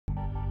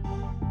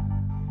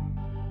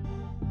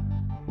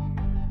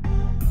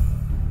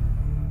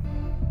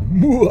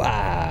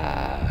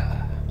Mwah.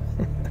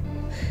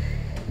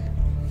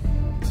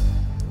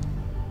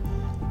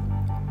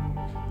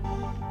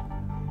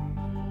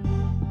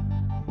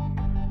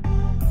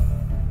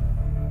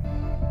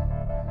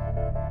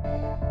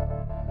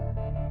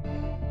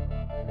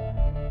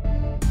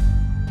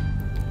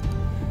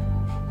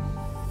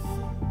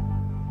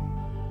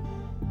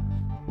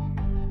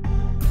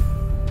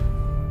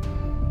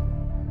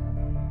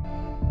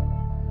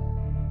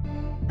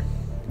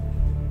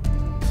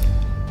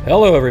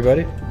 Hello,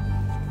 everybody.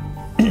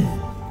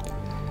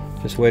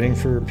 Just waiting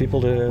for people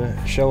to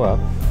show up.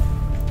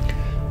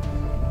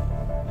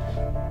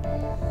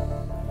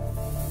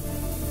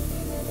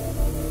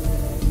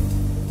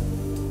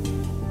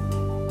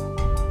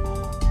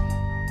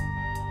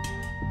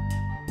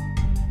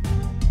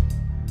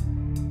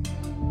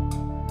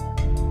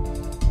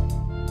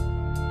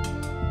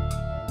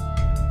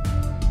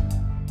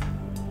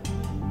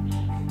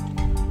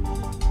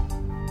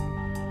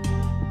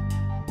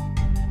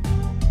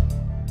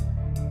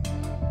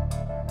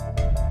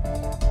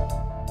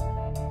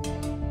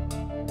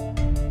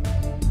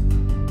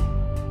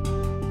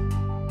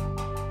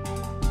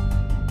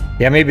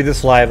 Yeah, maybe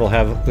this live will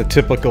have the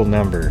typical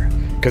number,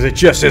 because it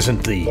just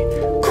isn't the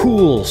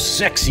cool,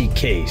 sexy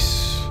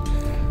case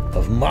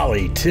of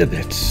Molly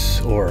Tibbetts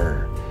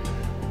or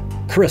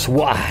Chris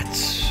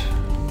Watts.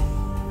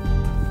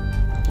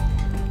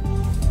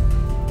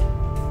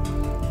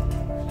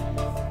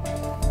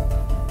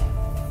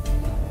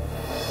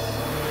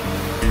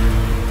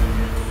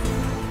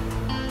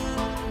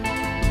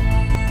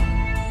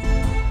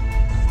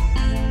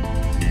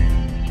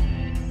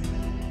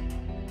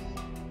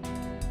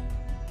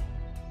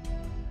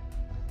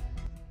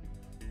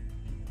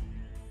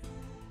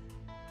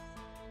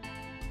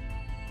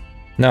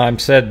 No, I'm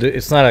said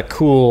it's not a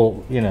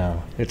cool, you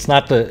know, it's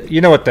not the, you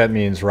know what that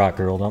means, rock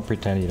girl. Don't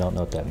pretend you don't know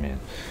what that means.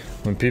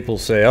 When people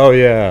say, oh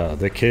yeah,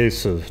 the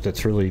case of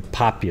that's really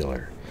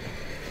popular,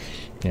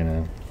 you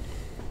know.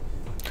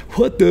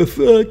 What the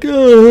fuck?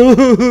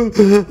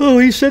 Oh,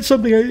 he said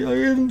something. I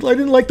didn't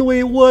like the way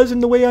it was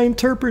and the way I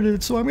interpreted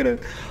it, so I'm gonna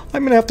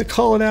have to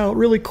call it out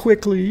really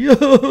quickly. You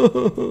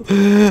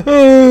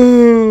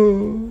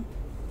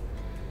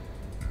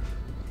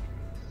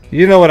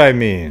know what I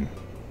mean.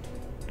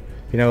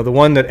 You know, the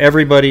one that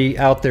everybody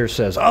out there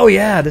says, oh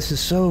yeah, this is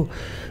so,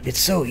 it's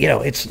so, you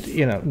know, it's,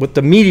 you know, with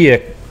the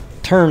media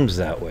terms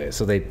that way.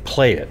 So they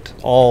play it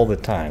all the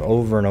time,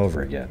 over and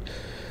over again.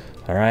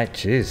 All right,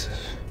 Jesus.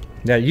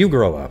 Now you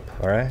grow up,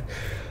 all right?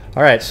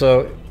 All right,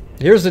 so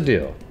here's the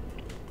deal.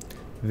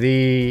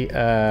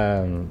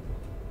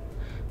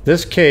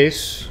 This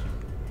case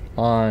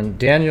on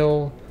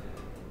Daniel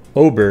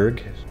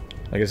Oberg,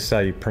 I guess that's how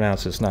you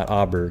pronounce it, it's not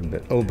Oberg,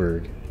 but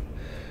Oberg.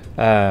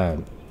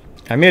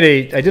 I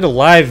did a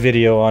live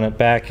video on it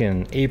back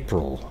in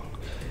April,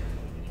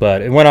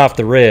 but it went off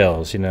the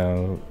rails, you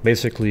know,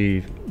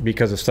 basically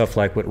because of stuff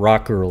like what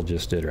Rock Girl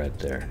just did right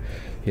there.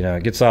 You know,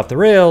 it gets off the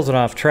rails and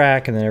off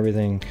track, and then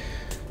everything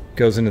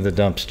goes into the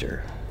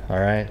dumpster, all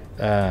right?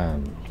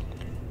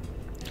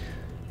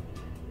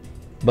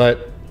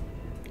 But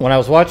when I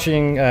was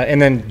watching,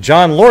 and then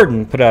John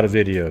Lordon put out a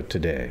video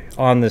today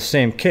on the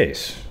same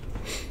case.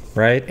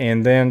 Right,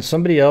 and then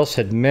somebody else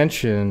had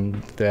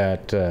mentioned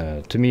that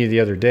to me the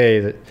other day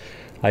that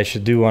I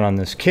should do one on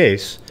this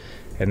case,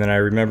 and then I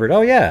remembered, oh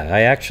yeah,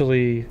 I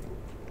actually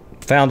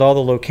found all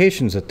the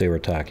locations that they were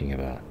talking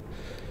about.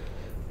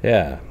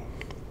 Yeah.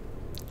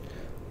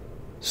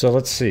 So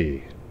let's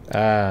see.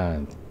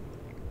 Well,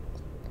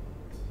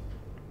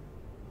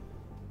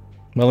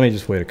 let me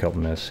just wait a couple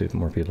minutes, see if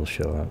more people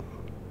show up.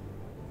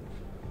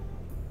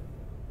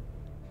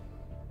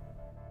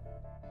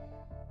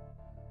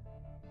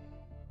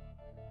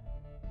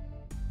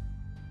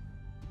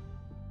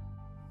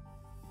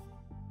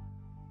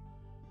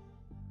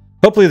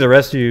 Hopefully the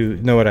rest of you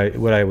know what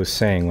I was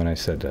saying when I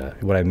said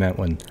what I meant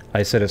when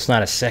I said it's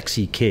not a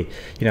sexy case,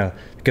 you know,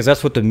 because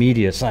that's what the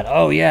media. It's not.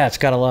 Oh yeah, it's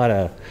got a lot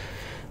of.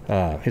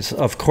 It's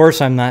of course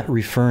I'm not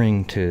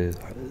referring to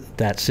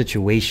that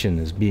situation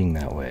as being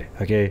that way.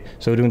 Okay,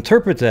 so to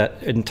interpret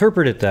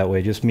it that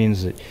way just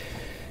means that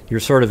you're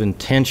sort of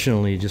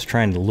intentionally just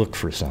trying to look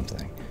for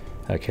something.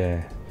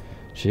 Okay,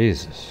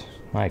 Jesus,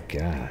 my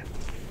God.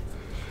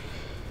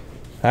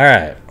 All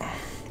right,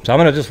 so I'm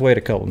gonna just wait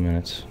a couple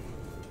minutes.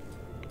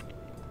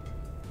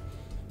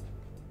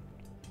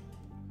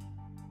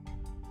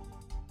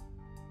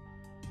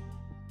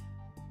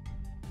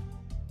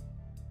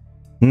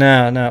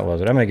 No, it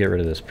wasn't. I'm going to get rid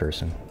of this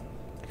person.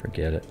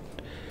 Forget it.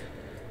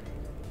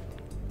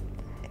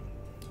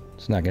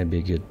 It's not going to be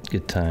a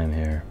good time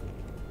here.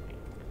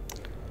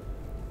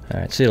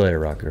 All right, see you later,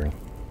 Rock Girl.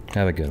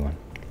 Have a good one.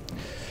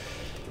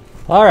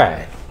 All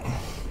right.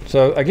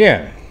 So,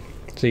 again,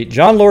 see,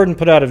 John Lordon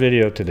put out a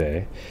video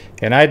today,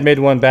 and I'd made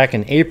one back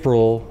in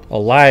April, a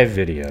live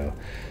video,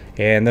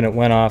 and then it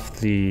went off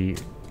the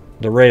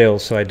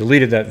rails, so I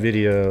deleted that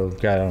video,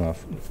 I don't know,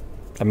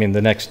 I mean,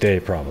 the next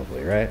day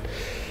probably, right?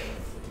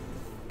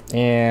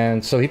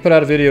 And so he put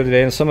out a video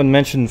today, and someone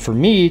mentioned for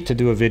me to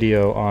do a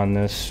video on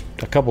this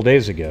a couple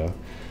days ago.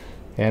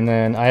 And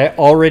then I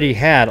already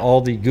had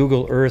all the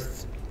Google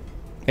Earth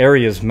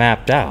areas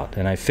mapped out,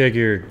 and I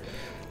figured,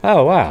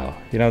 oh wow,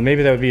 you know,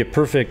 maybe that would be a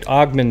perfect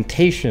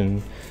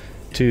augmentation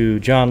to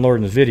John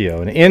Lordon's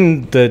video. And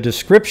in the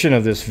description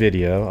of this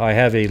video, I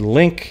have a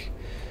link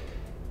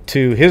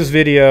to his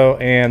video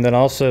and then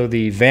also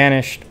the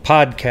Vanished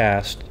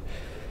podcast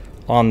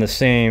on the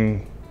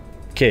same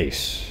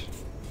case.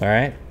 All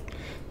right,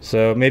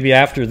 so maybe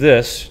after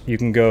this you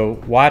can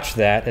go watch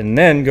that and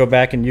then go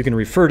back and you can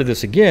refer to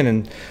this again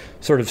and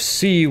sort of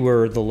see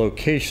where the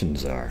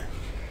locations are.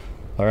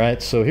 All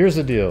right, so here's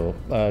the deal.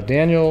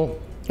 Daniel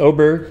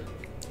Oberg,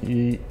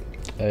 he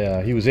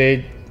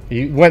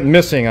went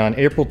missing on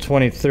April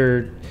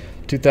 23rd,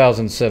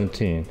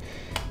 2017.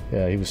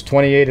 He was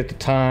 28 at the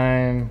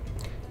time,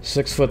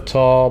 6 foot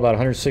tall, about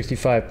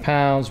 165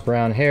 pounds,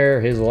 brown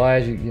hair, hazel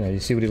eyes. You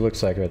see what he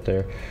looks like right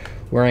there.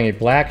 Wearing a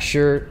black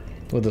shirt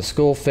with a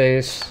skull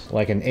face,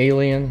 like an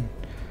alien.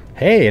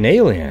 Hey, an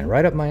alien,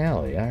 right up my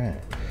alley. All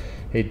right.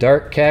 A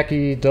dark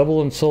khaki,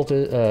 double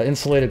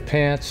insulated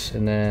pants,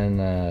 and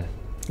then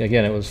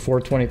again, it was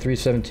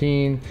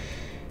 4/23/17.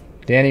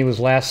 Danny was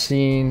last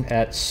seen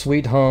at a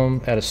Sweet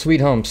Home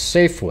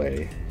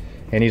Safeway,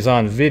 and he's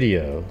on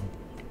video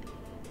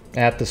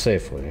at the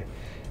Safeway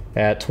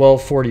at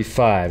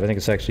 12:45. I think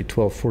it's actually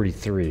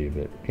 12:43,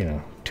 but you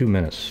know, 2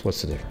 minutes.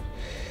 What's the difference?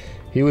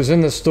 He was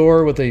in the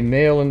store with a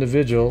male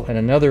individual, and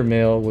another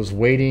male was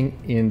waiting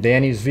in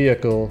Danny's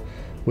vehicle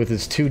with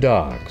his 2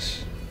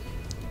 dogs.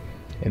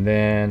 And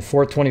then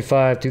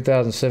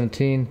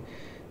 4/25/2017,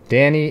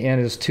 Danny and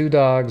his 2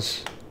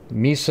 dogs,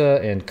 Misa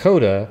and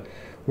Coda,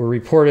 were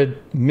reported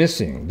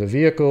missing. The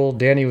vehicle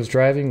Danny was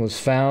driving was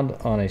found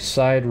on a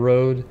side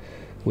road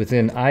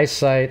within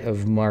eyesight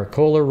of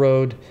Marcola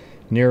Road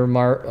near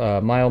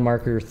mile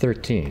marker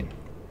 13.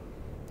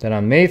 Then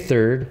on May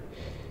 3rd,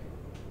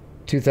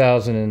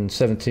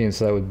 2017,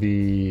 so that would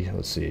be,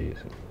 let's see,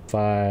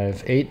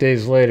 8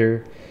 days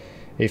later,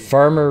 a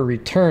farmer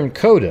returned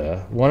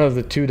Coda, one of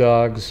the 2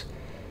 dogs,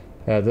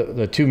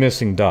 the 2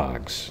 missing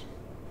dogs.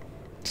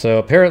 So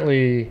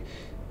apparently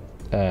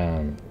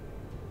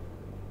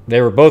they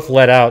were both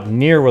let out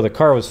near where the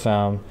car was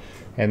found,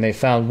 and they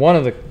found one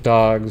of the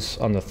dogs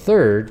on the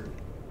 3rd.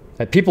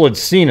 People had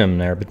seen him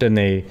there, but then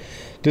they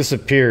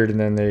disappeared, and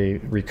then they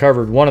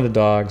recovered one of the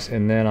dogs,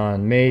 and then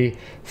on May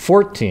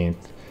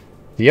 14th,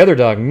 the other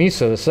dog,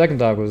 Misa, the second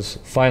dog, was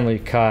finally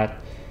caught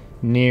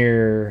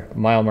near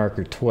mile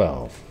marker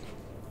 12.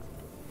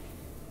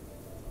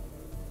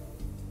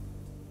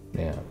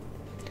 Yeah.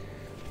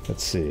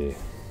 Let's see.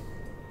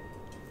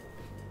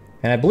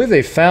 And I believe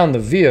they found the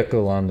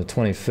vehicle on the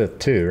 25th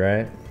too,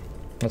 right?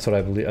 That's what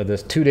I believe.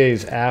 That's 2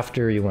 days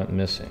after he went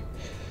missing.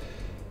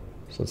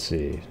 So let's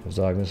see. His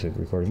dog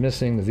recorded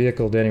missing. The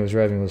vehicle Danny was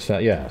driving was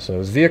found. Yeah, so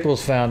his vehicle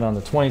was found on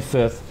the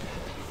 25th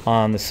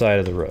on the side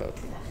of the road.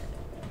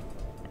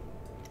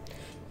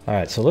 All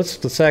right, so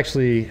let's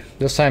actually,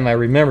 this time I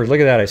remembered,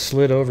 look at that, I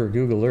slid over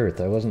Google Earth.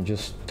 I wasn't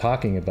just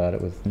talking about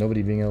it with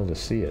nobody being able to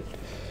see it.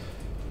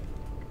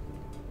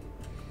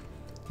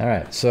 All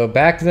right, so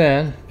back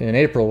then, in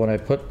April, when I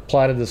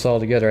plotted this all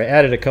together, I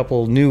added a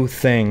couple new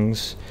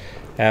things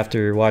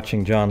after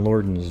watching John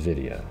Lordon's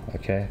video,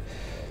 okay?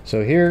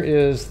 So here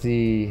is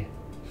the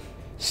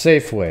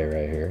Safeway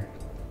right here.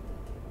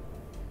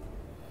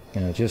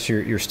 You know, just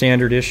your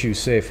standard issue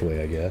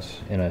Safeway, I guess,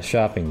 in a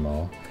shopping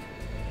mall.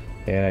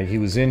 And he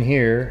was in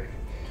here,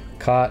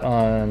 caught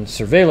on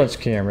surveillance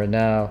camera.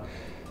 Now,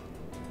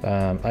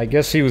 I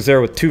guess he was there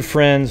with 2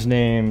 friends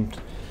named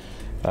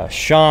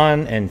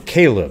Sean and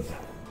Caleb.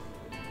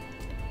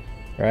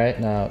 Right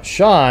now,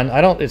 Sean,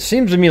 it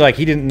seems to me like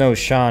he didn't know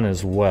Sean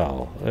as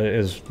well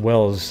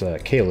as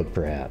Caleb,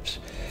 perhaps.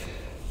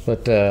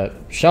 But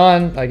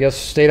Sean, I guess,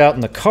 stayed out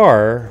in the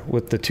car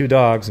with the 2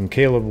 dogs, and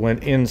Caleb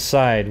went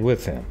inside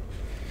with him.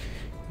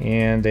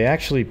 And they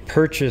actually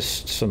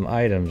purchased some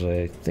items.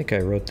 I think I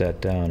wrote that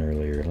down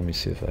earlier. Let me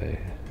see if I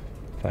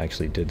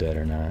actually did that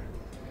or not.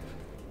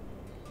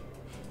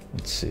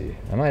 Let's see.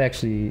 I might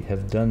actually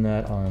have done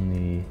that on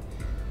the...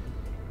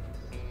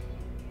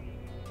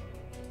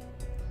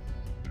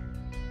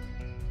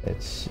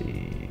 Let's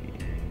see.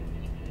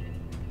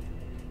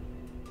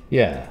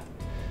 Yeah.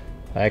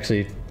 I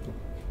actually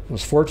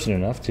was fortunate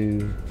enough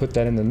to put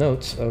that in the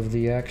notes of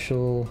the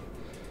actual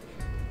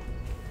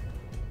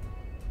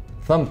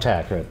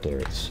thumbtack right there.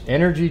 It's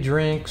energy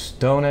drinks,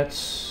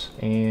 donuts,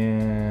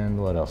 and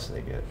what else did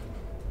they get?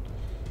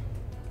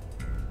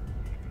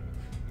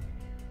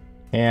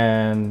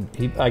 And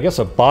I guess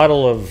a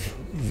bottle of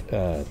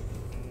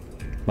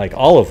like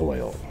olive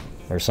oil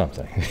or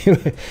something.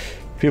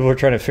 People were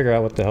trying to figure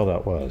out what the hell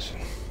that was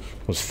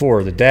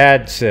for. The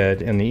dad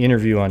said in the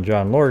interview on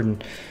John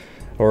Lordon,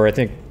 or I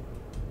think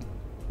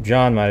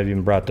John might have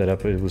even brought that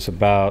up, it was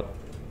about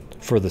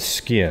for the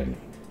skin,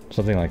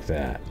 something like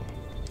that.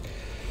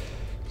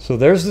 So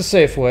there's the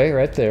Safeway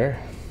right there.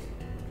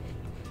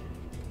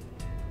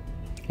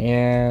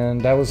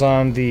 And that was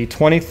on the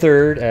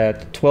 23rd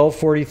at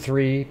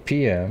 12:43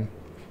 p.m.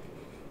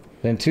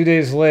 Then 2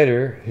 days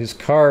later, his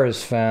car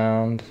is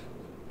found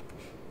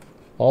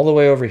all the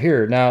way over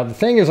here. Now, the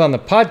thing is, on the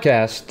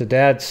podcast,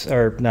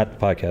 not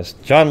the podcast,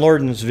 John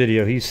Lordon's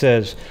video, he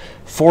says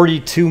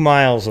 42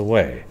 miles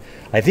away.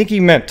 I think he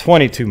meant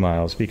 22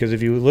 miles, because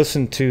if you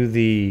listen to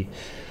the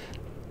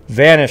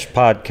Vanish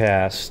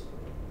podcast,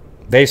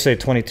 they say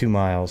 22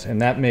 miles,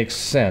 and that makes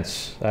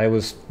sense. I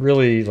was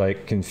really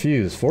like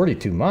confused.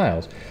 42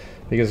 miles,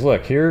 because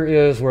look, here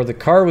is where the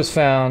car was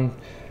found,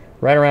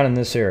 right around in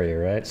this area,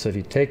 right? So if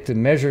you take the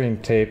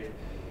measuring tape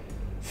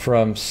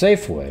from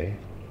Safeway,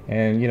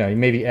 and you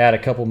maybe add a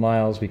couple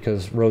miles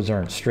because roads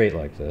aren't straight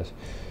like this,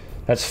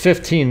 that's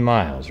 15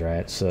 miles,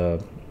 right?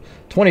 So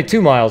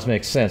 22 miles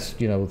makes sense,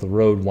 with the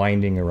road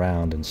winding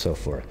around and so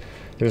forth.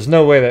 There's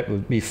no way that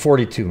would be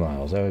 42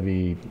 miles. That would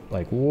be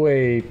like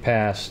way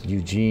past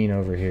Eugene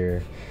over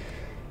here.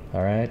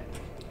 All right.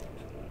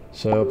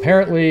 So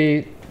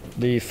apparently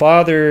the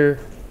father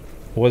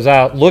was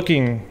out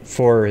looking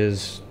for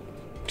his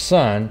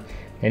son,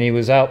 and he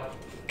was out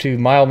to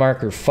mile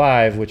marker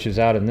 5, which is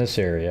out in this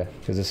area,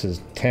 because this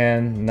is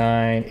 10,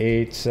 9,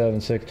 8,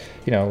 7, 6,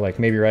 like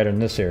maybe right in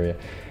this area.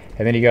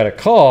 And then he got a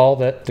call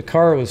that the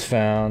car was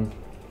found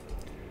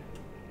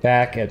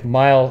back at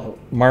mile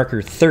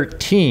marker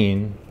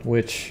 13,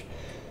 which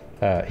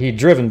he'd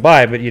driven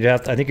by, but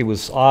I think it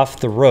was off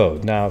the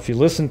road. Now, if you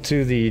listen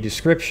to the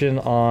description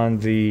on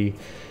the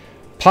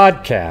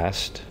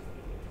podcast,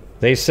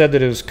 they said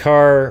that his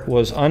car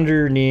was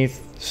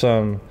underneath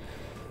some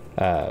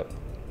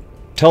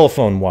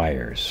telephone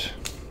wires.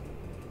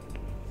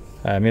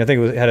 I think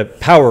it had a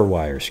power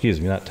wire,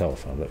 excuse me, not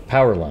telephone, but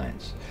power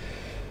lines.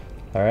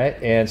 All right,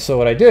 and so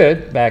what I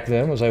did back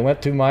then was I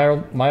went to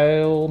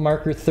mile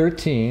marker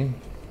 13,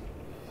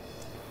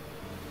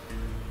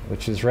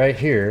 which is right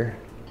here.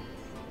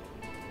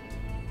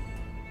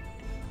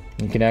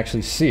 You can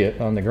actually see it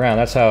on the ground.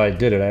 That's how I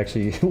did it. I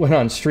actually went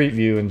on Street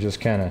View and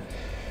just kind of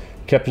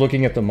kept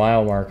looking at the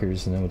mile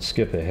markers and then would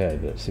skip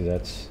ahead. But see,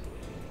 that's,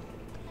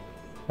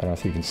 I don't know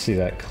if you can see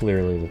that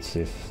clearly. Let's see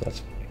if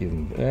that's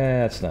even,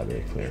 that's not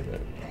very clear,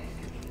 but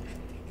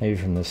maybe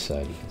from this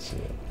side you can see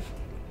it.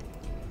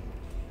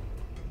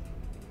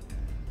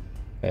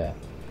 Yeah,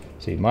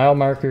 see, mile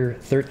marker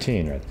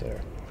 13 right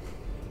there.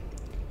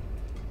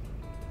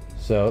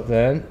 So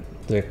then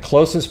the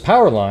closest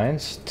power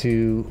lines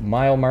to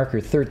mile marker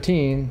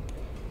 13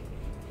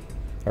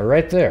 are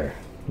right there.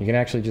 You can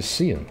actually just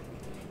see them.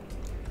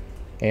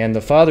 And the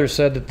father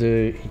said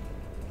that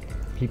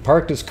he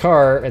parked his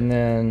car and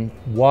then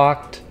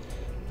walked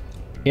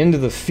into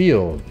the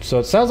field. So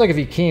it sounds like if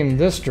he came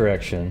this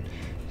direction,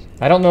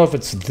 I don't know if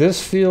it's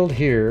this field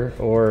here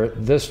or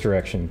this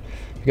direction,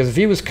 because if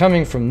he was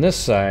coming from this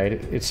side,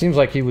 it seems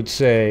like he would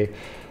say,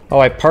 oh,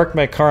 I parked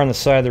my car on the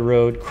side of the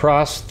road,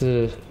 crossed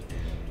the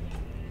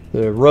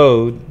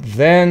road,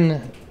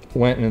 then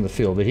went into the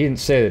field. But he didn't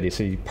say that. He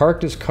said he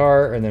parked his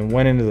car and then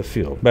went into the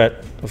field.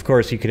 But of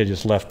course he could have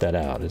just left that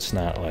out. It's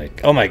not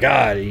like, oh my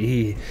God,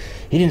 he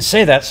didn't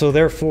say that, so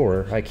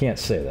therefore I can't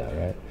say that,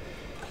 right?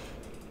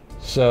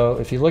 So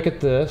if you look at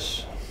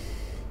this,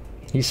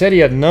 he said he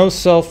had no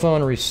cell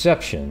phone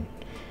reception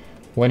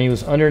when he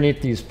was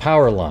underneath these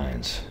power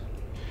lines.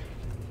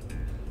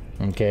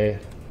 Okay,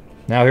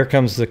 now here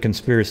comes the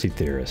conspiracy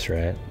theorist,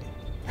 right?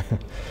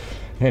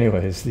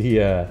 Anyways,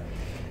 there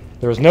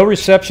was no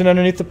reception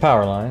underneath the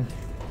power line.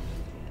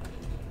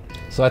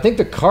 So I think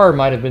the car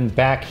might have been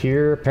back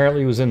here.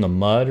 Apparently it was in the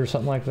mud or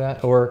something like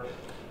that. Or,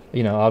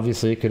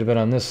 obviously it could have been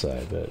on this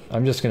side. But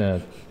I'm just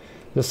going to,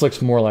 this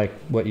looks more like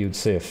what you'd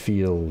say a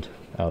field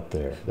out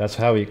there. That's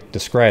how he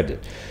described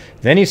it.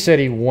 Then he said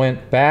he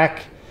went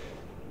back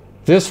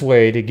this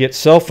way to get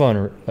cell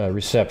phone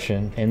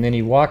reception. And then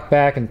he walked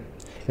back, and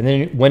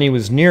then when he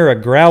was near a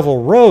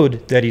gravel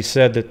road that he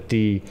said that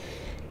the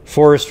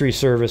Forestry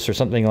Service or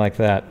something like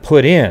that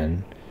put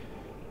in,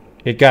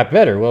 it got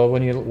better. Well,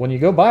 when you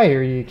go by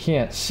here, you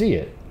can't see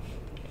it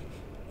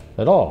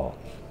at all.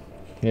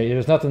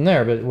 There's nothing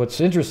there. But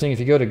what's interesting, if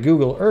you go to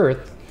Google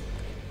Earth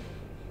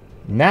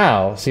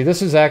now, see,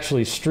 this is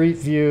actually Street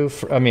View.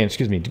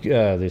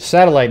 The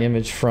satellite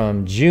image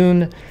from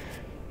June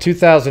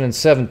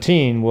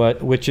 2017.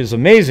 Which is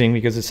amazing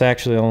because it's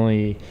actually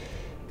only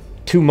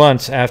 2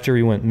 months after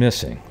he went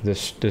missing.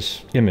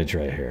 This image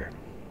right here.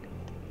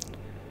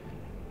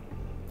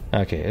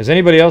 Okay, is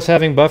anybody else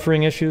having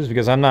buffering issues?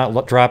 Because I'm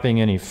not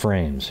dropping any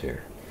frames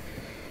here.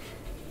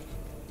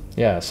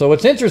 Yeah, so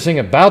what's interesting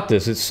about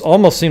this, it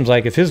almost seems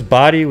like if his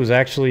body was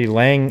actually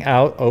laying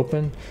out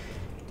open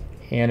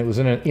and it was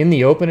in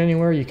the open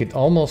anywhere, you could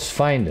almost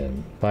find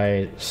him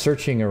by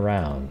searching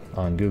around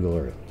on Google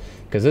Earth.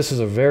 Because this is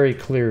a very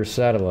clear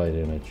satellite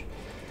image.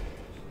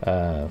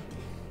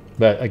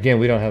 But again,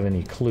 we don't have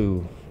any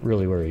clue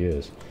really where he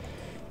is.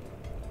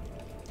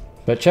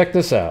 But check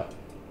this out.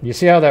 You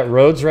see how that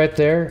road's right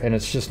there, and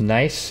it's just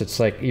nice?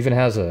 It's like even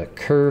has a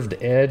curved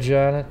edge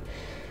on it.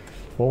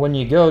 Well, when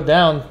you go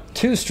down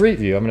to Street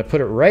View, I'm going to put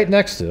it right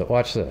next to it.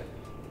 Watch that.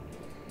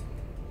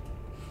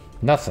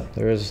 Nothing.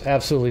 There is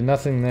absolutely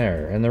nothing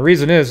there. And the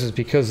reason is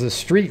because the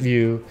Street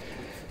View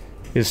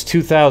is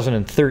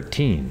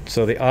 2013.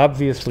 So they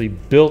obviously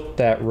built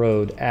that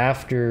road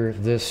after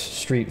this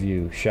street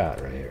view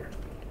shot right here.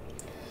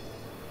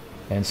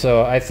 And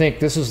so I think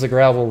this is the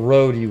gravel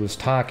road he was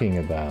talking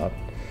about.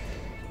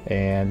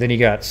 And then he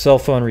got cell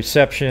phone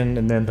reception,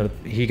 and then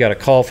he got a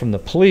call from the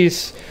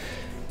police,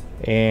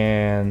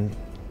 and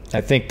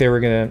I think they were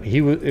gonna.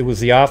 It was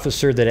the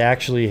officer that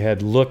actually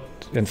had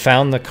looked and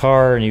found the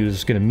car, and he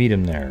was gonna meet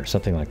him there, or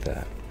something like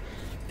that.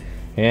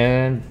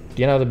 And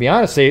you know, to be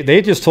honest,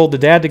 they just told the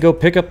dad to go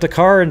pick up the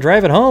car and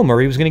drive it home,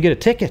 or he was gonna get a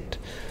ticket.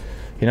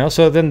 You know,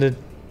 so then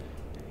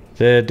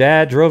the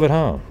dad drove it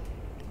home.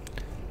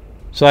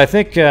 So I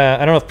think I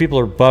don't know if people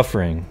are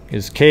buffering.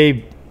 Is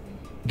Kay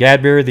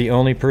Gadberry the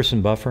only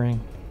person buffering?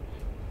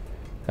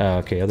 Oh,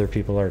 okay, other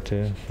people are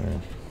too.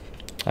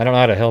 I don't know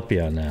how to help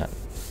you on that.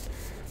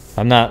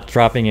 I'm not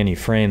dropping any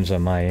frames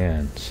on my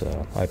end,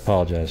 so I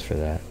apologize for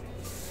that.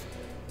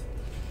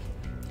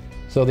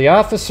 So the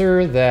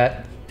officer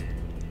that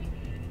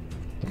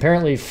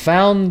apparently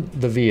found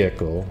the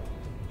vehicle,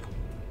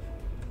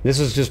 this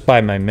is just by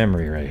my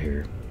memory right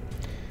here,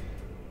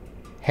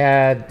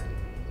 had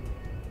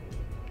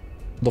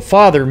the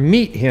father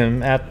meet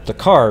him at the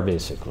car,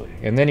 basically.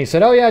 And then he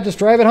said, oh yeah, just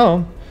drive it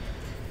home.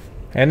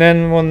 And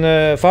then when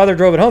the father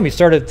drove it home, he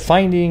started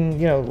finding,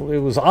 you know, it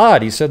was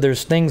odd. He said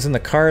there's things in the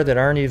car that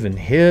aren't even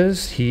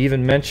his. He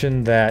even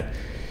mentioned that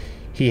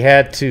he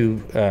had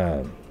to,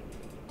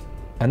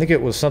 I think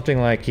it was something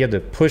like he had to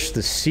push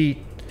the seat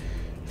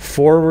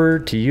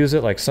forward to use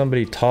it, like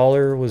somebody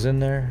taller was in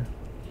there.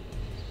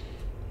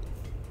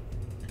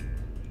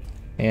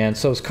 And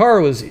so his car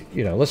was,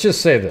 you know, let's just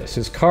say this.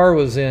 His car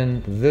was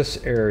in this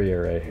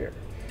area right here.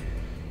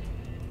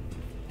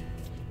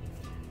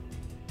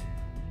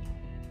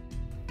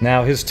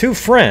 Now, his two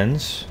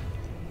friends,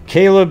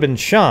 Caleb and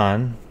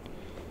Sean,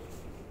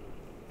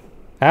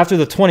 after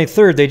the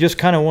 23rd, they just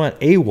kind of went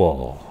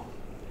AWOL.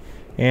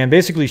 And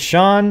basically,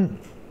 Sean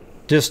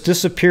just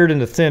disappeared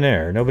into thin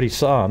air. Nobody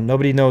saw him.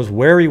 Nobody knows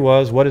where he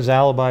was, what his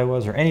alibi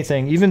was, or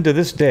anything. Even to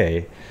this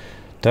day,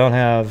 don't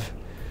have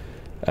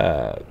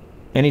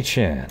any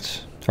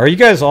chance. Are you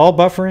guys all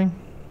buffering?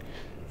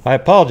 I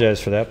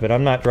apologize for that, but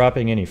I'm not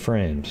dropping any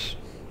frames.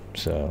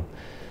 So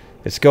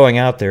it's going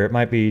out there. It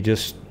might be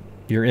just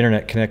your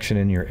internet connection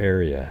in your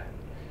area.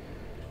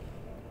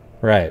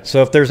 Right.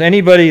 So if there's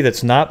anybody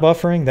that's not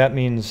buffering, that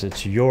means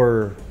it's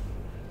your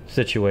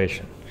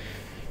situation.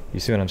 You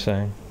see what I'm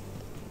saying?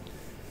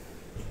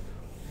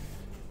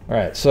 All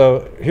right.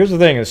 So here's the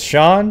thing: is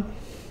Sean?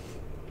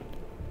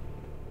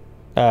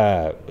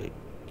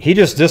 He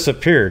just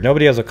disappeared.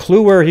 Nobody has a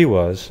clue where he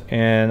was.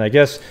 And I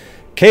guess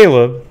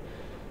Caleb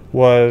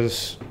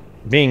was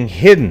being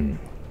hidden.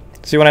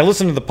 See, when I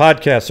listened to the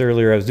podcast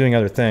earlier, I was doing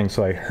other things,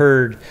 so I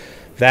heard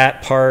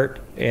that part,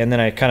 and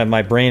then I kind of,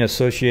 my brain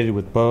associated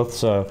with both.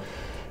 So,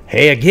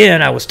 hey,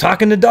 again, I was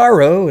talking to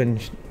Daro,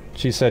 and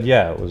she said,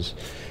 yeah, it was,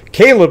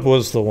 Caleb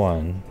was the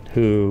one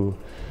who,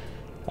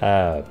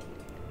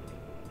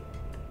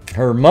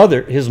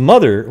 his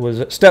mother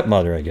was,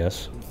 stepmother, I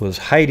guess, was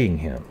hiding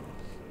him.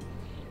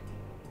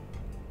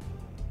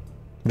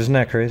 Isn't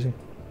that crazy?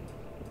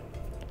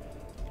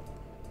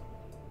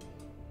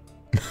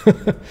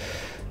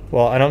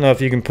 Well, I don't know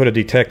if you can put a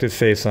detective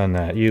face on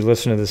that. You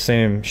listen to the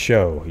same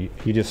show.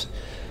 You just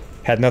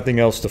had nothing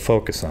else to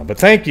focus on. But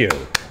thank you.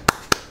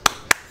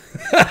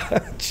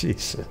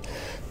 Jesus.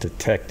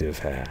 Detective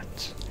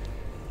hats.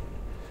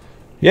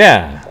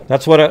 Yeah,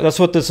 that's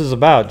what this is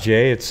about,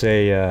 Jay. It's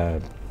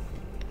a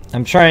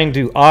I'm trying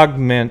to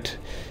augment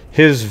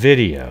his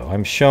video.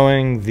 I'm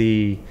showing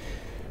the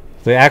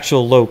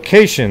actual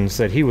locations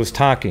that he was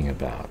talking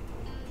about.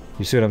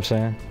 You see what I'm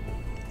saying?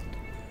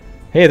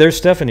 Hey, there's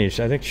Stephanie.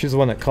 I think she's the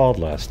one that called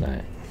last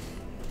night.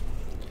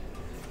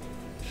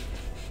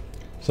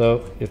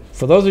 So,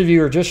 for those of you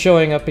who are just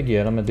showing up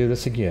again, I'm going to do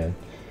this again.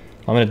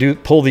 I'm going to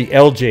pull the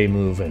LJ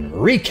move and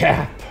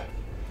recap.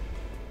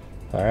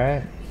 All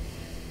right.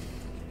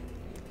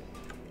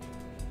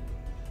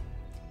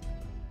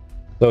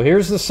 So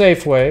here's the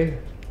Safeway.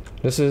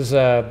 This is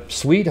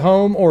Sweet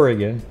Home,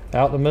 Oregon,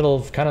 out in the middle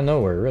of kind of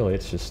nowhere, really.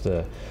 It's just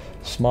a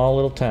small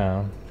little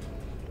town.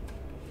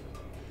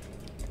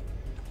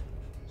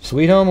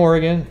 Sweet Home,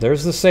 Oregon.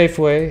 There's the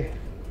Safeway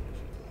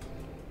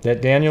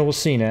that Daniel was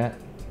seen at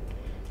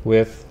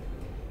with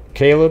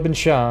Caleb and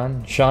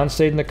Sean. Sean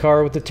stayed in the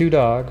car with the two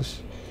dogs.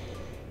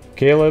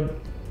 Caleb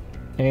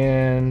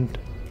and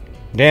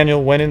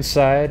Daniel went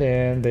inside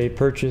and they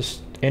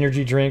purchased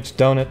energy drinks,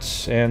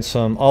 donuts, and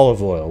some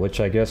olive oil,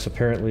 which I guess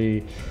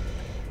apparently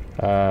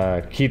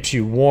keeps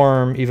you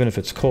warm even if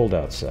it's cold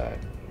outside,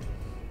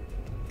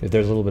 if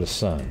there's a little bit of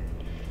sun.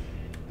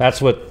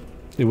 That's what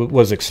it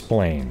was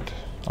explained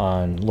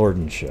on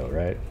Lordon's show,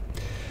 right?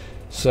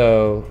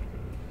 So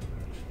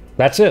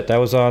that's it. That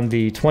was on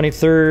the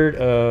 23rd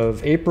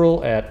of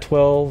April at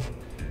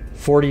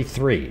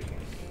 12:43.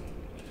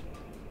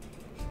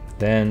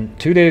 Then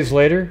 2 days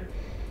later,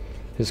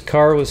 his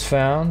car was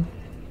found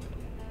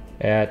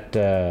at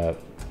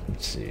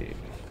let's see,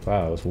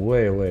 wow, it was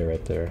way away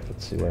right there.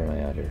 Let's see, where am I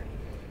at here?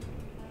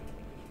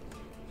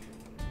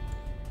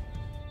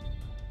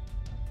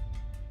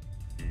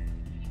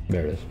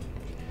 There it is.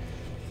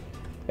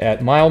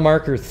 At mile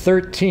marker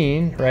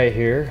 13 right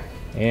here,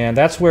 and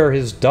that's where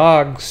his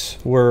dogs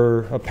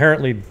were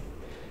apparently.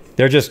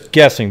 They're just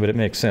guessing, but it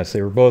makes sense.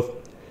 They were both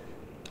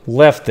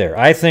left there.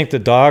 I think the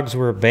dogs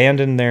were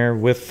abandoned there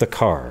with the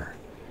car.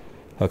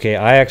 Okay,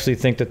 I actually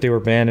think that they were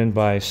abandoned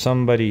by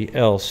somebody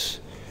else,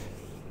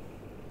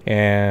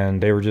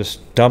 and they were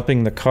just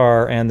dumping the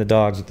car and the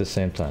dogs at the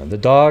same time. The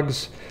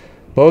dogs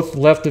both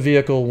left the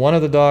vehicle. One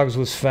of the dogs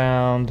was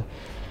found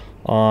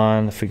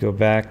on, if we go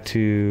back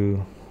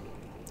to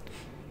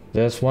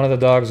this, one of the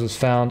dogs was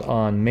found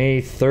on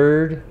May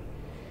 3rd.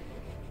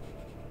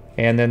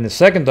 And then the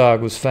second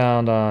dog was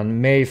found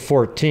on May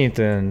 14th,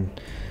 and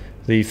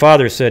the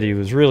father said he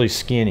was really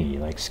skinny,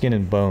 like skin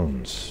and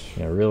bones.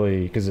 You know,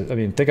 really, because, I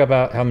mean, think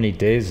about how many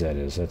days that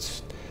is.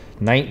 That's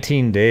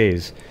 19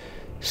 days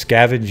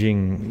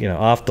scavenging, you know,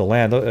 off the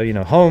land. You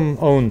know,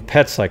 home-owned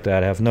pets like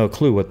that have no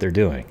clue what they're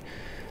doing.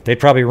 They'd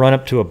probably run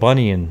up to a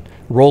bunny and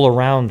roll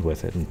around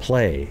with it and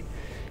play,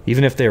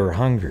 even if they were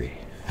hungry.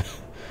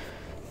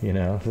 You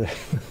know?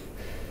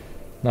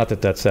 Not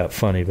that that's that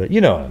funny, but you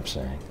know what I'm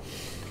saying.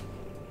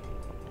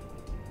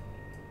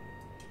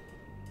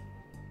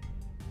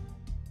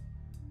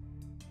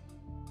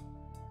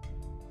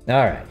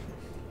 All right.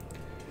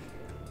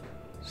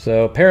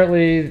 So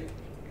apparently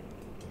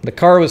the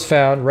car was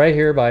found right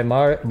here by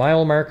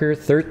mile marker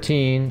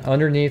 13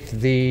 underneath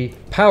the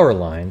power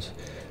lines,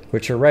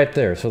 which are right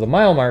there. So the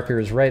mile marker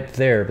is right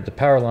there, but the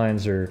power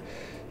lines are,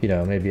 you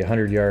know, maybe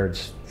 100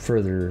 yards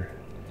further,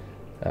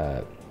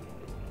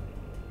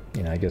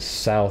 you know, I guess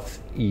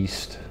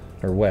southeast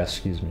or west,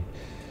 excuse me.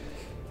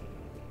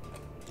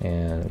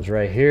 And it was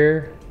right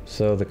here.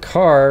 So the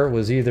car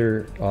was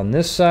either on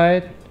this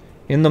side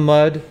in the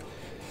mud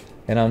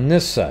and on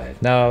this side.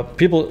 Now,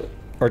 people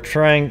are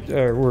trying,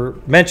 were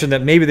mentioned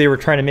that maybe they were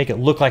trying to make it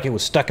look like it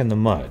was stuck in the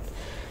mud,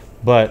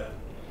 but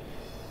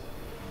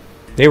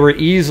they were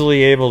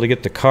easily able to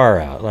get the car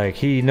out. Like,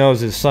 he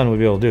knows his son would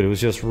be able to do it. It was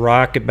just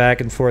rock it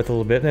back and forth a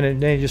little bit,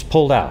 and then he just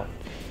pulled out.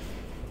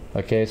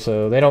 Okay,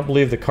 so they don't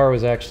believe the car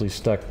was actually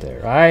stuck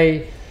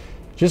there.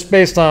 Just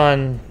based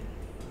on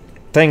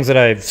things that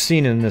I've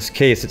seen in this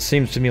case, it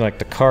seems to me like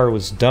the car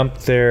was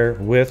dumped there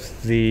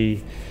with the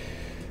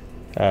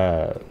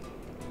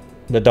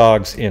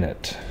dogs in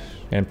it,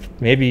 and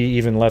maybe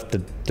even left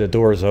the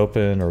doors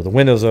open or the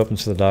windows open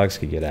so the dogs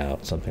could get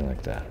out, something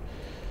like that.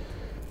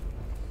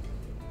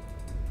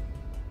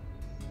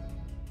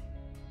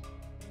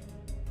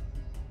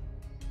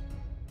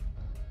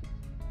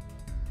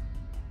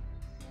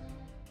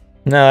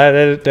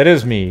 No, that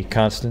is me,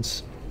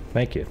 Constance.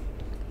 Thank you.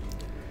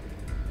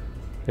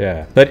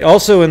 Yeah, but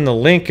also in the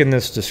link in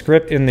this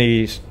in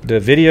the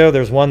video,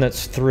 there's one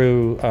that's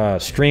through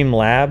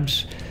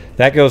Streamlabs.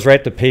 That goes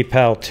right to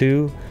PayPal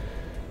too,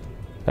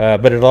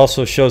 but it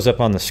also shows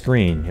up on the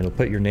screen. It'll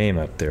put your name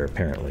up there.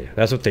 Apparently,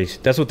 that's what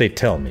they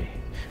tell me.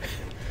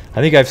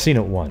 I think I've seen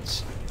it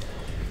once.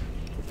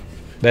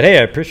 But hey,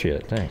 I appreciate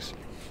it. Thanks.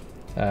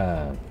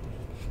 Yeah,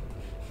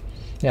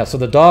 so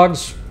the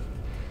dogs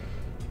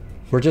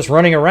were just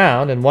running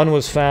around, and one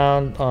was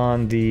found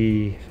on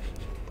the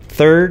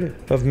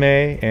 3rd of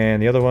May,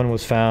 and the other one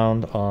was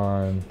found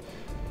on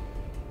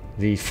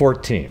the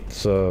 14th.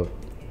 So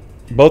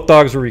both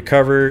dogs were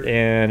recovered,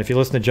 and if you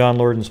listen to John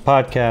Lordon's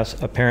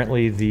podcast,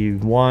 apparently the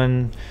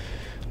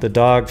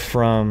dog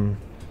from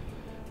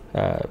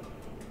the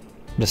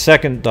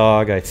second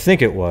dog, I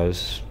think it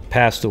was,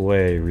 passed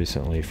away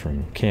recently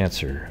from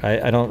cancer.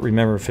 I don't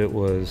remember if it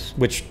was,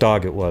 which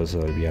dog it was,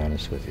 though, to be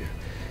honest with you.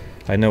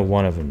 I know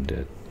one of them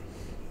did.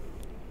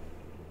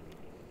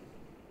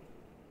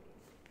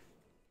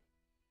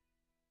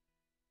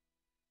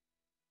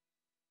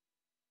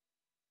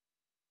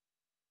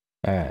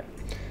 All right.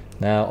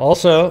 Now,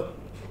 also,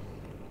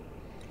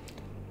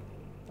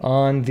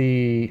 on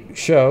the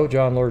show,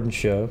 John Lordon's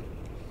show,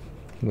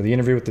 with the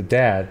interview with the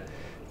dad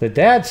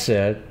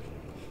said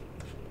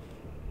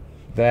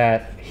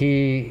that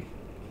he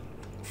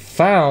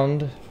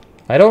found,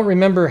 I don't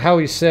remember how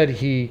he said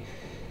he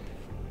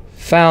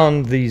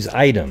found these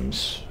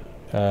items.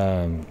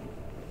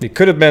 It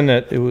could have been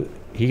that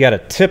he got a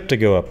tip to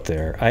go up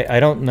there. I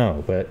don't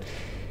know, but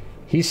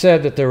he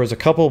said that there was a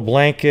couple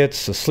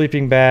blankets, a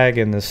sleeping bag,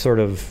 and this sort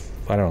of,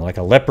 I don't know, like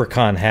a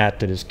leprechaun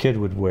hat that his kid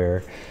would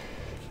wear.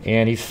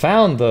 And he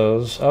found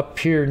those up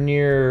here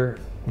near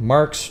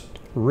Mark's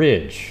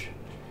Ridge.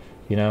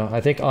 You know, I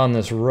think on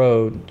this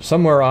road,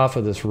 somewhere off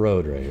of this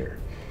road right here.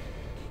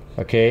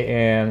 Okay,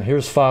 and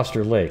here's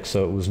Foster Lake.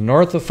 So it was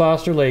north of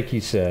Foster Lake, he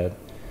said,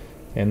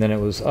 and then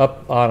it was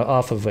up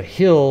off of a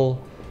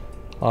hill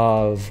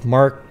of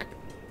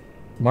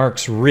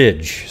Mark's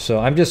Ridge. So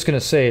I'm just going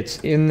to say it's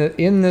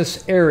in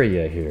this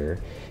area here.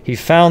 He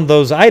found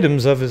those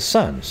items of his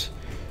sons.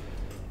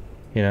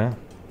 You know,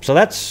 so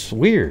that's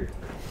weird,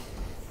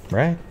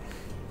 right?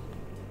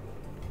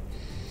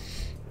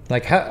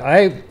 Like,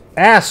 I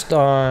asked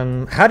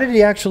on how did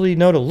he actually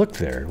know to look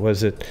there?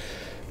 Was it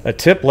a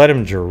tip led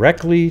him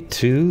directly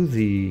to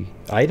the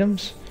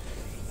items?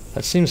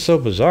 That seems so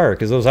bizarre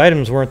because those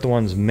items weren't the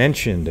ones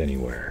mentioned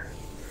anywhere.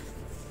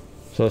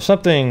 So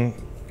something,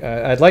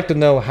 I'd like to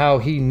know how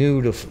he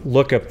knew to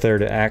look up there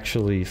to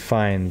actually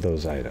find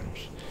those items.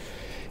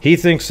 He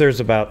thinks there's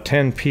about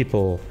 10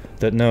 people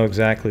that know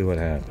exactly what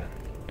happened.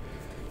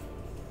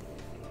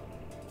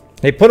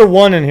 They put a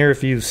 1 in here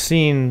if you've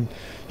seen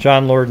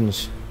John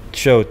Lordon's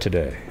show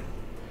today.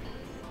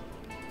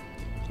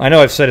 I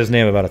know I've said his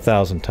name about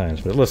 1,000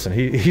 times, but listen,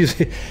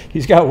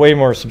 he's got way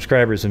more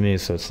subscribers than me,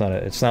 so it's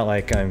not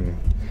like I'm,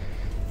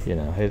 you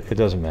know, it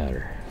doesn't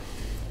matter.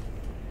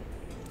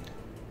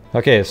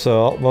 Okay,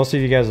 so most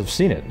of you guys have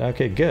seen it.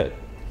 Okay, good.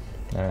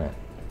 All right.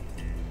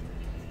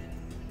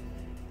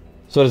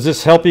 So does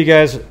this help you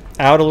guys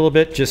out a little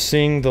bit, just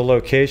seeing the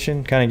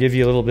location, kind of give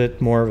you a little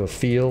bit more of a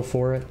feel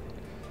for it?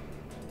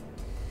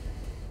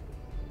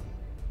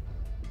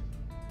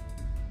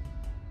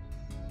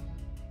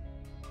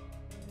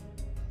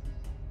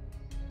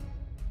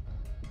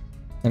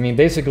 I mean,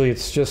 basically,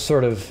 it's just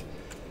sort of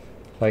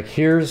like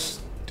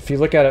here's, if you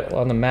look at it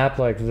on the map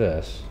like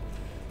this,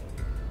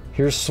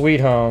 here's Sweet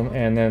Home,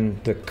 and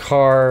then the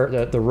car,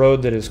 the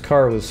road that his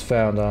car was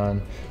found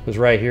on was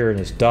right here, and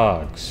his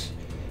dogs.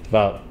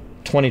 About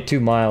 22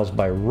 miles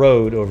by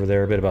road over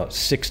there, but about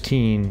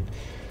 16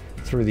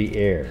 through the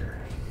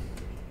air.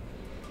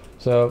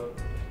 So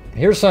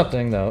here's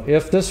something, though.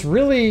 If this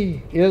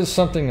really is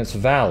something that's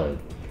valid,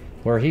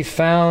 where he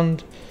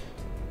found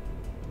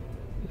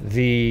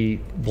the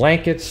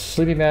blankets,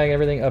 sleeping bag,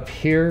 everything up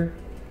here,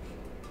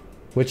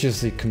 which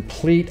is the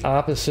complete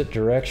opposite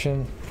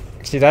direction.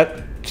 See,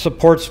 that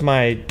supports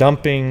my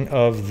dumping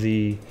of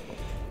the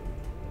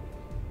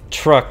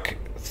truck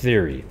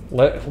theory.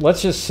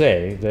 Let's just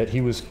say that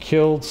he was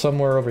killed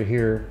somewhere over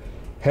here.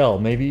 Hell,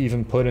 maybe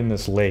even put in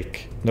this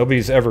lake.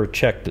 Nobody's ever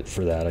checked it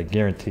for that, I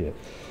guarantee it.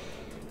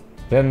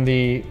 Then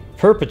the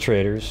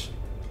perpetrators,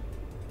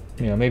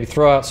 you know, maybe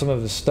throw out some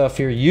of the stuff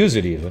here, use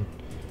it even,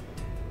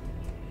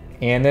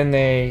 and then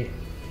they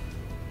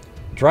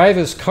drive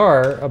his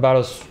car about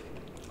as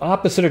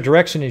opposite a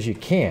direction as you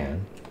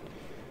can,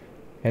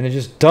 and then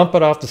just dump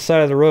it off the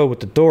side of the road with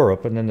the door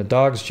open, and then the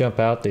dogs jump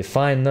out, they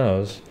find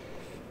those,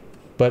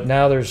 but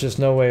now there's just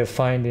no way of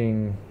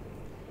finding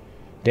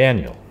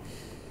Daniel.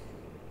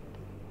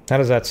 How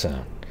does that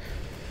sound?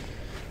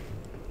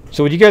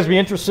 So would you guys be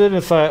interested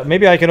if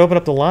maybe I can open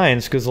up the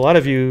lines, because a lot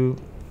of you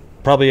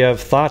probably have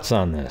thoughts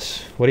on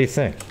this. What do you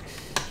think?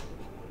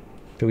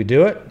 Can we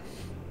do it?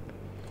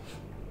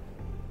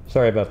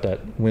 Sorry about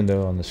that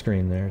window on the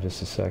screen there,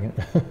 just a second.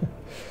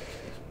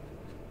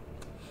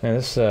 Man,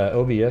 this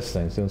OBS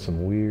thing's doing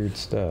some weird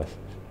stuff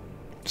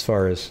as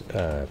far as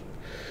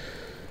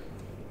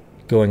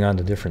going on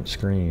to different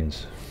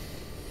screens.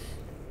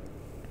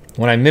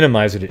 When I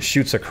minimize it, it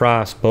shoots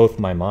across both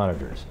my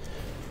monitors,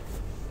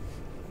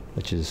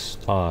 which is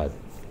odd.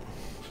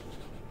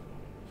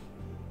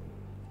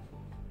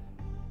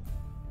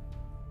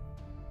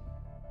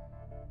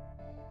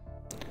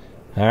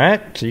 All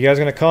right, so you guys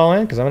are going to call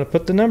in because I'm going to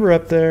put the number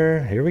up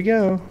there. Here we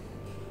go.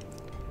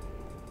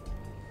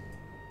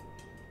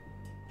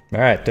 All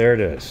right, there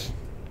it is.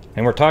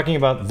 And we're talking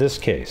about this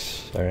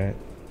case, all right?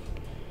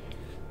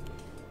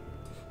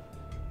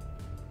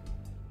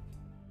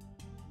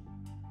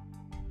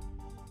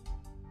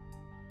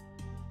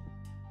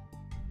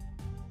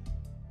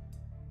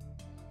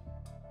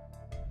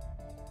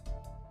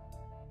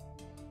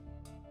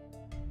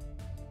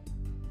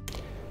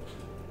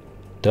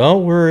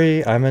 Don't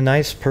worry, I'm a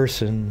nice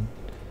person.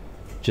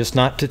 Just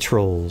not to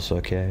trolls,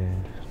 okay?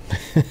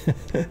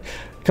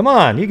 Come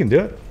on, you can do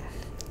it.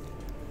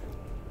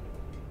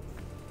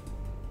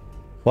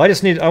 Well,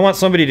 I want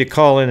somebody to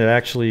call in that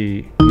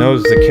actually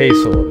knows the case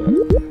a little bit.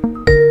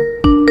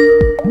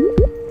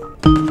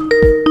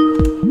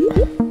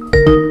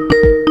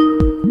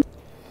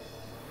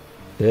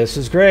 This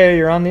is Gray,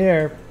 you're on the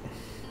air.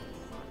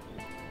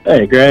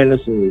 Hey, Gray,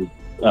 this is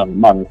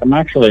Mark. I'm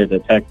actually a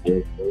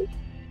detective.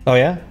 Oh,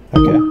 yeah?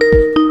 Okay.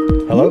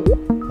 Hello?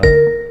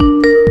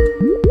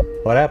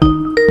 What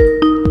happened?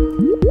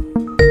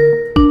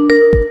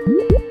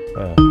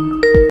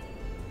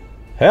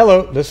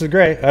 Hello, this is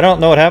Gray. I don't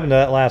know what happened to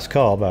that last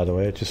call, by the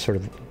way. It just sort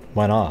of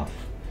went off.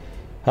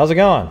 How's it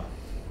going?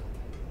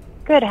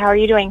 Good. How are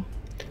you doing?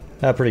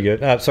 Pretty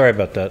good. Sorry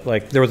about that.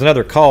 Like, there was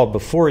another call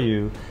before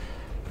you,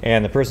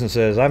 and the person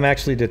says, I'm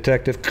actually a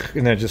detective,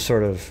 and then it just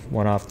sort of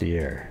went off the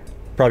air.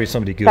 Probably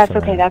somebody goofing That's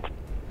okay. around.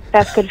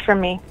 That's good for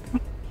me.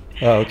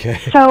 Oh, okay.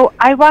 So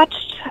I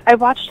watched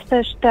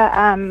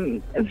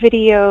the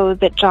video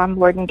that John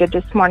Lordon did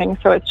this morning.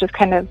 So it's just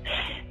kind of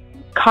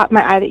caught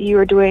my eye that you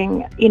were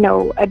doing, you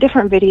know, a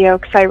different video,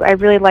 because I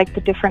really like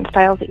the different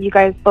styles that you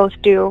guys both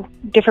do,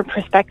 different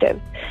perspectives.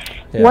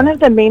 Yeah. One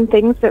of the main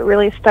things that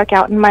really stuck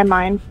out in my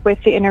mind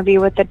with the interview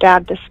with the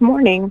dad this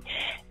morning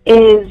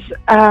is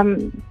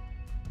the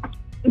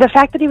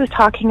fact that he was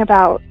talking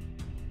about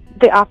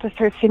the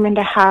officers seeming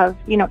to have,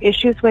 you know,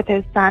 issues with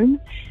his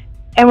son.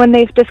 And when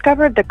they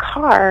discovered the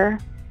car,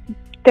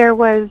 there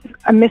was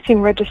a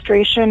missing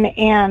registration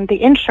and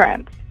the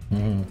insurance.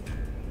 Mm-hmm.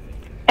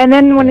 And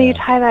then when you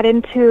tie that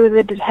into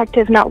the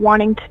detective not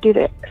wanting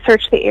to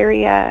search the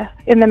area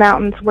in the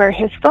mountains where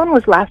his phone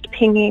was last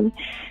pinging,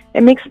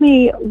 it makes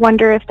me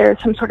wonder if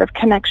there's some sort of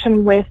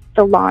connection with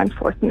the law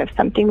enforcement if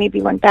something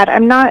maybe went bad.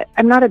 I'm not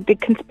a big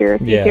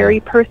conspiracy theory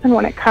person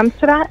when it comes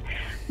to that,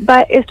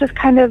 but it's just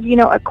kind of, you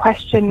know, a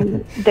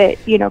question that,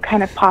 you know,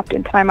 kind of popped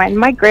into my mind.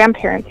 My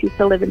grandparents used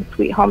to live in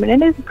Sweet Home, and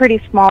it is a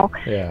pretty small,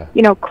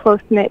 you know,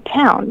 close-knit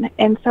town,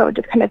 and so it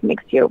just kind of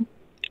makes you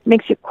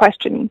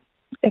question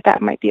if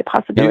that might be a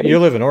possibility. You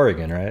live in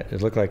Oregon, right?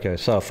 It looked like I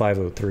saw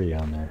 503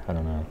 on there. I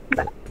don't know.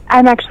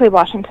 I'm actually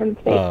Washington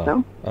State,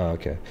 so. Oh,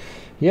 okay.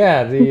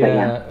 Yeah,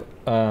 it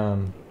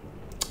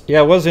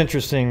was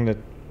interesting that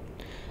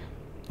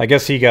I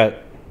guess he got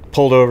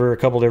pulled over a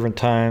couple different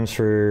times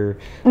for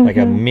like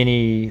a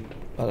mini,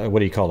 what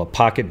do you call it, a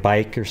pocket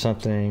bike or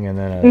something, and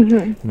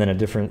then a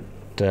different,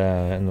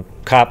 and the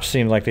cops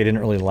seemed like they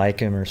didn't really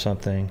like him or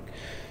something.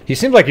 He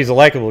seemed like he's a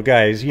likable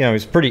guy. He's, you know,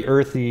 he's pretty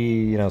earthy,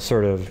 you know,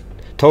 sort of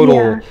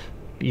total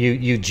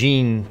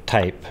Eugene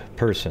type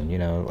person, you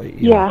know.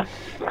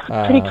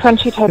 Pretty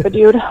crunchy type of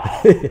dude.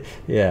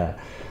 Yeah.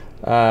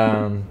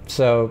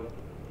 So,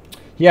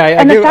 yeah,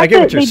 I get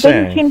what you're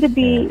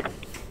saying.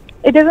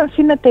 It doesn't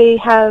seem that they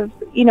have,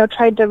 you know,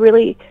 tried to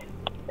really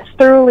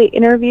thoroughly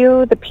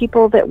interview the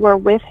people that were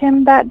with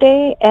him that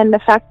day, and the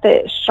fact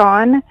that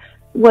Sean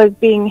was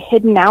being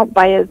hidden out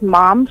by his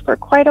mom for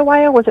quite a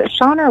while. Was it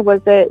Sean or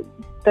was it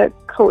the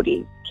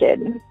Cody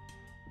kid?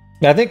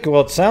 I think,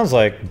 well, it sounds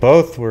like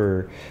both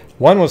were.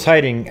 One was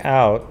hiding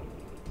out.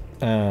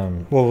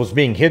 Was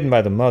being hidden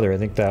by the mother. I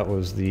think that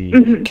was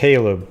the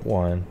Caleb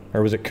one,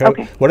 or was it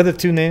Cody? Okay. What are the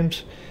two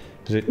names?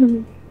 Is it?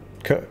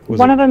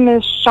 One of them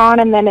is Sean,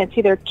 and then it's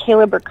either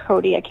Caleb or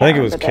Cody. I think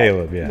it was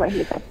Caleb.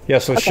 Yeah.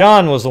 So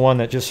Sean was the one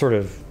that just sort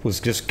of was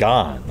just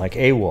gone, like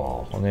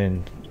AWOL, and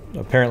then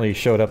apparently he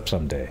showed up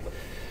someday.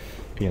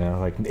 You know,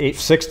 like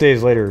 6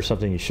 days later or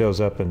something, he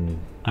shows up, and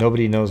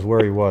nobody knows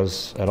where he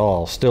was at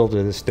all. Still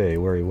to this day,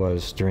 where he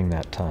was during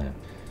that time.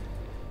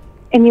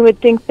 And you would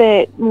think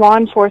that law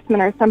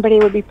enforcement or somebody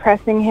would be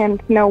pressing him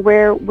to know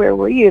where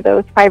were you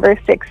those 5 or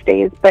 6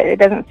 days, but it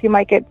doesn't seem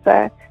like it's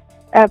a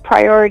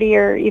priority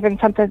or even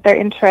something that they're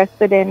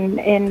interested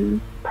in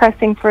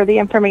pressing for the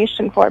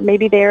information for.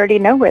 Maybe they already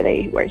know where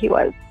he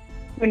was.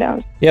 Who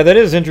knows? Yeah, that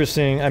is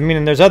interesting. I mean,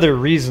 and there's other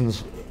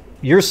reasons.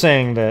 You're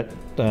saying that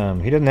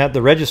he didn't have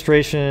the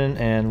registration,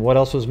 and what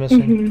else was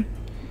missing?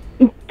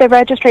 The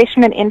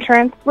registration and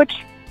insurance, which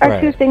are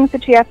two things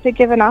that you have to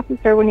give an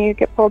officer when you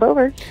get pulled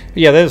over.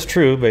 Yeah, that is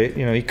true, but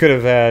you know, he could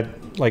have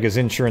had like his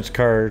insurance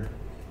card,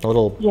 a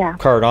little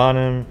card on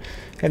him,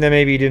 and then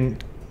maybe he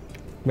didn't.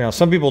 You know,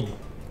 some people.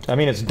 I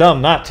mean, it's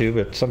dumb not to,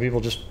 but some people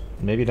just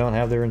maybe don't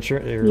have their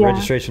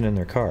registration in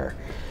their car.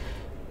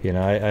 You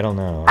know, I don't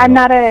know. I'm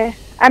not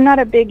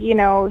a big, you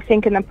know,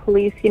 thinking the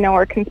police, you know,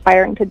 are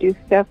conspiring to do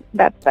stuff.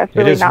 That's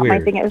really not my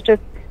thing. It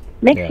just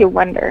makes you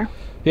wonder.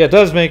 Yeah, it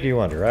does make you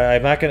wonder.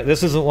 I'm not gonna.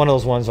 This isn't one of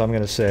those ones I'm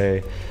gonna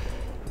say,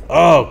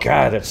 oh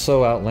God, that's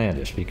so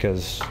outlandish,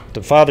 because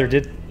the father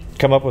did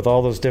come up with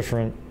all those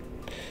different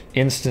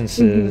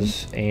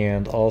instances,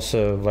 and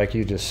also, like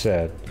you just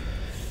said,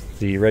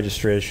 the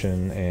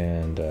registration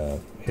and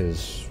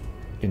his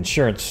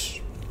insurance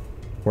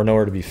were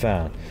nowhere to be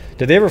found.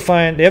 Did they ever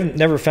find? They haven't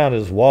never found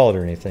his wallet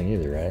or anything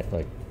either, right?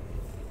 Like,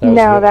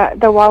 that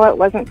the wallet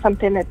wasn't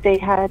something that they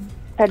had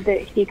said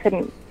that he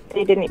couldn't.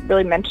 They didn't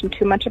really mention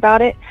too much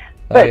about it.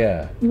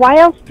 But why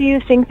else do you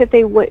think that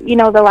they would? You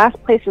know, the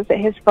last places that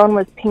his phone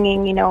was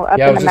pinging, you know, up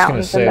in the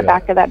mountains in the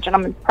back of that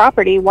gentleman's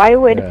property. Why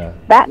would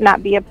that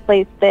not be a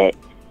place that,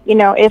 you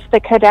know, if the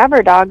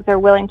cadaver dogs are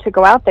willing to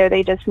go out there,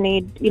 they just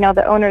need, you know,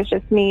 the owners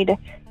just need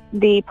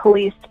the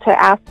police to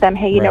ask them,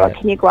 hey, you know what,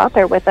 can you go out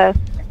there with us?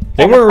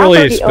 They weren't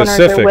really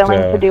specific. Are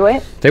willing to do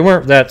it. They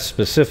weren't that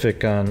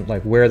specific on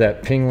like where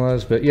that ping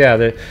was, but yeah,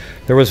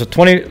 there was a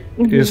 20.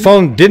 His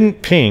phone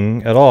didn't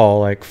ping at all,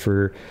 like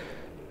for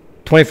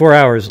 24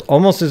 hours,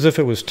 almost as if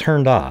it was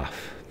turned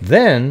off.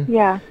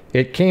 Then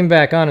it came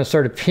back on and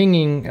started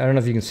pinging. I don't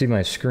know if you can see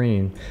my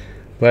screen,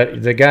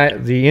 but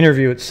the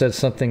interview, it said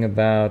something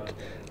about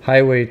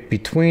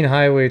between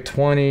Highway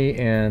 20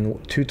 and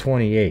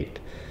 228.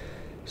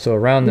 So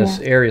around this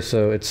area,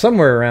 so it's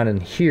somewhere around in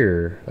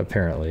here,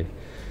 apparently,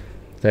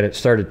 that it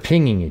started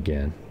pinging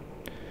again.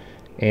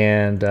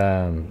 And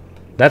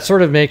that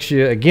sort of makes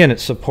you, again, it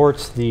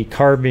supports the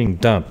car being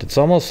dumped. It's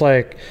almost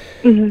like,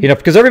 you know,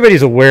 because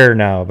everybody's aware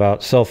now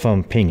about cell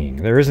phone pinging.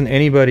 There isn't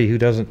anybody who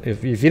doesn't,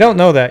 if you don't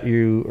know that,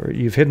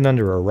 you've hidden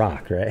under a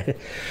rock, right?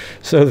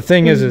 So the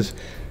thing is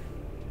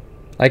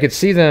I could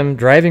see them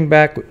driving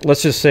back.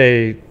 Let's just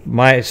say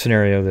my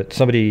scenario, that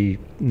somebody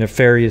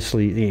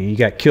nefariously, you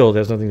got killed,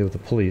 has nothing to do with the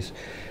police.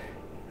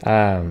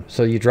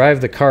 So you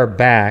drive the car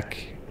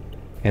back,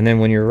 and then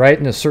when you're right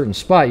in a certain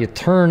spot, you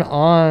turn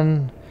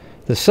on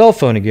the cell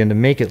phone again to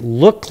make it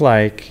look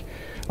like,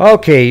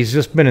 okay, he's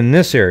just been in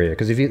this area.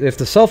 Because if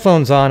the cell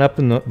phone's on up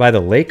by the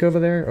lake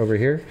over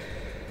here,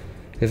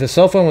 if the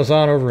cell phone was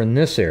on over in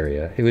this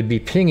area, it would be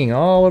pinging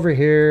all over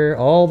here,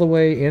 all the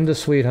way into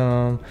Sweet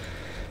Home.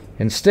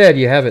 Instead,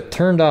 you have it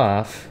turned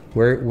off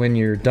when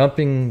you're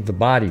dumping the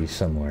body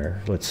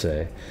somewhere, let's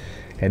say.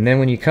 And then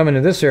when you come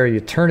into this area, you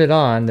turn it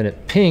on, then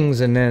it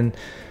pings, and then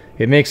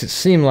it makes it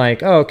seem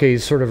like, oh, okay,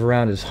 he's sort of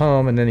around his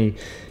home, and then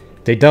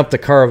they dump the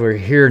car over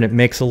here, and it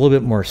makes a little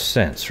bit more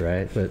sense,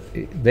 right? But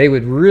they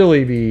would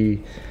really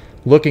be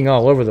looking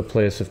all over the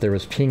place if there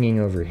was pinging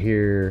over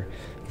here,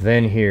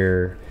 then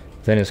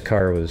his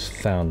car was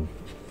found,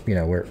 you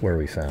know, where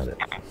we found it.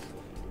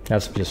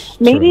 That's just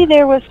maybe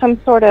there was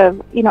some sort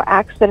of, you know,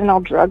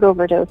 accidental drug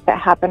overdose that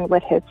happened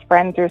with his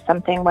friends or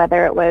something,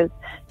 whether it was,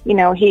 you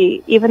know,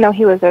 even though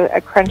he was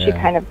a crunchy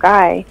kind of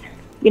guy,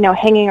 you know,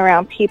 hanging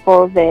around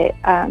people that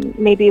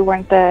maybe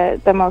weren't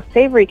the most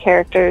savory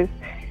characters,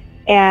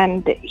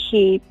 and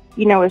he,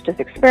 you know, was just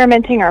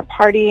experimenting or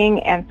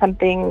partying, and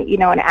something, you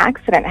know, an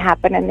accident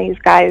happened, and these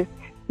guys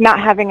not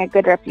having a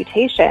good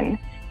reputation,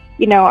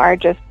 you know, are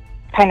just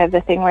kind of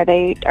the thing where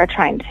they are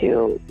trying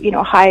to, you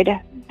know, hide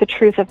the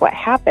truth of what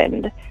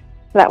happened,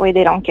 so that way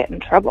they don't get in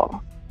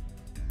trouble.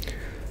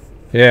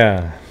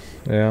 Yeah,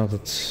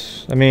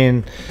 that's, I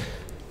mean,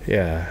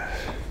 yeah.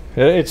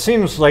 It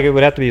seems like it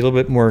would have to be a little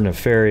bit more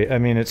nefarious. I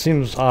mean, it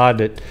seems odd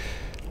that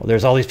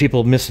there's all these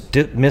people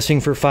missing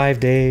for 5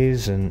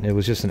 days, and it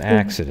was just an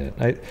accident.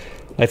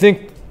 I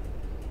think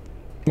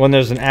when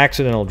there's an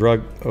accidental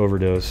drug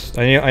overdose,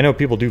 I know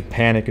people do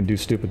panic and do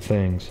stupid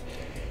things.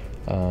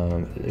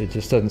 It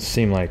just doesn't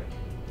seem like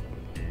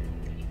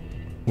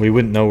we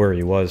wouldn't know where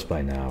he was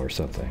by now or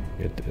something.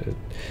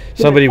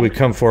 Somebody would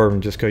come forward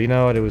and just go, you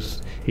know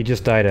what, he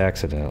just died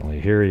accidentally.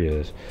 Here he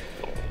is.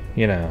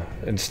 You know,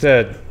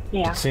 instead,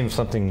 it seems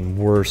something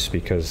worse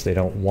because they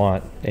don't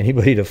want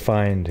anybody to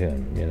find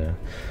him, you know.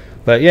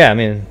 But yeah, I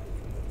mean,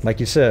 like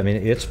you said, I mean,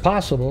 it's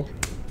possible.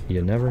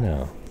 You never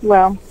know.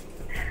 Well,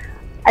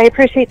 I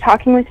appreciate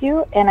talking with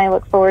you, and I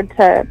look forward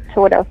to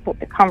what else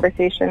the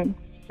conversation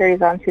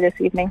carries on to this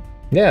evening.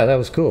 Yeah, that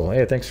was cool.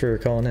 Hey, thanks for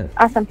calling in.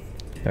 Awesome.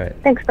 All right.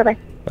 Thanks. Bye-bye.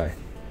 Bye.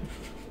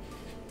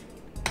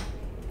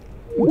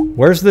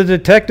 Where's the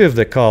detective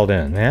that called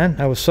in, man?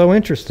 I was so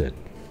interested.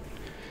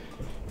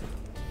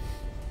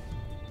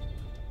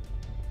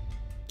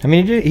 I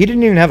mean, he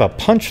didn't even have a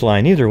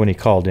punchline either when he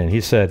called in.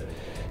 He said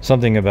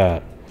something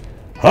about,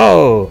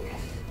 oh,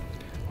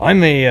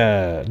 I'm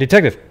a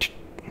detective.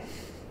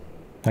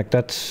 Like,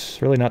 that's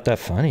really not that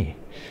funny.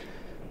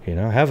 You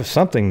know, have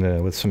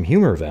something with some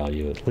humor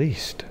value at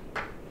least.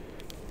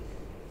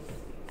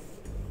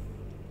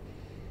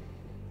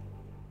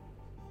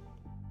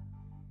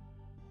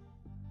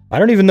 I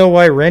don't even know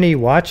why Rennie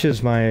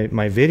watches my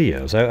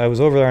videos. I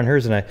was over there on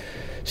hers, and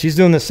she's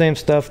doing the same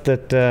stuff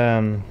that,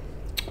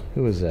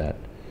 who was that?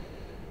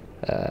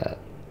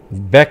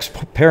 Beck's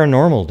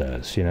Paranormal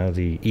does, you know,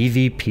 the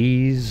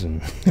EVPs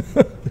and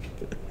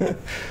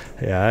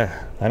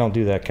yeah, I don't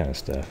do that kind of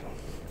stuff.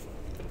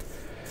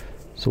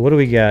 So what do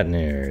we got in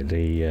there?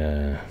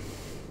 The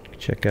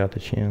check out the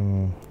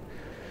channel.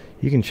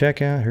 You can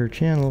check out her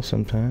channel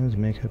sometimes.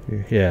 Make up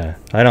your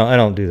I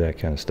don't do that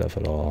kind of stuff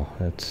at all.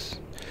 That's,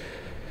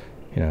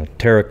 you know,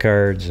 tarot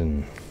cards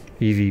and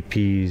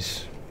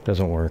EVPs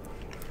doesn't work.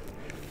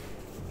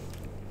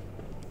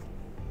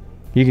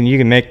 You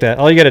can make that.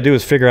 All you got to do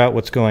is figure out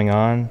what's going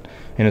on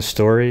in a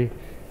story,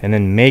 and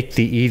then make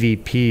the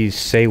EVPs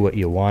say what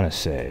you want to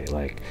say.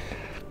 Like,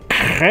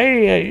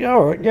 hey,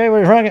 oh,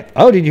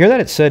 did you hear that?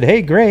 It said,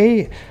 "Hey,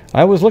 Gray,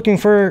 I was looking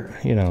for,"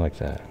 you know, like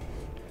that.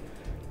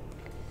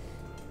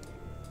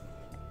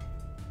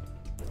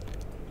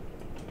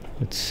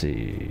 Let's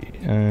see.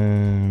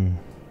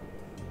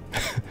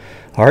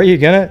 Are you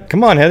gonna?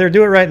 Come on, Heather,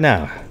 do it right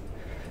now.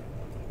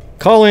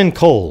 Call in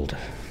cold.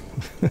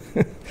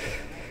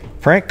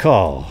 Prank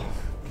call.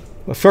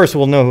 Well, first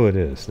we'll know who it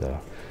is, though.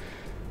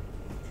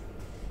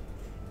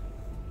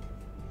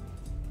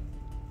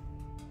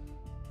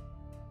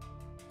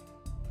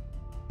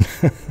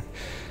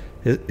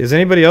 Does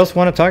anybody else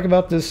want to talk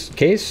about this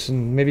case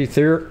and maybe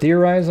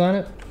theorize on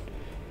it?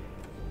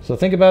 So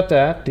think about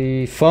that.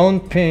 The phone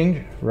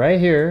pinged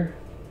right here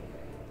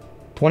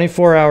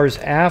 24 hours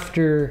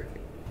after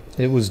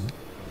it was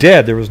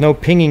dead. There was no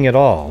pinging at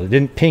all. It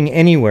didn't ping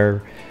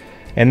anywhere.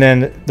 And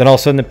then all of a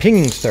sudden the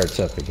pinging starts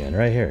up again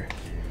right here.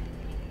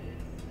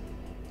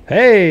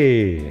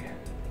 Hey,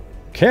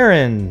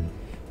 Karen.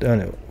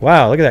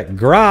 Wow, look at that.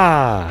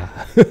 Gra.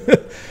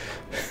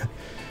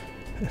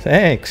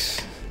 Thanks.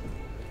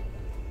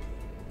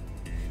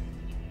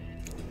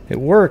 It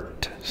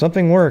worked.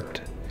 Something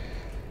worked.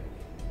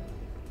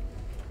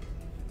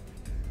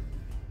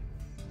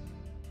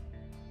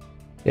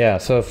 Yeah,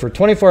 so for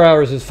 24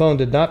 hours his phone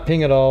did not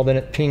ping at all. Then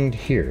it pinged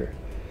here.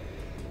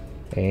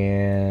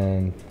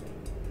 And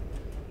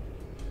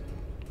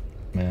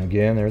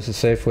again, there's a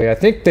Safeway. I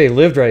think they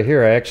lived right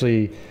here. I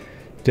actually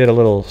did a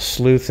little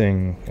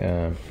sleuthing.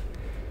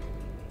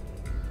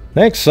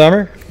 Thanks,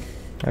 Summer.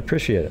 I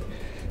appreciate it.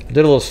 I did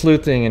a little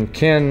sleuthing, and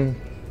Ken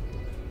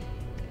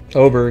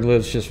Oberg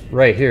lives just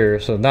right here,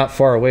 so not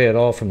far away at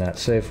all from that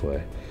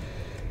Safeway.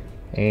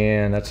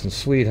 And that's in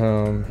Sweet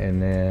Home.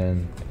 And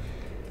then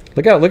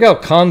look how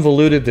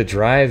convoluted the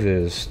drive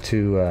is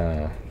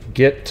to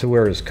get to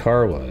where his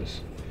car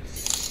was.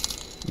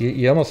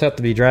 You almost have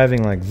to be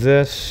driving like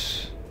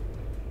this,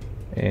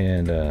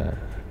 and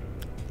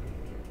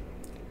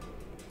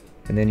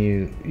and then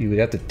you would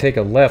have to take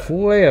a left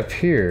way up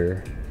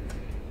here,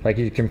 like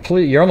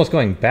you're almost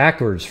going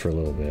backwards for a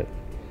little bit,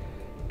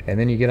 and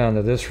then you get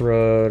onto this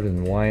road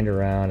and wind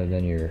around, and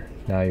then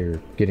now you're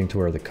getting to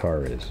where the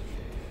car is.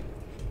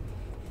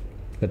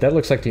 But that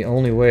looks like the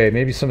only way.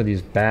 Maybe some of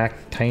these back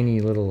tiny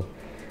little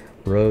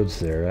roads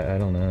there, I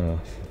don't know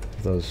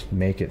if those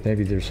make it.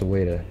 Maybe there's a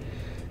way to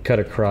cut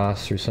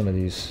across through some of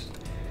these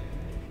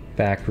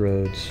back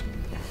roads.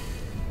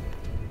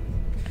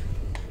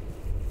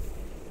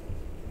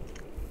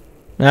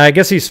 Now, I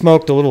guess he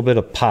smoked a little bit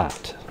of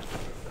pot.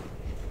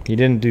 He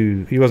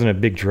wasn't a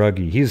big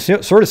druggie. He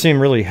sort of seemed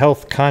really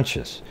health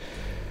conscious.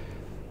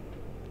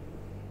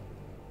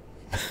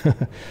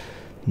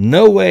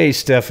 No way,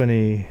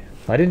 Stephanie.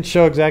 I didn't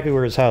show exactly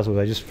where his house was.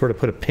 I just sort of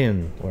put a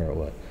pin where it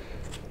was.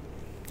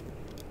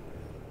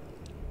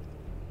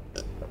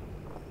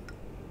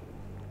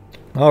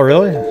 Oh,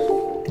 really?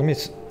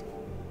 Let's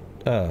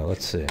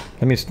see.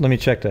 Let me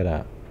check that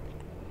out.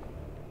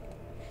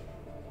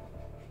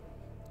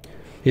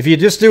 If you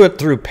just do it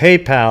through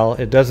PayPal,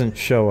 it doesn't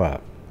show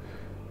up.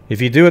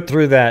 If you do it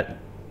through that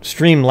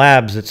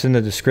Streamlabs that's in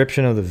the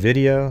description of the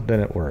video, then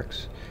it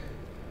works.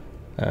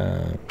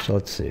 So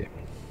let's see.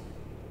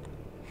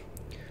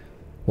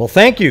 Well,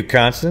 thank you,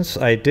 Constance.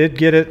 I did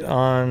get it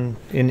in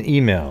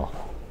email.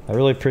 I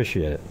really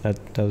appreciate it.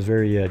 That was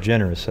very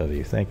generous of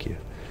you. Thank you.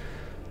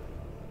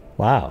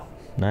 Wow,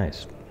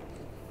 nice.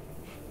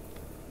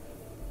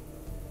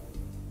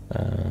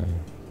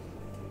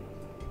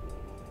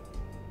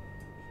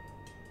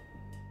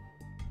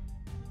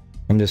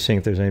 I'm just seeing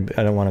if there's any.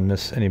 I don't want to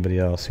miss anybody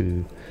else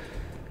who.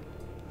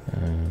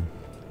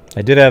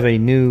 I did have a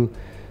new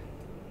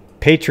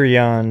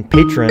Patreon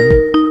patron,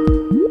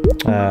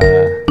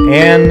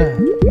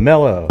 Ann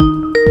Mello.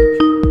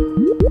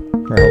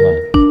 Hold on.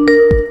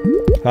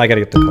 I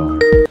gotta get the call.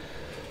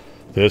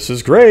 This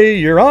is Gray.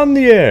 You're on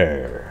the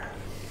air.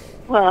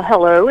 Well,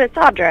 hello. It's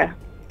Audra.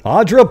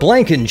 Audra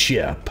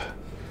Blankenship.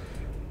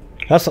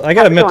 I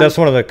gotta admit, that's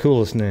one of the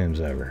coolest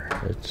names ever.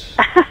 It's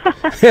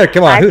yeah,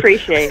 come on. I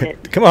appreciate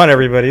it. Come on,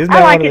 everybody.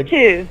 I like it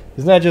too.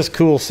 Isn't that just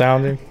cool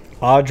sounding?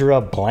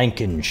 Audra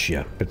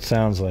Blankenship. It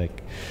sounds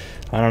like,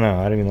 I don't know.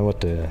 I don't even know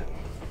what to.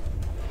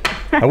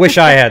 I wish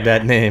I had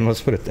that name.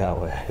 Let's put it that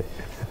way.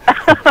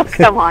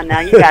 Come on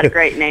now. You got a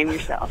great name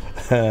yourself.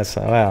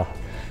 Wow.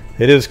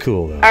 It is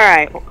cool, though. All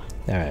right. All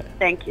right.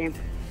 Thank you.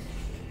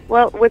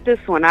 Well, with this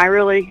one, I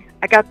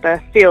got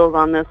the feels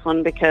on this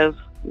one because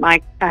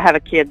I have a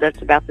kid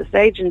that's about this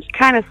age, and it's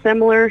kind of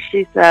similar.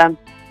 She's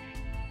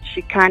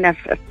kind of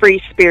a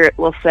free spirit,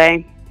 we'll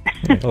say.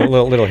 a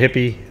little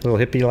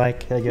hippie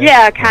like, I guess.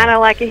 Yeah, kind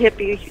of like a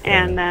hippie,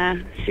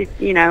 and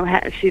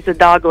she's a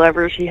dog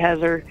lover. She has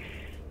her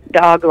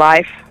dog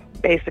life,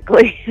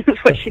 basically, is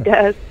what she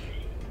does.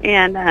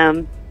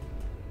 And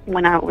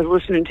when I was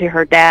listening to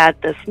her dad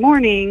this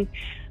morning,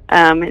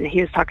 and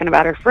he was talking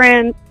about his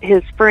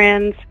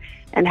friends,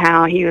 and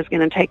how he was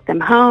going to take them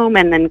home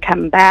and then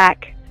come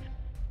back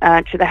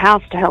to the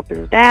house to help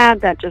his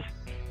dad. That just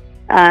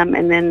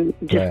and then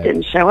just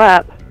didn't show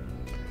up.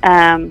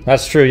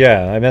 That's true.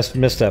 Yeah, I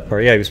missed that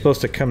part. Yeah, he was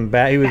supposed to come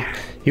back.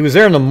 He was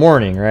there in the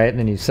morning, right? And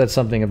then he said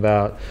something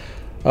about,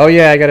 oh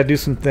yeah, I got to do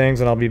some things,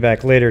 and I'll be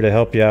back later to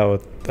help you out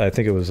with. I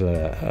think it was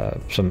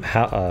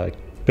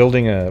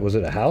building was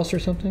it a house or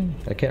something?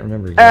 I can't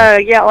remember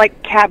exactly. Yeah,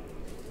 like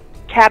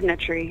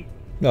cabinetry.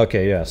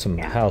 Okay, yeah, some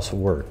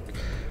housework.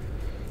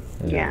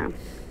 Yeah.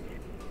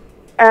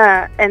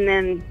 And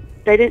then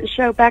they didn't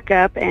show back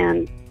up,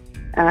 and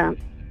then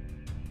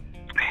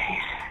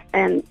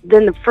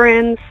the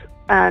friends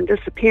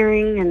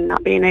disappearing and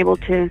not being able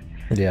to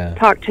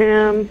talk to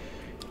him,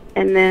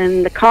 and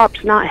then the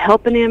cops not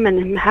helping him, and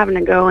him having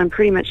to go and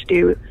pretty much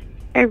do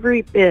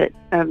every bit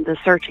of the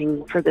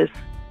searching for this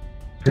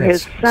for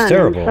his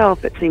son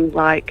himself. It seems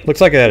like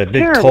looks like it had a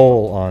big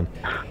toll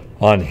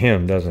on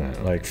him, doesn't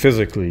it? Like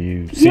physically,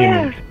 you see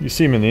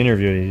him in the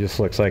interview, and he just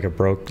looks like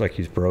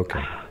he's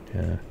broken.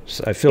 Yeah,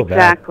 so I feel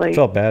bad. I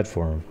felt bad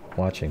for him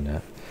watching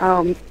that.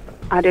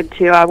 I did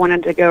too. I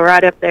wanted to go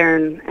right up there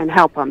and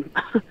help him.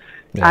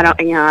 Yeah. I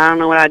don't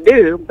know what I'd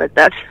do, but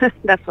that's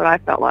what I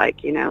felt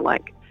like.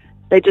 Like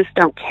they just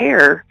don't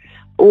care,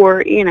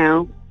 or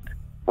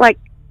like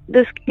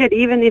this kid,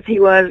 even if he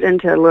was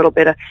into a little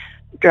bit of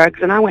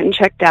drugs, and I went and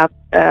checked out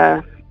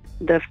the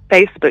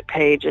Facebook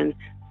page, and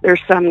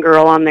there's some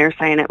girl on there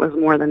saying it was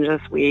more than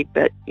just weed,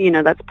 but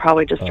that's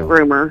probably just a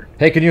rumor.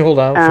 Hey, can you hold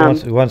on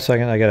for one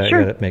second? I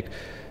gotta make.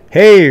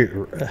 Hey,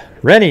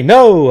 Rennie,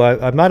 no,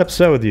 I'm not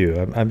upset with you.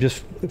 I'm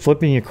just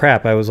flipping you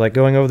crap. I was like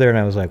going over there, and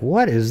I was like,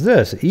 what is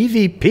this?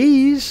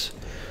 EVPs?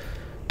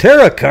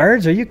 Tarot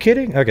cards? Are you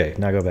kidding? Okay,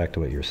 now go back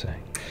to what you're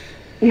saying.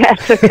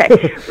 Yes,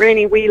 okay.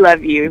 Rennie, we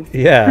love you.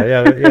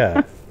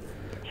 Yeah.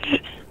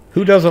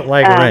 Who doesn't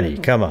like Rennie?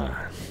 Come on.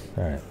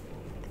 All right.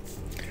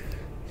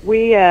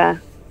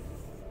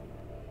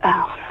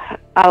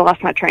 I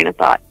lost my train of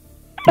thought.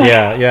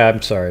 Yeah,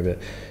 I'm sorry, but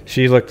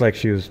she looked like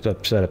she was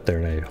upset up there,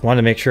 and I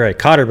wanted to make sure I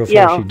caught her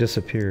before she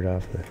disappeared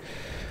off the...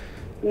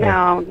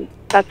 No,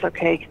 that's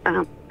okay.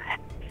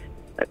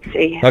 Let's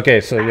see.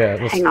 Okay, so yeah.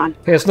 Hang on.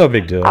 Yeah, it's no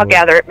big deal. I'll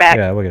gather it back.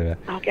 Yeah, we'll get it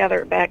I'll gather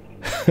it back.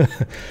 back.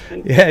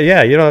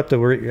 Yeah, you don't have to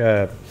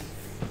worry.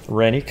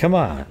 Rennie, come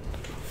on.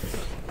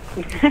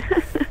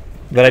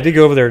 But I did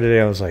go over there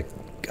today. I was like,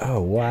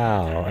 oh,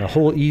 wow. A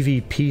whole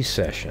EVP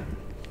session.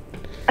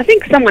 I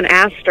think someone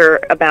asked her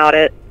about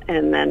it,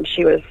 and then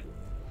she was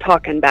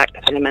talking back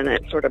to them, and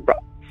it sort of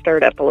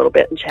stirred up a little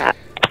bit in chat.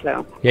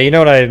 So yeah, you know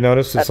what I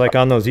noticed? It's like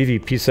on those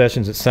EVP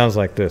sessions, it sounds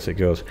like this. It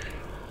goes,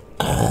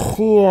 and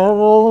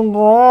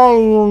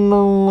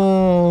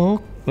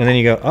then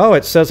you go, oh,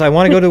 it says I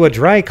want to go to a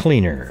dry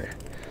cleaner.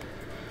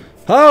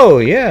 Oh,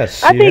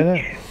 yes. I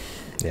think,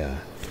 yeah.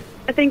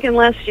 I think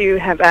unless you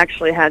have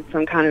actually had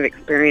some kind of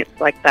experience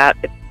like that,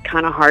 it's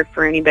kind of hard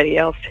for anybody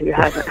else who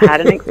hasn't had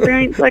an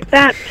experience like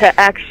that to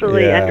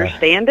actually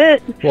understand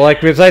it. Well,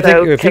 like, because I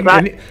think if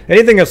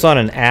anything that's on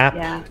an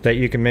app that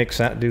you can make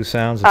do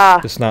sounds,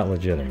 it's not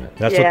legitimate.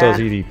 That's what those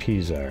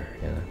EVPs are.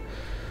 You know?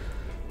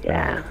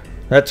 Yeah.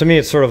 That to me,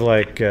 it's sort of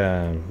like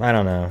I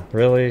don't know,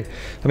 really.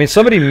 I mean,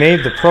 somebody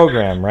made the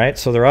program, right?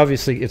 So they're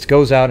obviously it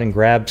goes out and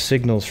grabs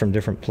signals from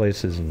different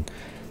places and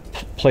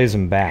plays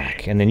them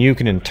back, and then you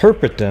can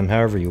interpret them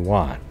however you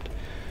want.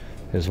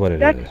 Is what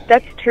it is.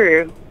 That's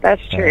true.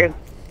 That's true.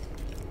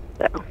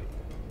 So,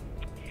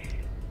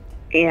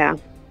 yeah.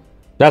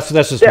 That's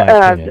just my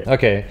opinion.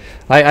 Okay.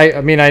 I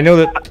mean, I know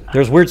that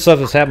there's weird stuff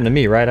that's happened to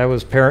me, right? I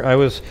was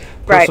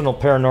personal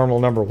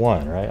paranormal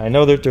 #1, right? I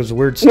know that there's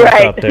weird stuff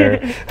out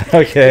there.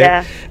 Okay.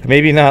 Yeah.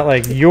 Maybe not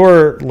like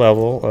your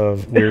level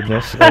of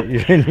weirdness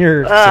in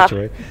your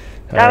situation.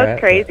 That was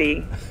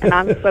crazy, and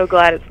I'm so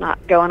glad it's not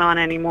going on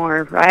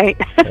anymore, right?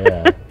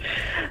 Yeah.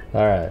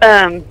 All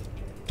right.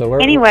 So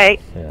anyway,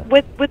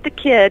 with the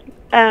kid,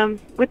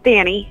 with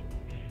Danny,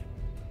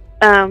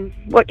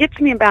 what gets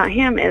me about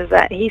him is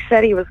that he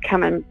said he was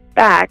coming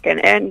back,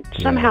 and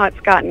somehow it's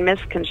gotten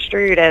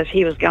misconstrued as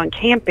he was going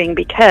camping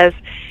because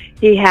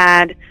he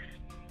had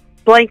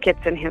blankets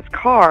in his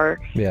car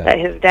that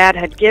his dad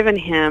had given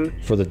him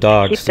for the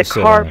dogs to keep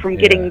the car from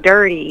getting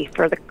dirty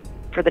for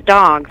the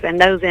dogs, and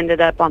those ended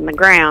up on the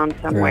ground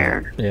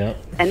somewhere. Right. Yeah.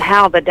 And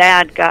how the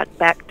dad got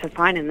back to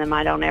finding them,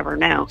 I don't ever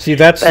know. See,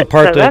 that's the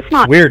part that's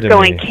not weird to me.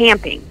 Going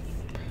camping.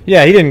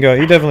 Yeah, he didn't go.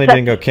 He definitely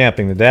didn't go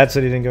camping. The dad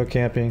said he didn't go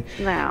camping.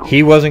 No.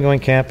 He wasn't going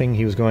camping.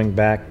 He was going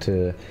back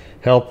to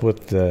help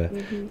with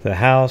the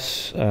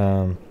house.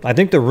 I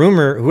think the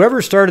rumor,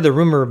 whoever started the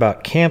rumor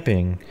about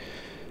camping,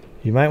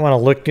 you might want to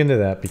look into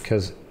that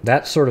because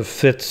that sort of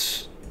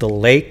fits the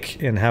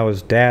lake and how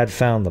his dad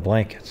found the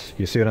blankets.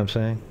 You see what I'm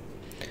saying?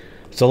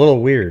 It's a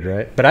little weird,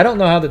 right? But I don't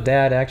know how the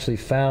dad actually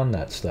found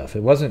that stuff.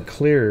 It wasn't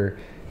clear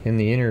in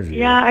the interview.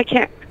 Yeah, I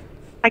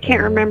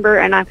can't remember,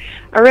 and I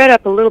read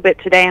up a little bit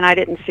today, and I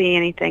didn't see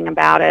anything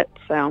about it,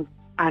 so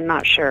I'm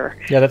not sure.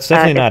 Yeah, that's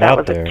definitely not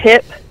out there. That was a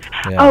tip.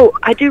 Yeah. Oh,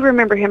 I do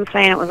remember him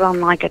saying it was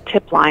on like a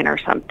tip line or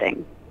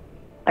something,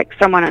 like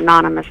someone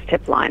anonymous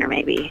tip line or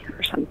maybe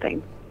or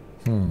something.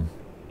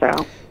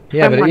 So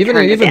yeah, but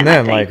even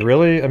then, like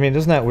really, I mean,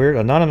 isn't that weird?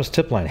 Anonymous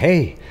tip line.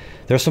 Hey,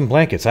 there's some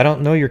blankets. I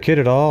don't know your kid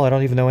at all. I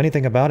don't even know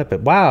anything about it. But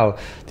wow,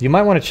 you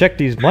might want to check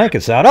these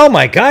blankets out. Oh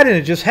my God! And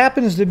it just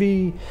happens to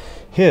be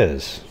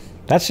his.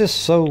 That's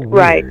just so weird.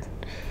 Right.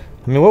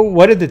 I mean,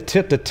 what did the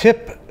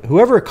tip?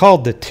 Whoever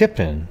called the tip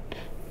in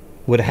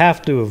would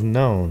have to have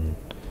known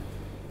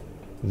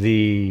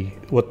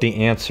what the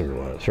answer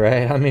was,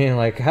 right? I mean,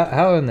 like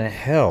how in the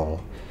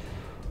hell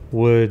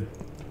would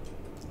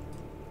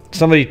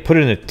somebody put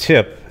in a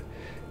tip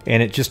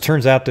and it just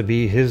turns out to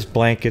be his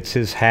blankets,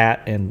 his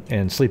hat,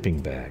 and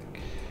sleeping bag,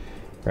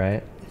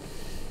 right?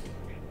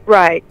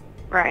 Right.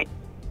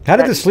 How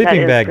did the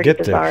sleeping bag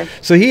get there?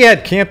 So he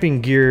had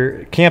camping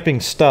gear, camping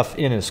stuff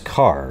in his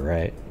car,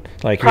 right?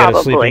 Like he had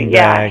a sleeping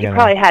bag. He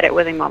probably had it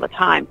with him all the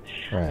time.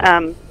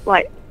 Right.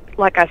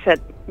 Like I said,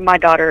 my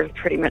daughter is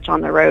pretty much on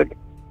the road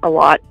a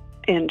lot,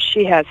 and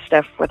she has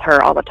stuff with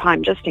her all the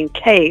time just in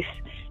case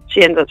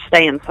she ends up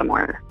staying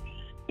somewhere,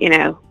 you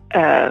know.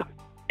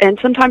 And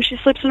sometimes she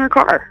sleeps in her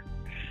car.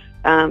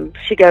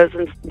 She goes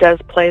and does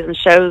plays and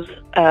shows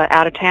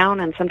out of town,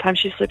 and sometimes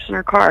she sleeps in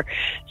her car.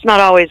 It's not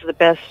always the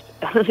best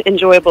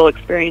enjoyable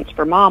experience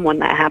for Mom when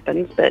that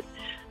happens, but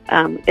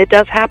it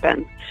does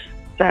happen.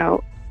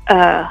 So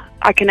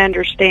I can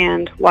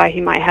understand why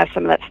he might have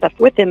some of that stuff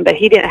with him, but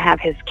he didn't have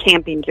his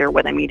camping gear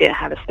with him. He didn't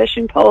have his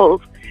fishing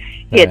poles.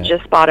 He had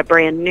just bought a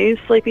brand new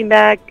sleeping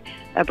bag,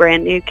 a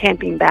brand new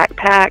camping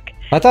backpack.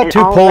 I thought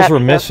 2 poles were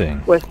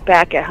missing. Was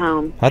back at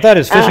home. I thought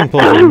his fishing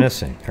poles were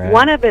missing. Right?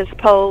 One of his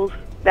poles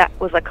that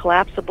was a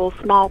collapsible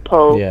small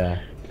pole. Yeah.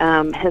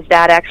 His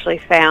dad actually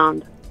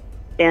found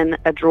in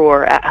a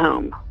drawer at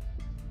home,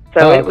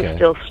 so it was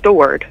still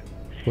stored.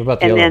 What about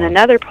the and other then one?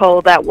 Another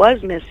pole that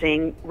was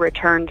missing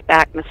returned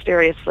back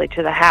mysteriously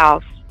to the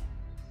house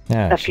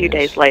a few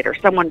days later.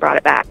 Someone brought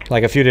it back.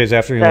 Like a few days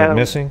after he went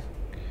missing?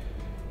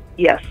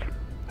 Yes.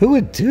 Who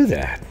would do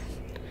that?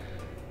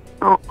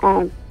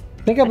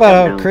 Think I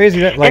about how crazy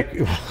that, like,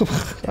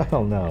 I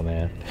don't know,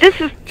 man.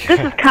 This is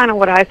kind of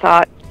what I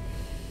thought.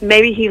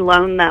 Maybe he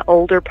loaned the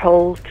older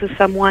poles to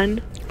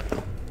someone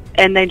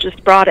and they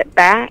just brought it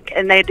back,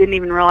 and they didn't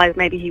even realize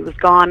maybe he was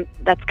gone.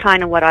 That's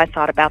kind of what I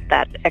thought about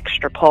that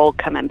extra pole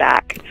coming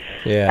back.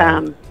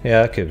 Yeah,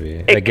 yeah, it could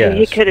be. I guess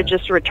he could have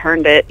just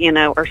returned it, you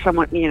know, or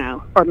someone, you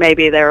know, or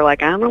maybe they were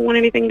like, I don't want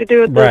anything to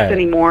do with this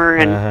anymore,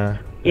 and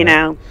you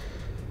know,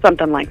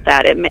 something like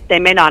that. They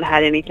may not have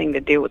had anything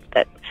to do with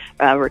that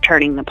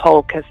returning the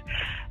pole, because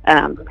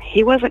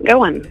he wasn't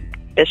going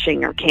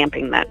fishing or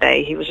camping that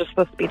day. He was just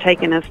supposed to be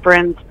taking his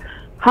friends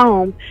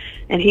home,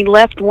 and he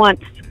left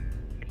once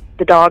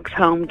the dogs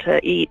home to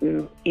eat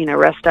and, you know,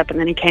 rest up, and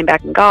then he came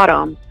back and got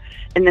them,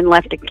 and then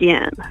left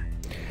again.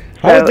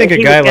 So I would think if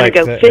a guy he was like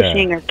going to go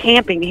fishing or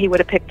camping, he would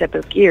have picked up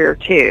his gear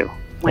too.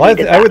 Well,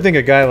 I would think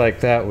a guy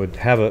like that would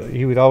have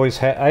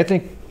I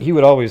think he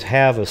would always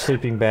have a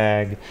sleeping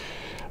bag,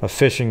 a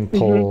fishing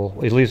pole,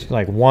 at least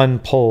like one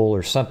pole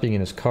or something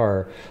in his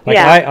car. Like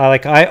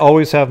I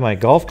always have my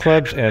golf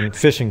clubs and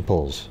fishing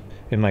poles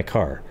in my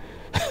car.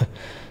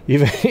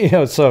 Even, you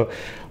know, so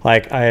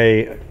like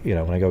you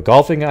know, when I go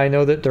golfing, I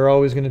know that they're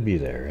always going to be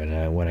there,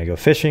 and when I go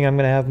fishing, I'm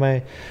going to have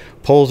my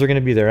poles are going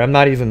to be there. I'm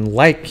not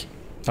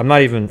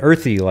even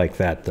earthy like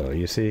that, though.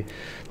 You see,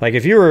 like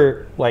if you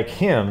were like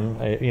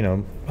him, you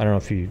know, I don't know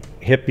if you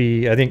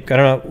hippie. I don't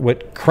know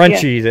what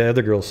crunchy the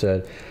other girl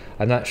said.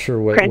 I'm not sure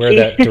where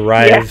that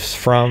derives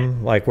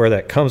from, like where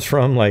that comes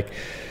from, like.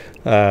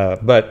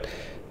 But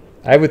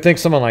I would think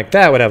someone like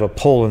that would have a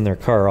pole in their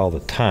car all the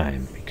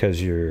time,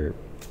 because you're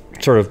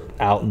sort of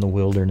out in the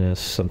wilderness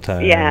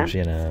sometimes. Yeah.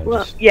 You know.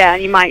 Well, yeah,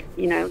 you might,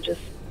 you know, just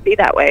be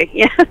that way.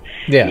 Yeah.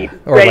 Yeah.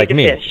 Or ready like to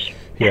me. Fish.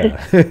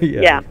 Yeah.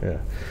 Yeah.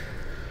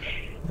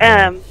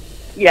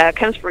 Yeah, it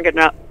comes from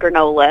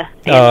granola.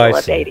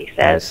 Angela Beatty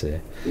says. I see.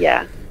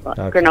 Yeah,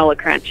 granola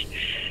crunch.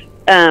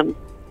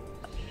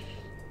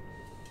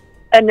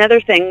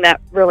 Another thing that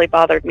really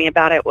bothered me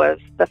about it was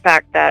the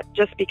fact that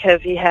just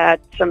because he had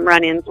some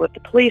run-ins with the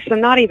police,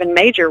 and not even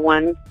major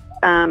ones,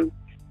 and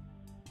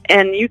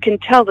you can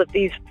tell that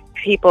these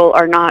people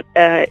are not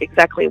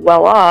exactly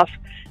well off,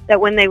 that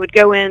when they would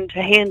go in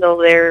to handle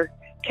their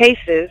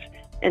cases,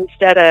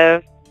 instead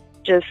of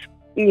just,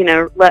 you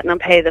know, letting them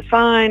pay the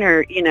fine,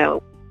 or, you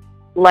know,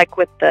 like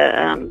with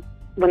the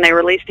when they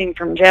released him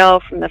from jail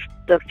from the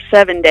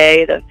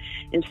 7-day,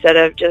 instead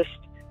of just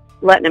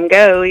letting him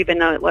go, even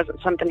though it wasn't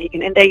something he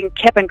can, and they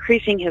kept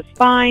increasing his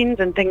fines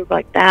and things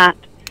like that,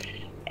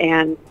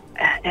 and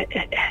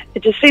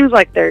it just seems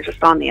like they're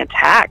just on the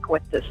attack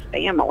with this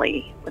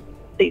family, with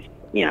these,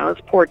 you know,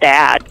 this poor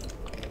dad.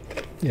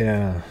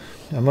 Yeah,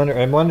 I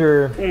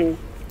wonder.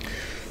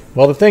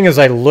 Well, the thing is,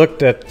 I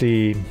looked at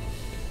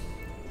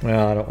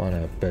well, I don't want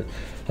to, but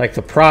like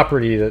the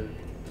property that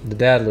the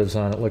dad lives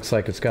on, it looks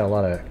like it's got a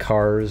lot of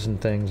cars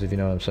and things, if you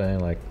know what I'm saying.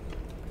 Like,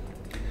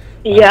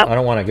 yeah, I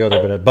don't want to go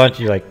there, but a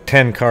bunch of, like,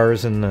 10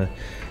 cars in the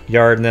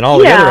yard, and then all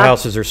the other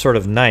houses are sort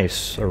of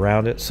nice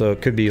around it. So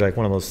it could be like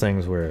one of those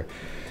things where,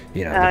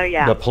 you know,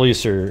 the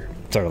police are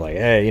sort of like,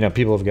 hey, you know,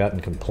 people have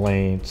gotten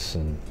complaints,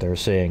 and they're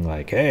saying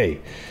like, hey,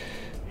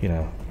 you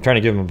know, trying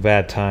to give them a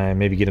bad time,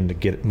 maybe get them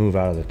to move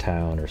out of the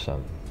town or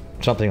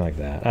something like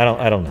that.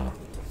 I don't know.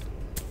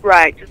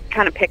 Right, just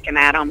kind of picking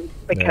at them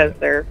because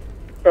they're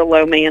the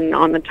low man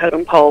on the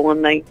totem pole,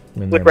 and they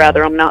would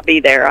rather them not be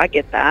there. I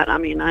get that. I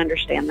mean, I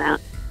understand that.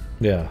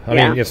 Yeah, I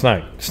mean, it's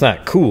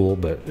not cool,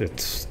 but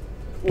it's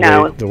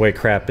the way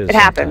crap is. It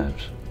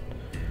happens.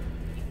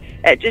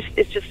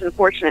 It's just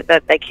unfortunate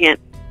that they can't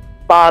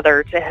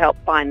bother to help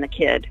find the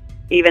kid,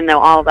 even though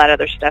all that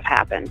other stuff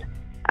happened.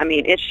 I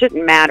mean, it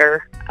shouldn't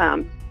matter,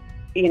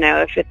 you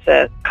know, if it's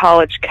a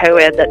college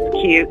co-ed that's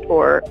cute,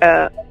 or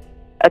a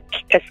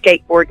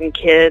skateboarding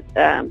kid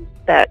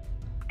that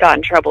got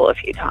in trouble a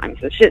few times.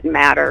 It shouldn't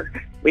matter.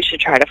 We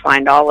should try to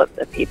find all of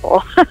the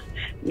people,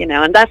 you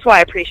know, and that's why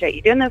I appreciate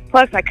you doing this.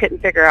 Plus, I couldn't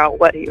figure out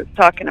what he was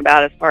talking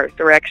about as far as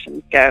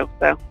directions go.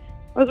 So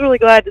I was really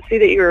glad to see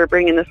that you were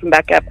bringing this one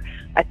back up.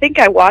 I think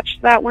I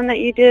watched that one that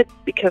you did,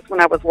 because when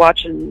I was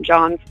watching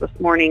John's this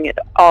morning, it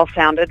all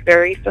sounded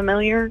very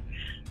familiar.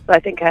 So I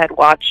think I had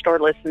watched or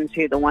listened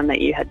to the one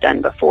that you had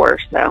done before.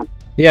 So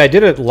yeah, I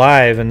did it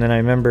live, and then I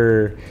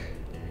remember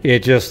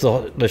it just,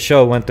 the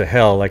show went to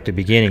hell, like the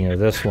beginning of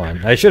this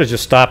one. I should have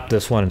just stopped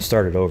this one and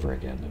started over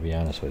again, to be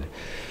honest with you.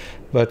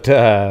 But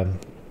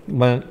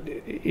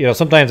when, you know,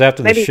 sometimes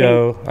after the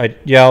show,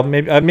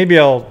 maybe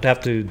I'll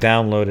have to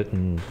download it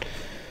and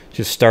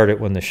just start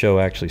it when the show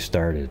actually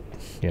started,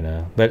 you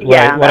know. But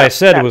what I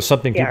said was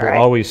something people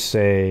always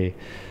say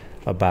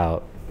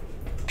about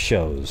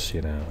shows,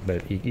 you know.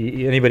 But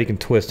anybody can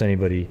twist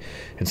anybody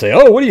and say,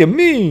 "Oh, what do you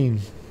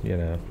mean?" You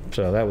know,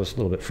 so that was a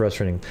little bit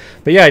frustrating.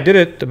 But yeah, I did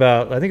it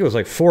about, I think it was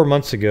like 4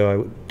 months ago.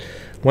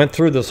 I went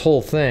through this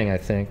whole thing, I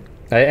think.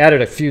 I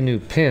added a few new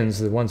pins.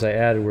 The ones I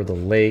added were the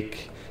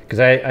lake,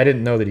 because I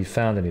didn't know that he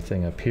found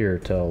anything up here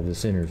till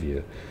this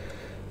interview.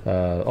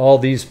 All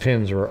these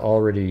pins were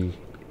already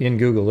in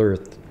Google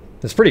Earth.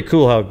 It's pretty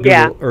cool how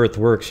Google Earth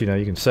works. You know,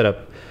 you can set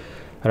up,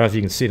 I don't know if you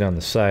can see it on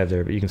the side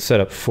there, but you can set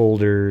up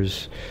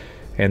folders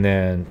and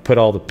then put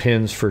all the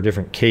pins for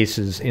different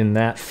cases in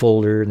that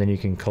folder, and then you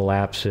can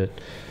collapse it.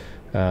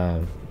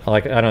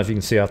 Like, I don't know if you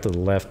can see off to the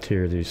left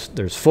here,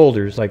 there's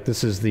folders. Like,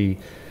 this is the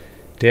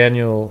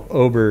Daniel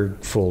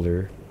Oberg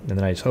folder, and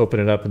then I just open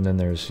it up, and then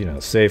there's, you know,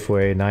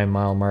 Safeway,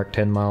 9-mile mark,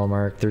 10-mile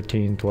mark,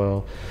 13,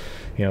 12,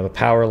 you know, the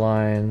power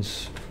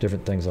lines,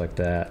 different things like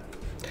that.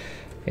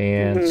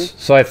 And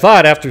so I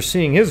thought, after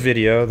seeing his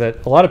video,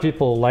 that a lot of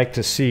people like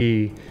to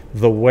see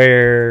the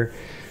wear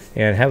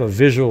and have a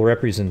visual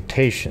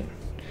representation.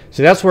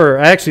 So that's where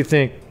I actually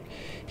think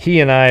he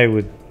and I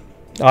would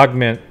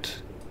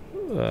augment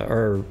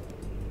our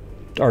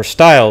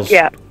styles,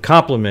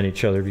 complement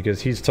each other,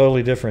 because he's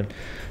totally different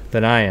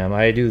than I am.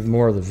 I do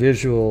more of the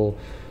visual,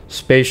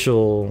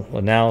 spatial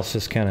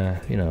analysis kind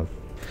of, you know.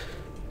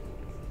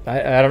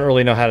 I don't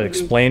really know how to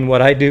explain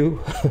what I do,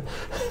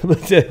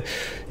 but,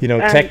 you know,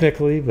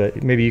 technically,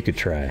 but maybe you could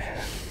try.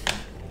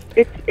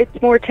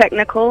 It's more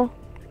technical,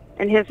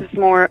 and his is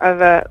more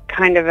of a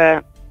kind of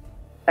a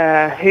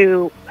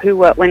who,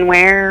 what, when,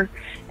 where,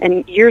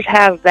 and yours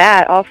has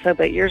that also,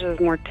 but yours is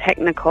more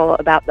technical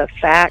about the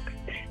facts,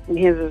 and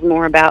his is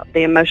more about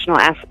the emotional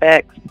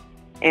aspects,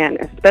 and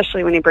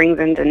especially when he brings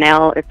in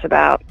Danelle, it's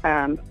about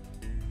the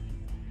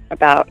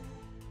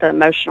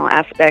emotional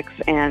aspects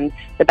and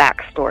the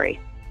backstory.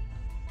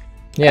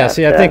 Yeah,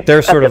 see, I think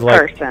they're sort of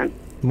like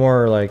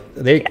more like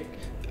they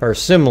are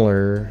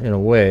similar in a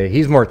way.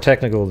 He's more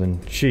technical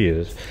than she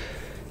is,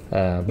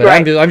 but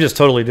I'm just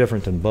totally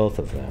different than both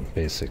of them,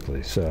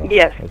 basically. So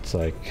yes, it's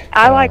like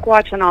I like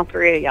watching all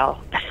three of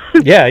y'all.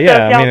 Yeah,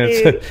 yeah. So I mean,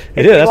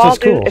 it is. That's what's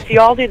cool. If you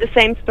all do the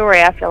same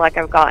story, I feel like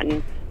I've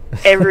gotten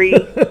every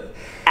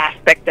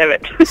aspect of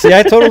it. See,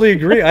 I totally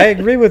agree. I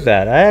agree with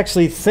that. I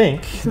actually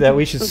think that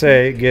we should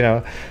say, you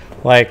know,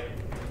 like,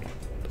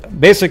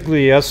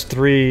 basically us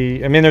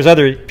three. I mean, there's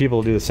other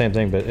people who do the same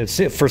thing, but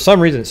it's, for some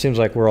reason, it seems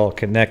like we're all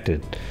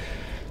connected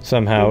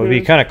somehow. It would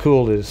be kind of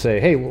cool to say,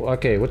 hey,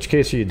 okay, which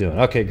case are you doing?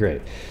 Okay,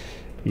 great.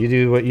 You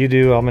do what you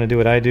do, I'm going to do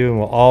what I do, and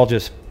we'll all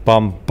just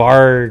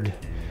bombard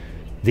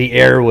the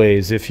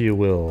airways, if you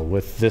will,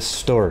 with this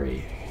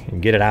story and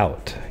get it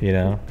out, you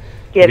know?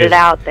 Get it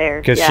out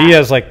there. Because she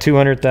has like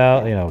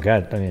 200,000, you know,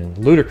 God, I mean,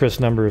 ludicrous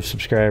number of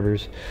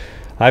subscribers.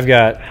 I've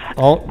got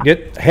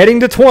heading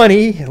to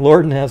 20.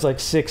 Lordon has like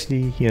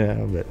 60, you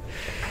know, but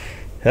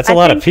that's a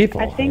lot of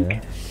people. I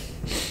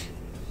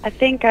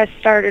think I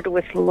started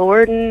with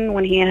Lordon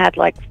when he had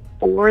like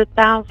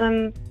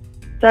 4,000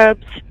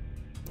 subs.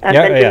 And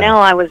Danelle,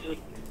 I was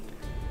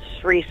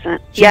just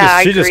recent. She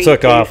just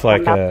took off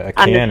like a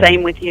cannon. I'm the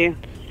same with you.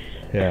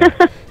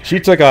 Yeah, she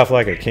took off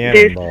like a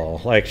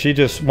cannonball. Like, she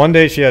just, one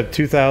day she had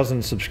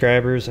 2,000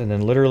 subscribers, and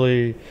then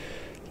literally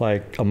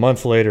like a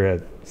month later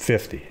had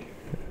 50.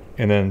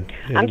 And then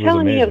I'm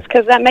telling you, it's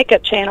because that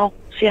makeup channel.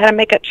 She had a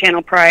makeup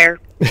channel prior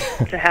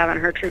to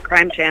having her true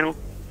crime channel,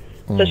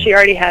 so she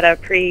already had a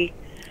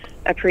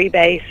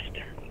pre-based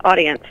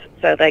audience.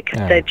 So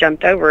they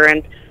jumped over,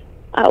 and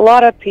a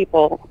lot of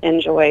people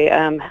enjoy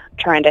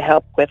trying to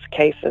help with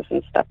cases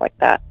and stuff like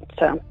that.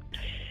 So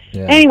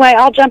anyway,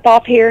 I'll jump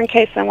off here in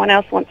case someone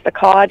else wants to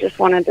call. I just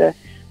wanted to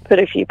put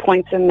a few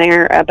points in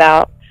there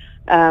about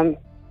the.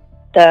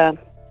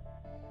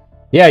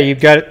 Yeah, you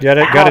got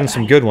in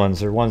some good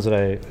ones. They're ones that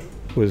I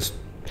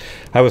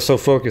was so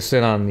focused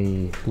in on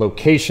the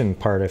location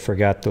part, I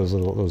forgot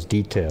those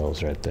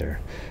details right there.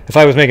 If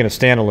I was making a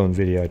standalone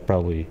video, I'd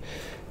probably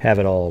have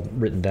it all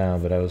written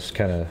down, but I was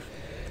kind of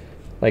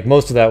like,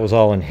 most of that was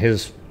all in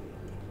his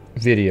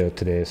video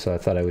today, so I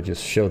thought I would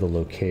just show the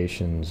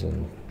locations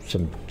and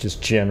some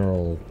just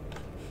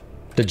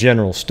the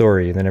general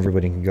story, and then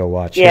everybody can go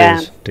watch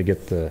his to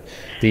get the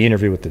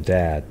interview with the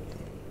dad.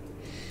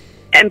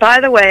 And by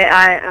the way,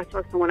 I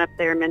saw someone up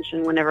there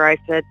mention whenever I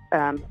said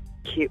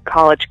cute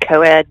college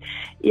co-ed.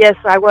 Yes,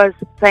 I was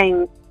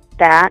saying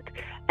that,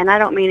 and I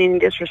don't mean any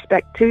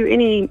disrespect to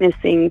any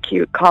missing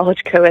cute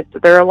college co-eds.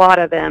 There are a lot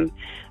of them,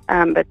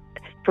 but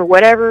for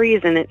whatever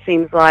reason, it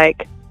seems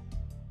like,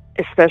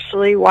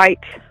 especially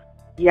white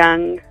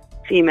young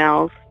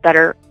females that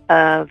are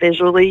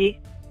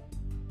visually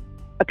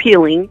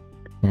appealing,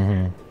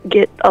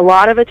 get a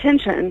lot of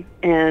attention,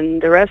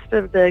 and the rest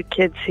of the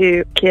kids,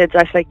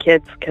 I say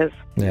kids because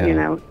you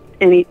know,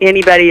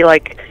 anybody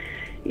like,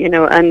 you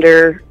know,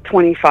 under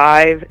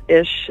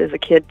 25-ish is a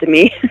kid to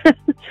me,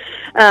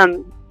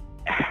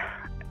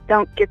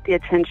 don't get the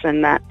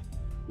attention that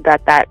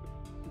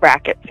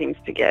bracket seems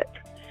to get.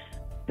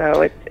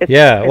 So it's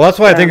well, that's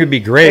why I think it'd be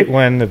great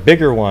when the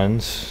bigger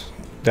ones,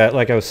 that,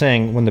 like I was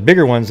saying, when the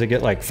bigger ones that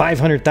get like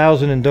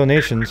 500,000 in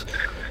donations,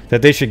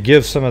 that they should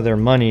give some of their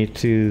money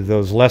to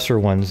those lesser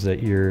ones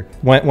that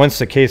once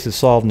the case is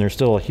solved and there's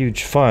still a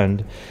huge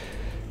fund,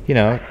 you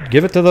know,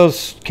 give it to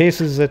those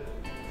cases that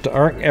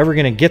aren't ever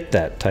going to get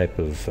that type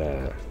of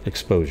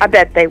exposure. I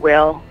bet they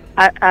will.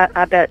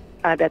 I bet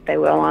they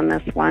will on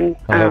this one.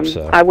 I hope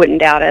so. I wouldn't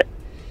doubt it.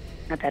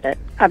 I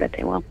bet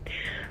they will.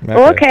 Okay.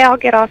 Well, okay, I'll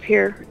get off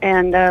here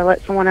and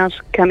let someone else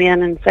come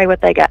in and say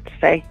what they got to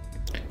say.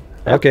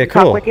 So okay,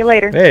 cool. Talk with you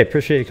later. Hey,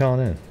 appreciate you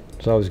calling in.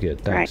 It's always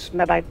good. Thanks. All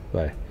right,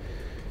 bye-bye. Bye.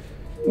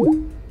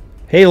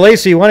 Hey,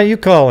 Lacey, why don't you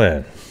call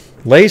in?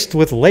 Laced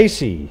with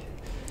Lacey.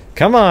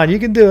 Come on, you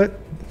can do it.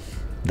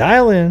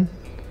 Dial in.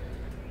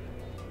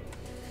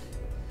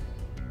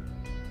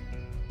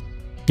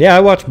 Yeah, I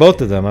watch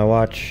both of them. I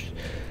watch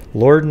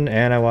Lordon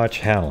and I watch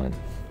Hallen.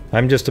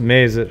 I'm just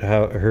amazed at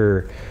how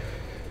her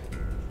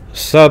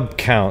sub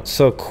count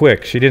so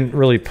quick. She didn't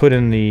really put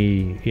in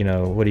the, you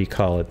know, what do you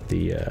call it,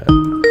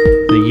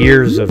 the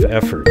years of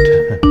effort.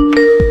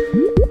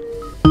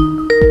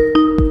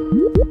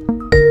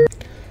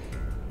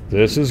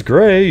 This is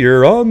Gray.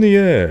 You're on the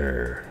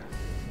air.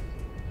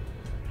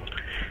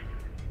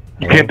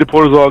 You can't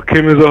deport us all.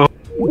 Kim is a...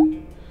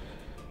 Oh,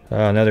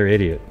 another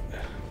idiot.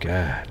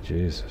 God,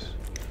 Jesus.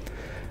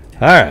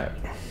 All right.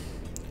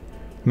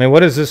 I mean, what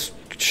does this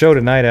show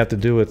tonight have to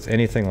do with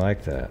anything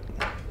like that?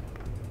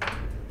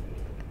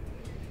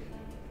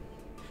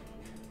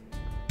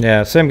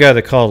 Yeah, same guy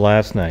that called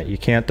last night. You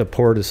can't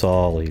deport us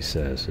all, he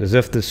says. As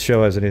if this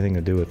show has anything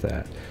to do with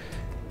that.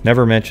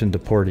 Never mentioned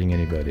deporting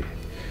anybody.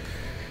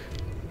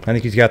 I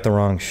think he's got the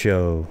wrong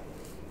show.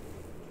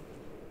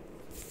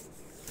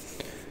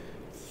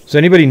 Is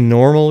anybody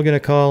normal going to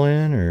call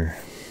in, or...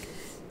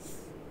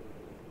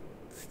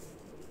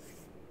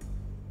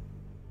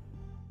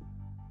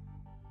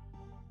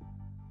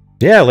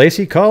 Yeah,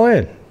 Lacey, call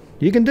in.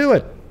 You can do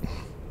it.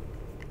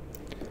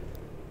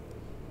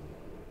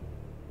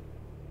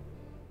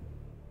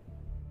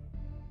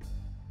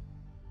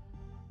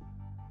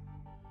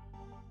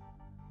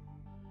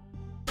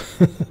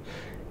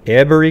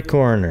 Every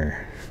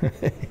corner.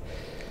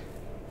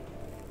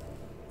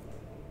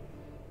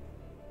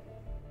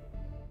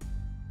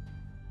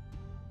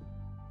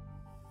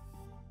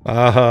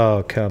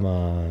 Oh, come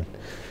on.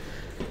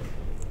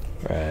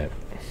 Right.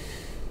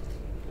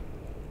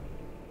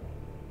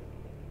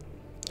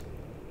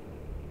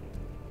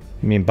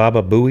 You mean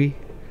Baba Booey?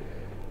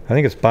 I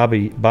think it's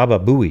Baba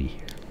Booey.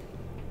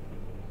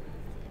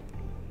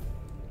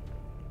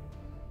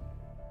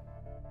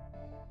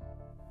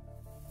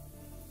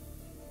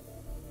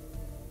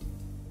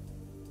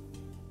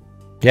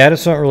 Yeah, I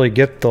just don't really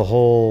get the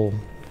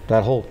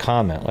that whole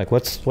comment. Like,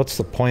 what's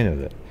the point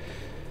of it?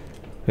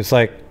 It's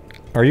like,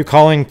 are you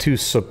calling to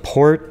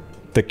support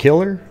the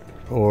killer,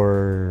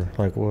 or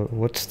like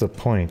what's the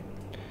point?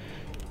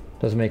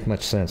 Doesn't make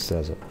much sense,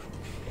 does it?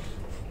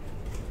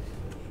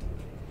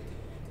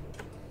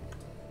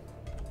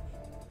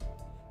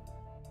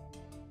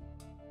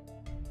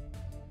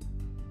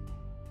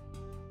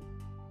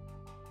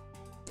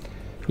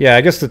 Yeah,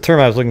 I guess the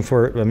term I was looking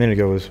for a minute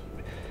ago was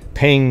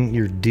paying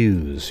your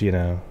dues, you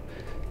know.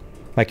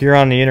 Like, you're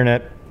on the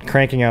internet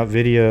cranking out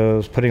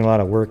videos, putting a lot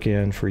of work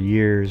in for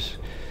years,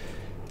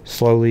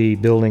 slowly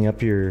building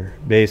up your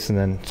base, and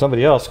then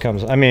somebody else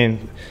comes. I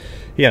mean,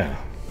 you know,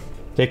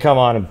 they come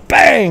on and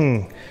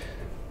bang!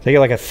 They get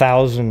like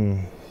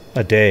 1,000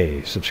 a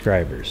day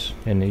subscribers.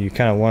 And you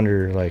kind of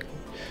wonder, like,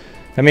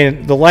 I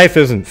mean, the life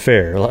isn't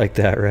fair like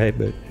that, right?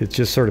 But it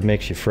just sort of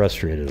makes you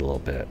frustrated a little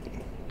bit.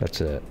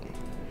 That's it.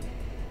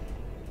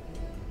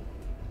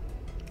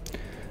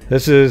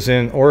 This is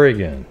in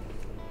Oregon,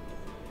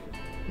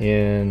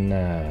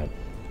 in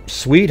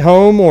Sweet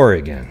Home,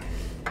 Oregon.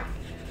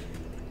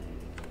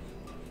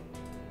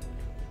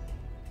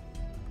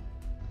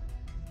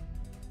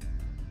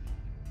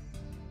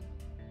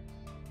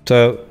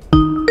 So,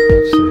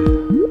 let's see.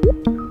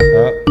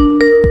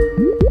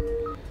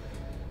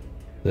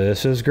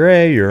 This is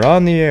Gray. You're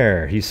on the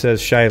air, he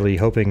says shyly,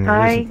 hoping...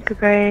 Hi,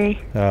 Gray.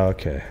 Oh,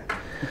 okay.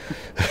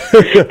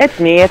 It's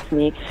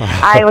me.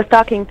 I was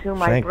talking to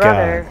my Thank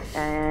brother, God.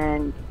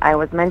 and I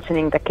was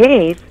mentioning the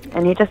case,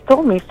 and he just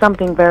told me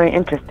something very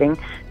interesting.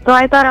 So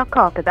I thought I'll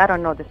call, because I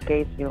don't know this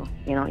case. You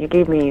told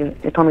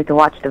me to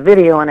watch the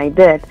video, and I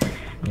did.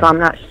 So I'm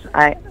not,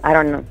 I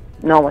don't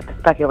know what to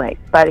speculate.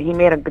 But he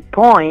made a good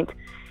point,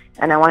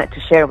 and I wanted to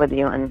share with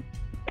you and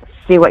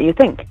see what you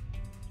think.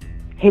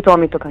 He told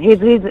me to come.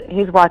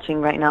 He's watching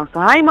right now.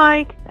 So hi,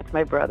 Mike. That's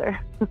my brother.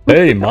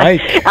 Hey,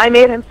 Mike. I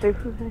made him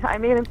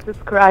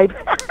subscribe.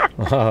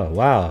 Oh,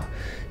 wow.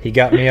 He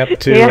got me up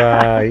to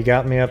Yeah. he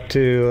got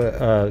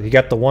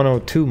the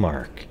 102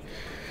 mark.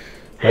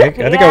 I think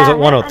I was at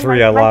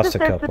 103. I lost a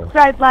couple. My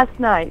subscribed last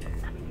night.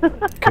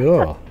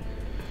 Cool.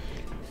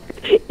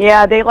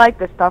 Yeah, they like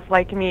this stuff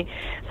like me.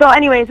 So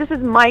anyways, this is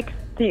Mike's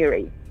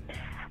theory.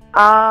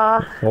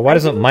 Well, why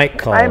doesn't Mike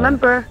call I in?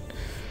 remember.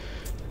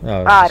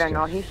 Oh, I don't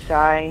know. He's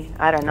shy.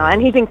 I don't know. And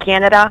he's in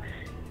Canada,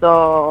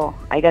 so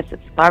I guess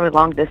it's probably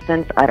long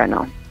distance. I don't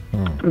know.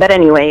 But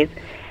anyways,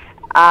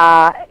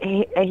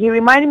 he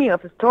reminded me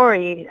of a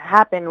story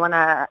happened when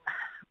I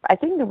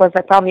think it was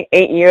like probably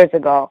 8 years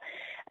ago.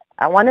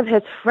 One of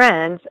his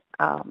friends,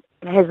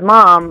 his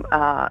mom,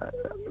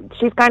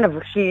 she's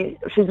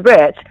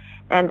rich,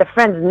 and the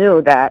friends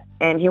knew that,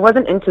 and he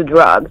wasn't into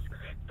drugs.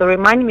 So it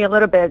reminded me a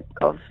little bit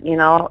of,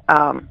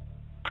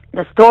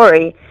 the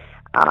story.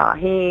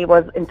 He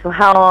was into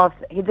health.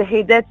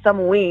 He did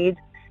some weed,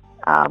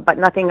 but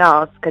nothing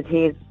else because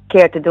he's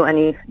scared to do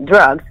any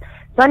drugs.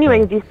 So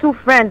anyways, these two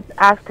friends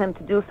asked him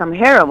to do some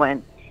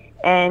heroin.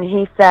 And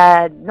he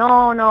said,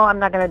 no, I'm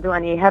not going to do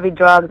any heavy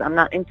drugs. I'm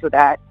not into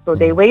that. So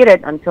they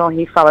waited until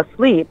he fell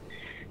asleep.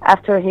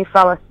 after he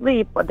fell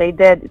asleep, what they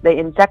did, they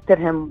injected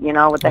him,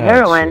 with the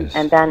heroin, jeez.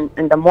 and then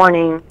in the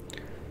morning,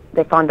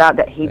 they found out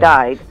that he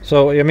died.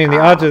 So I mean, the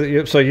odds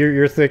of so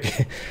you're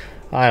thinking.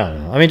 I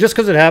don't know. I mean, just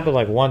because it happened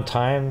like one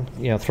time,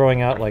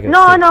 throwing out like a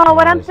No.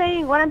 What I'm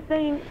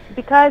saying,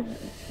 because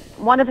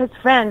one of his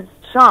friends,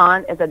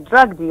 Sean, is a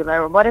drug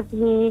dealer. What if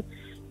he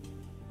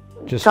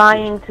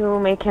trying to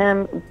make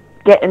him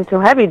get into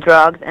heavy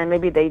drugs, and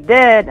maybe they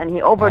did, and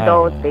he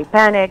overdosed, they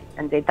panicked,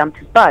 and they dumped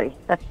his body.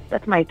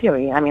 That's my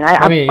theory. I mean,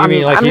 you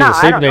mean like he was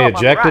asleep and they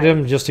ejected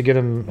him just to get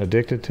him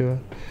addicted to it?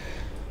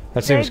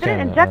 That seems They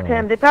didn't inject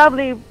him. They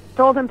probably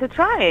told him to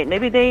try it.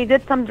 Maybe they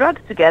did some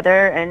drugs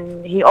together,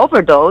 and he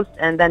overdosed,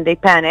 and then they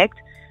panicked,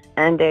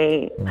 and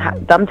they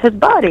dumped his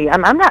body.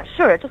 I'm not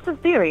sure. It's just a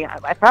theory.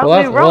 I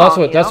probably wrong.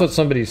 Well, that's what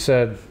somebody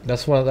said.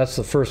 That's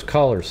the first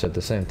caller said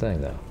the same thing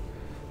though.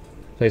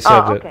 They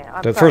said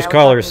the first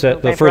caller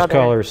said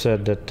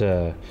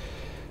that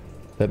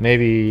that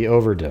maybe he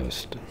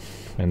overdosed,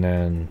 and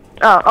then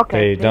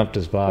they dumped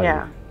his body.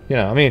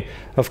 Yeah. I mean,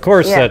 of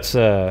course that's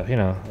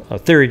a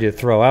theory to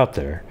throw out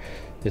there.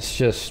 It's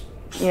just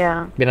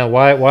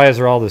why is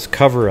there all this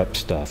cover-up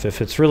stuff?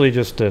 If it's really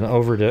just an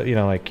overdose,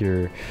 like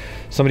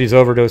somebody's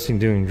overdosing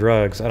doing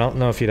drugs, I don't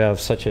know if you'd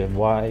have such a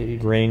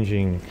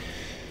wide-ranging,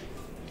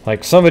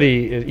 like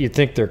somebody you'd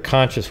think their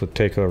conscience would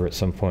take over at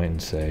some point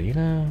and say,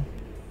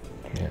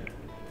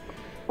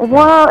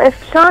 Well,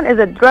 if Sean is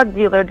a drug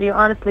dealer, do you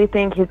honestly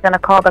think he's going to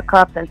call the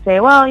cops and say,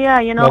 well,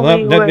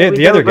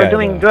 we're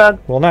doing drugs?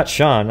 Well, not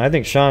Sean. I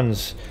think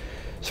Sean's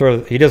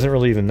he doesn't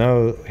really even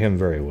know him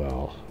very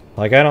well.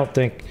 Like,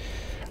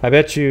 I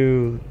bet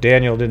you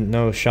Daniel didn't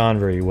know Sean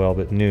very well,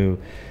 but knew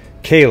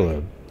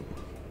Caleb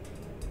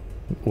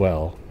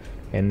well.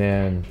 And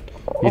then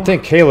you'd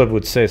think Caleb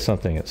would say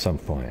something at some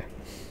point.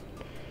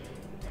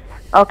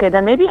 Okay,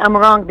 then maybe I'm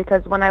wrong,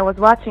 because when I was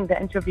watching the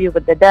interview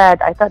with the dad,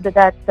 I thought the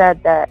dad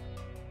said that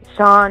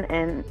Sean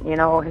and,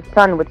 his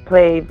son would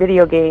play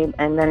video game,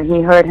 and then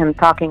he heard him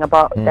talking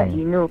about that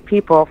he knew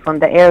people from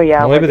the area.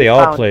 Well, maybe they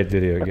all played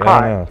video games.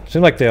 I don't know. It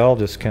seemed like they all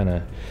just kind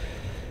of...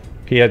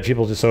 He had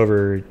people just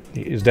over...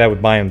 His dad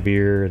would buy him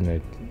beer,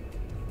 and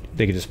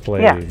they could just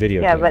play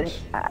video games.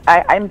 Yeah,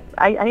 but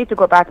I need to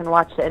go back and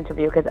watch the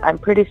interview, because I'm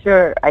pretty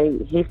sure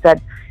he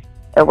said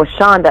it was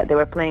Sean that they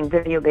were playing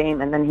video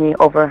game, and then he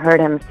overheard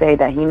him say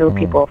that he knew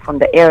people from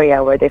the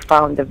area where they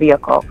found the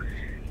vehicle.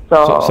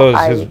 So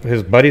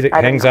his buddy that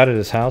hangs out at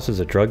his house is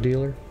a drug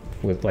dealer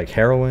with like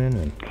heroin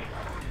and...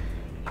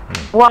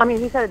 Well, I mean,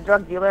 he said a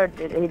drug dealer.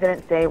 He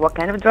didn't say what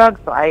kind of drug,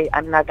 so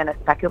I'm not going to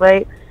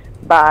speculate.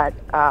 But,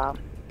 I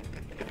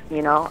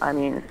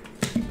mean,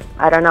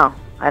 I don't know.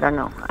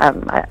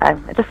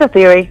 It's just a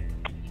theory.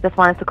 Just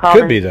wanted to call.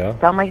 Could be though.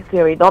 Tell my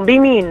theory. Don't be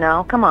mean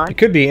now. Come on. It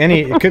could be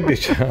any. It could be.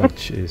 Oh,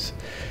 jeez.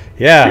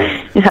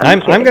 Yeah.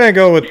 I'm going to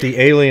go with the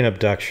alien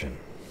abduction.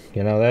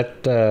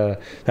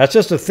 That's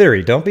just a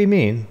theory. Don't be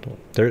mean.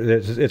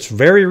 It's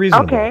very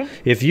reasonable. Okay.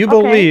 If you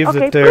believe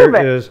that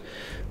there is...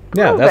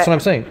 Yeah, that's what I'm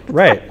saying.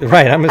 Right. I'm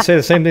going to say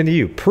the same thing to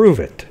you. Prove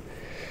it.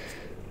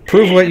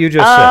 Prove what you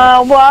just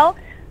said. Well,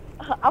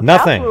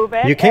 nothing. I'll prove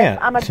it. You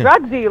can't. I'm a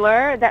drug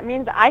dealer. That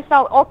means I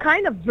sell all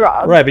kind of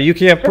drugs. Right, but you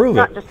can't prove it.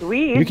 Not just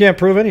weed. You can't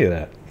prove any of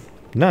that.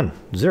 None.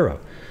 Zero.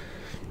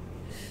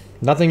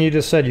 Nothing you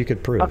just said you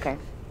could prove. Okay.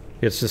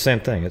 It's the same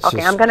thing. It's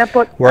I'm gonna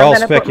put all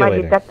put my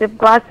detective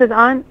glasses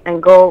on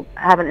and go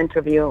have an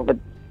interview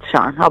with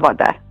Sean. How about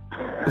that?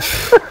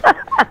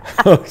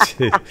 Oh,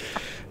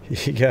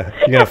 you're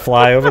gonna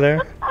fly over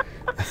there?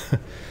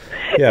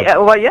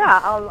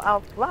 I'll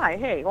fly.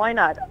 Hey, why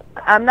not?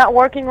 I'm not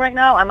working right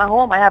now. I'm at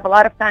home. I have a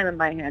lot of time in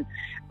my hand.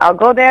 I'll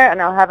go there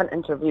and I'll have an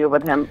interview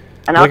with him.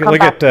 And I'll come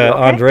back to you,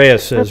 okay? Andrea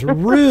says,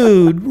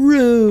 rude,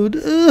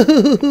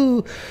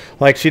 ooh.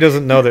 Like she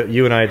doesn't know that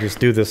you and I just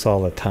do this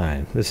all the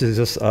time. This is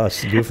just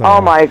us goofing around.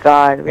 Oh my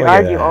God, we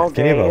argue all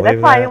day. That's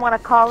why I didn't want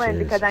to call in, Jeez.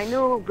 Because I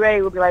knew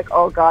Gray would be like,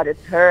 oh God,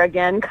 it's her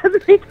again, because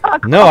we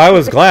talk. No, I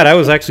was glad. I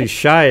was actually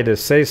shy to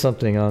say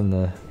something on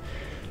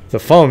the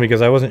phone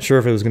because I wasn't sure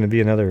if it was going to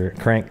be another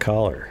crank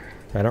caller.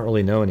 I don't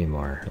really know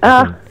anymore.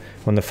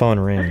 When the phone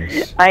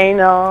rings. I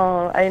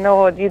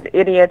know these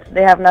idiots,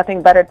 they have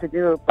nothing better to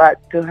do but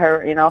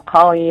to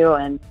call you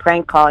and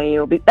prank call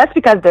you. That's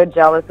because they're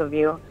jealous of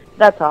you.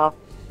 That's all.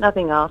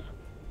 Nothing else.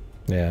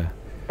 Yeah.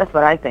 That's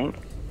what I think.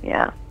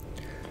 Yeah.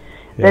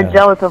 They're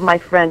jealous of my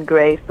friend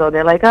Grace, so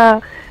they're like,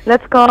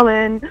 let's call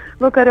in.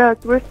 Look at us.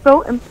 We're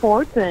so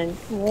important.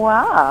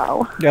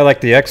 Wow. Yeah, like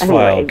the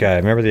X-File guy.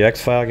 Remember the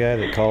X-File guy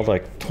that called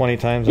like 20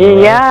 times in a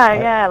row?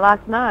 Yeah,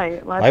 last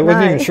night. I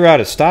wasn't even sure how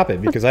to stop it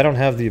because I don't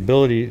have the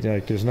ability,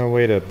 like there's no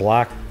way to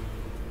block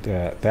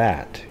the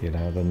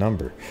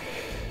number.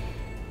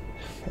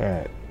 All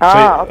right.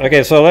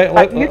 Okay, so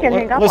let's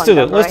do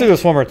this. Let's do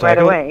this one more time. Right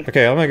away.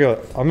 Okay, I'm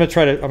gonna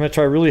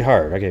try really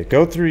hard. Okay,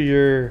 go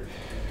through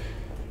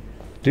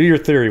do your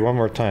theory one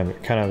more time.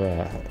 Kind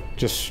of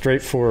just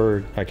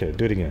straightforward. Okay,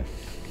 do it again.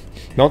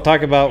 Don't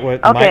talk about what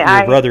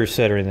your brother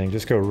said or anything.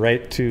 Just go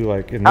right to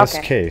like in this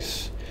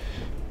case.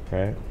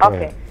 Right.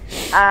 Okay.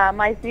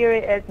 My theory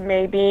is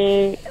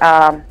maybe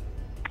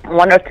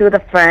one or two of the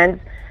friends,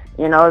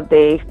 you know,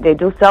 they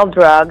do sell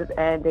drugs,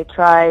 and they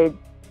tried,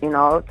 you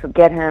know, to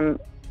get him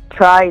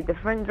try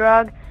different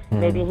drugs.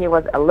 Maybe he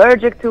was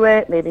allergic to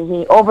it. Maybe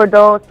he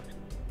overdosed.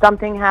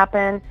 Something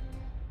happened,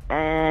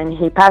 and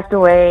he passed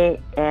away.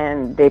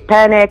 And they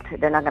panicked.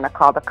 They're not going to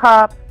call the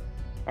cops,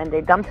 and they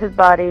dumped his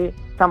body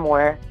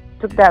somewhere.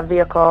 Took that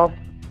vehicle,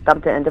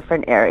 dumped it in a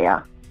different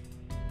area.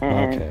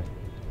 And okay,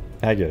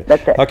 I get it.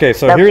 That's it. Okay,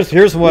 so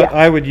here's what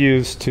I would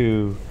use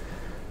to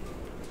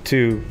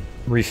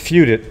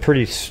refute it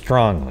pretty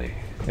strongly,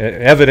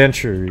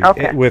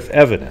 evidentiary with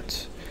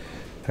evidence.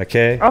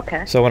 Okay.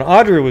 Okay. So when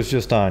Audrey was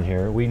just on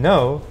here, we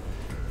know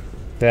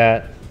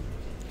that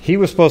he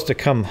was supposed to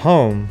come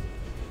home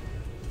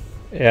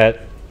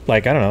at,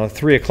 like, I don't know,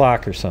 3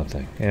 o'clock or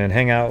something, and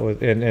hang out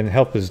with and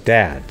help his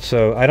dad.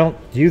 So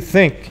do you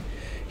think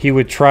he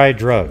would try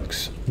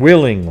drugs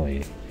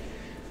willingly,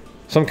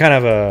 some kind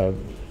of a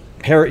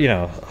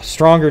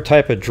stronger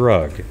type of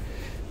drug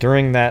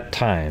during that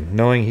time,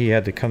 knowing he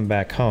had to come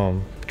back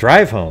home,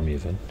 drive home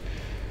even,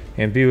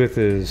 and be with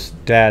his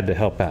dad to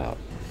help out?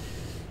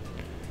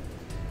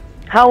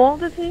 How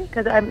old is he?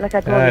 Because I'm like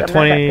I told you, I'm not that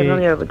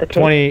familiar with the case.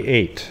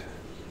 28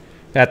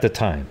 at the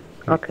time.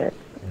 Okay,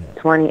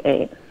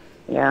 28.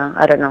 Yeah,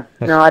 I don't know.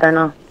 I don't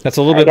know. That's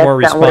a little bit more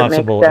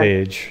responsible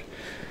age.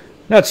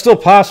 No, it's still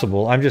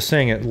possible. I'm just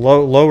saying it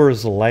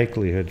lowers the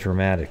likelihood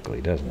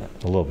dramatically, doesn't it?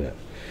 A little bit.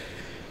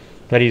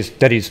 That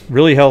he's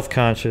really health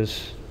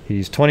conscious.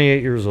 He's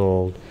 28 years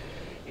old.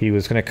 He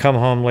was going to come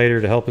home later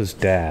to help his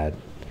dad,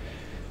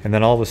 and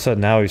then all of a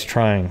sudden now he's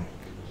trying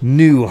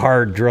new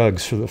hard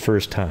drugs for the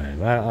first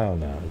time. I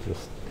don't know.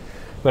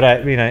 But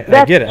I mean, I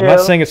get it. I'm not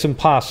saying it's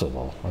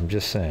impossible. I'm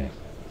just saying.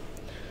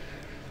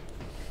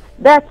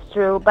 That's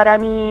true, but I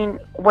mean,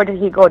 where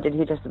did he go? Did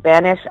he just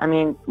vanish? I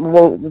mean,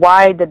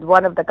 why did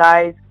one of the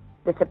guys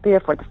disappear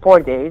for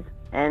 4 days,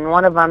 and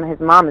one of them, his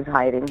mom is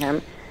hiding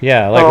him?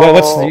 Yeah,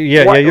 like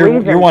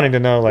you're wanting to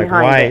know, like,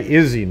 why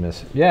is he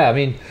missing? Yeah, I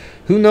mean,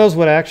 who knows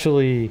what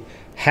actually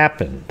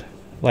happened?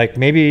 Like,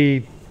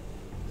 maybe,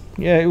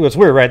 yeah, it was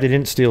weird, right? They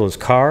didn't steal his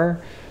car.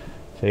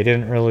 They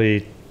didn't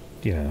really,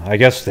 I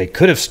guess they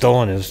could have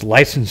stolen his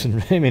license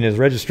and his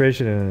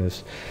registration and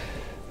his.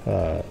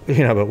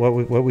 But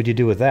what would you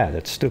do with that?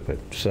 It's stupid.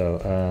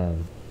 So,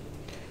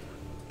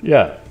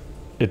 yeah,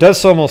 it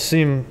does almost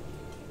seem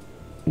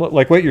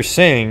like what you're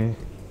saying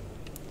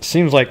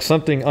seems like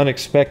something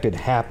unexpected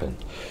happened,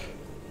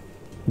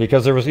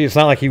 because it's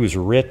not like he was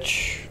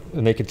rich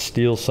and they could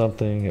steal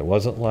something. It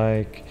wasn't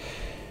like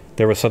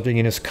there was something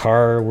in his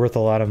car worth a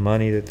lot of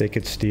money that they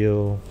could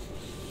steal.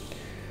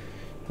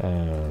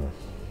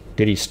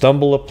 Did he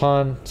stumble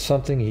upon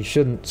something he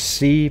shouldn't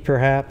see,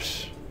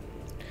 perhaps?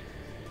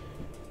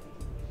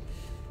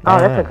 Oh,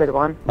 that's a good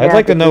one. I'd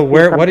like to know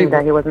what he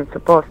wasn't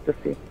supposed to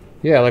see.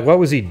 Yeah, like, what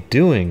was he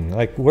doing?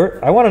 Like,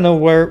 I want to know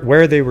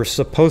where they were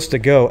supposed to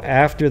go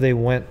after they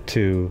went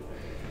to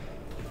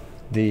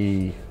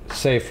the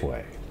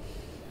Safeway.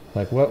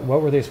 Like, what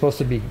were they supposed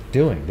to be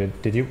doing?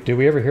 Did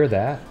we ever hear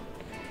that?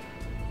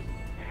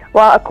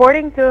 Well,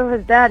 according to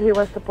his dad, he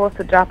was supposed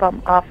to drop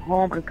him off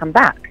home and come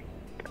back,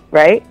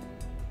 right?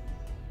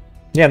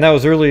 Yeah, and that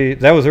was early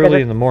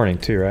in the morning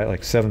too, right?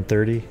 Like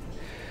 7:30.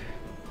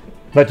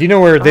 But do you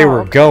know where they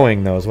were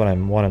going, though, is what I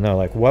want to know.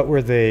 Like, what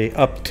were they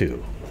up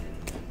to?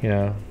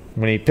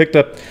 When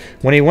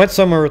he went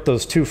somewhere with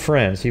those two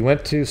friends, he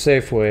went to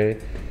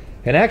Safeway,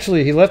 and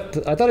actually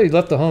I thought he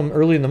left the home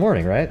early in the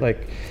morning, right?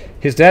 Like,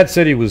 his dad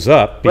said he was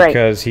up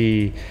because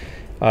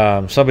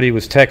somebody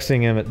was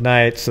texting him at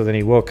night, so then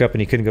he woke up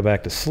and he couldn't go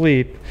back to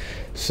sleep.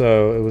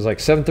 So it was like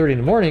 7:30 in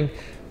the morning,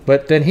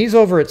 but then he's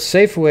over at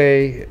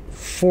Safeway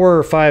 4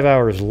 or 5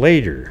 hours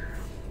later,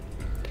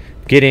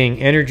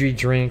 getting energy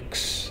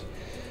drinks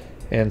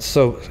and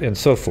so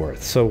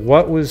forth. So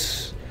what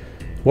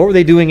were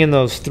they doing in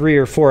those 3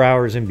 or 4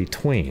 hours in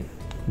between?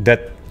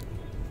 That,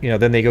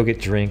 then they go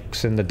get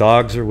drinks and the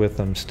dogs are with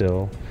them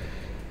still.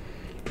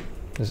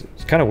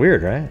 It's kind of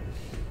weird, right?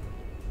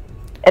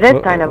 It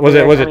is kind of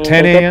weird. Was it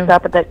 10 a.m.?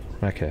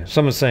 Okay,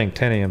 someone's saying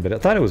 10 a.m., but I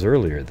thought it was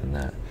earlier than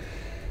that.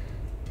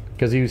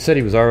 Because he said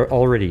he was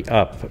already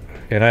up.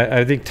 And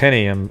I think 10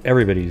 a.m.,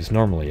 everybody's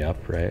normally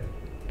up, right?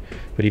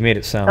 But he made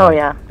it sound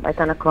by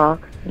 10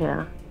 o'clock,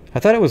 yeah. I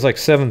thought it was like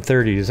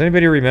 7:30. Does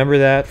anybody remember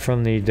that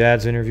from the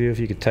dad's interview? If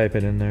you could type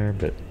it in there,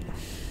 but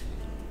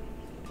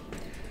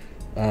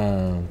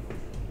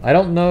I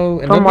don't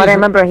know. From what I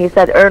remember, he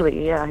said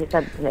early. Yeah, he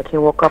said like he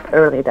woke up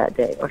early that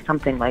day or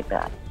something like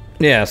that.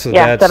 Yeah, so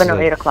that's 7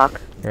 or 8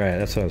 o'clock. Right,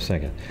 that's what I was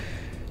thinking.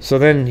 So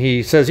then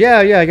he says, yeah,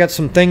 I got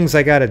some things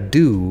I got to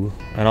do,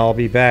 and I'll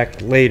be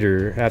back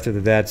later after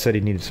the dad said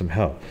he needed some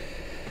help.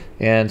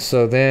 And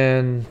so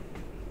then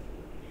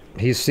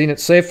he's seen at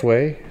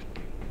Safeway.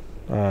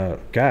 I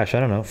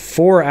don't know,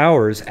 4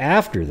 hours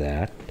after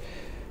that,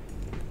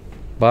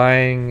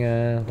 buying,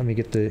 let me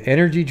get the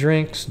energy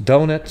drinks,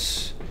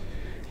 donuts,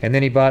 and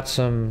then he bought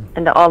some...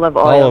 And the olive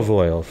oil. Olive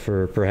oil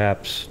for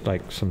perhaps,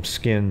 like, some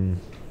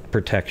skin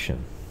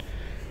protection.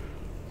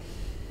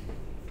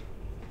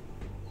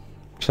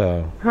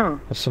 So,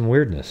 that's some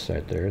weirdness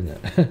right there,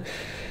 isn't it?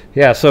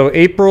 Yeah, so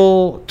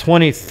April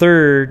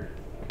 23rd,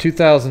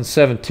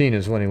 2017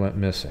 is when he went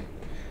missing.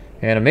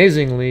 And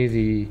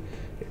amazingly,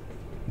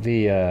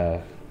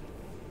 the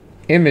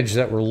image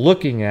that we're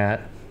looking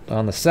at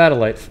on the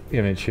satellite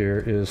image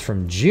here is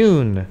from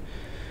June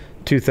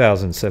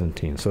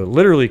 2017. So it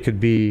literally could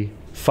be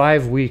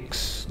 5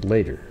 weeks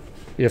later,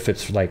 if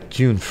it's like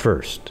June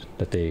 1st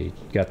that they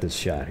got this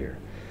shot here.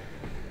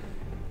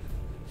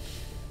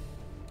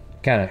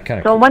 Kind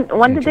of. So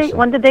when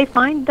did they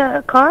find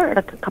the car?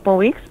 Like a couple of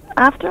weeks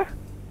after?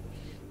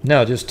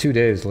 No, just 2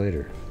 days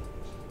later.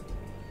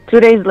 2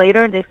 days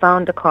later, they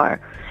found the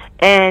car.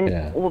 And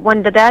Yeah.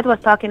 when the dad was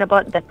talking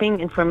about the ping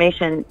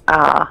information,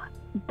 I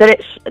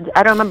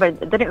don't remember.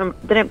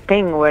 Didn't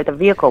ping where the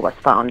vehicle was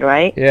found,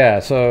 right? Yeah.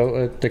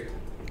 So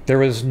there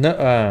was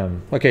no.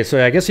 Okay,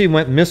 so I guess he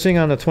went missing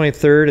on the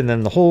 23rd, and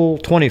then the whole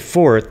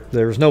 24th,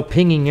 there was no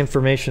pinging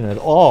information at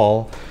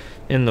all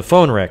in the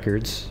phone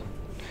records.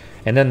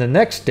 And then the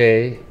next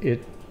day,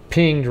 it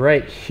pinged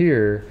right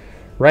here,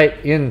 right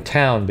in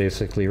town,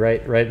 basically,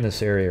 right in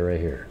this area right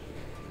here.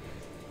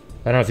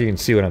 I don't know if you can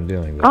see what I'm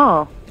doing. But,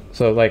 Oh.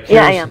 so like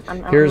Yeah, I am.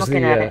 I'm here's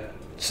looking the at it.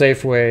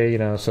 Safeway, you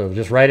know, so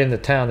just right in the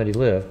town that he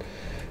lived,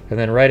 and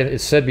then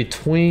it said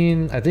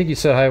between, I think he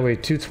said Highway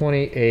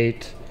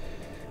 228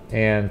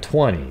 and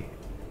 20.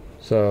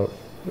 So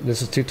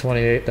this is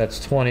 228,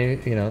 that's 20,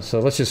 you know. So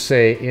let's just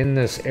say in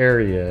this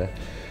area.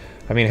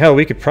 I mean, hell,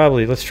 we could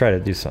probably, let's try to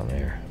do something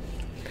here.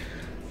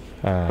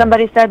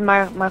 Somebody said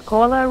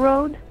Marcola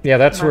Road? Yeah,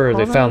 that's where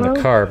they Marcola found Road?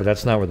 the car, but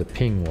that's not where the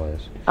ping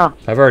was. Oh.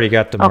 I've already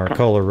got the Okay.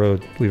 Marcola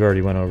Road. We've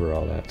already went over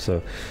all that.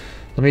 So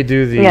let me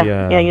do the.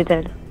 Yeah, you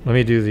did. Let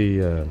me do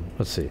the.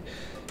 Let's see,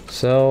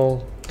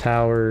 cell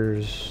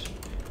towers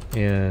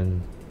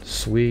in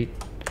Sweet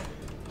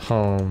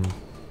Home,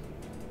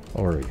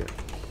 Oregon.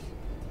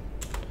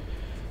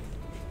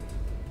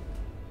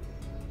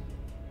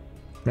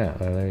 Yeah,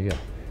 there you go.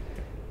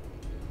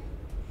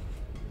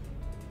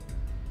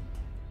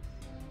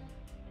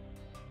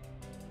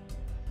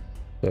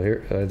 So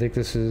here, I think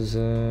this is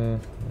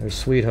there's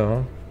Sweet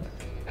Home.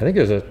 I think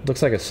there's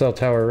looks like a cell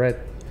tower right.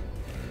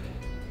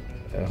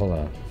 Hold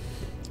on.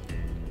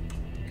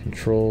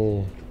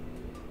 Control.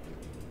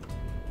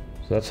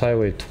 So that's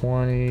Highway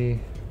 20.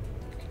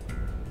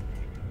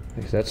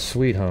 That's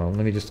Sweet Home.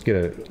 Let me just get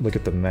a look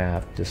at the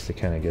map just to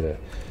kind of get a.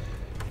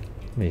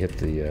 Let me hit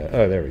the.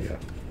 Oh, there we go.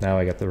 Now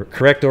I got the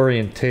correct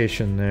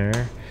orientation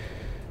there.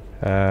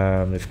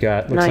 They've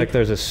got. Looks like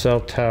there's a cell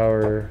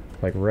tower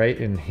like right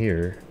in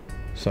here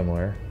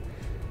somewhere.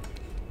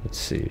 Let's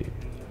see.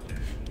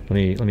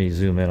 Let me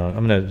zoom in on.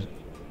 I'm gonna.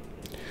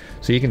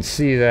 So you can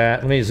see that.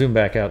 Let me zoom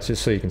back out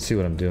just so you can see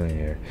what I'm doing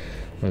here.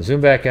 I'm gonna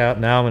zoom back out.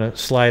 Now I'm gonna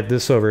slide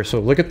this over. So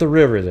look at the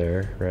river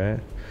there, right?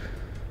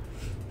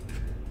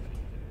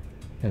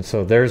 And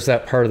so there's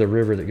that part of the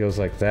river that goes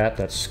like that.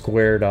 That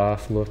squared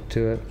off look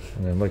to it.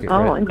 And then look at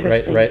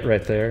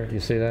right there. You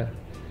see that?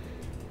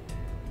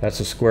 That's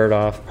a squared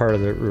off part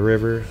of the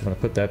river. I'm gonna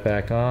put that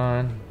back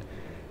on.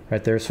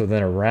 Right there, so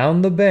then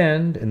around the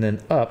bend and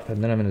then up,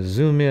 and then I'm going to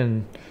zoom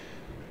in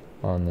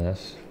on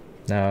this.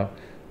 Now,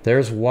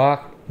 there's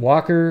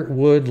Walker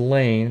Wood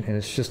Lane, and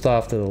it's just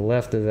off to the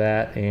left of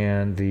that,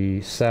 and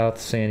the South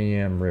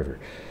Santiam River.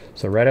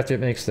 So right after it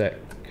makes that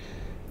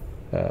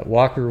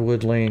Walker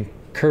Wood Lane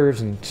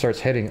curves and starts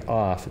heading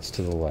off, it's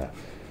to the left.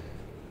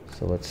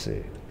 So let's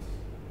see.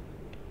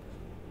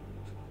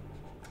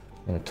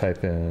 I'm going to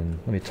type in,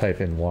 let me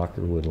type in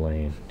Walker Wood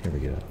Lane. Here we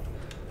go.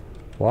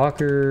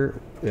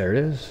 Walker, there it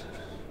is.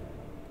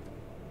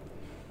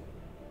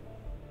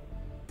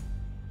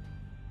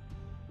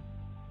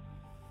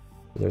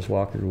 There's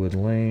Walkerwood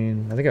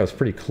Lane. I think I was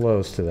pretty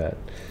close to that,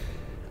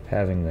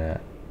 having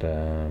that.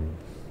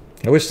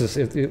 I wish this.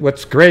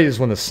 What's great is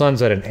when the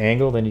sun's at an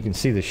angle, then you can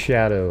see the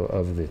shadow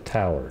of the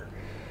tower.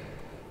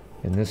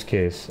 In this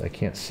case, I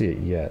can't see it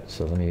yet,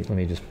 so let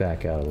me just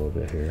back out a little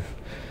bit here.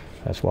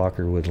 That's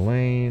Walkerwood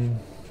Lane.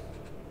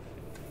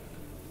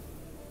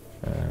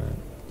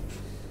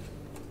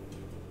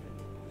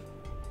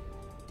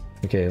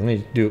 Okay, let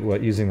me do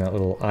it using that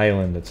little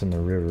island that's in the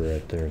river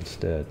right there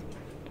instead.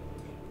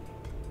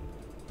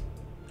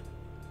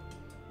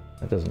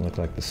 That doesn't look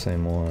like the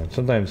same one.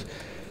 Sometimes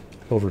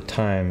over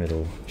time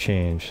it'll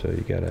change, so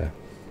you gotta.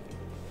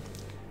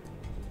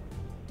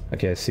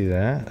 Okay, I see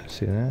that. I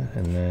see that.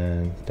 And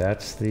then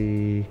that's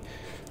the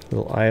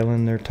little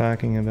island they're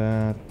talking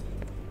about.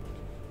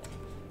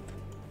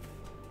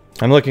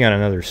 I'm looking on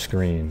another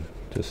screen,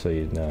 just so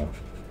you know.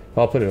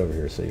 I'll put it over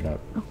here so you're not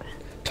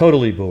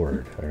totally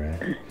bored, all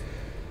right?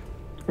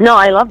 No,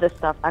 I love this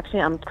stuff. Actually,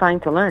 I'm trying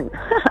to learn.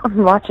 I'm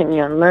watching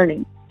you and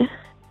learning.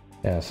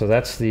 Yeah, so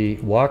that's the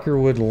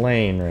Walkerwood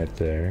Lane right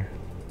there.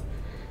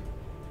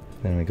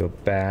 Then we go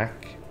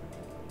back.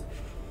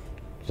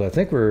 So I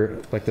think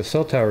we're, like, the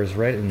cell tower is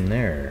right in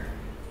there.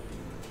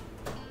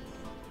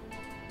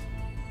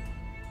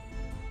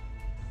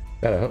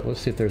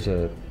 Let's see if there's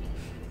a...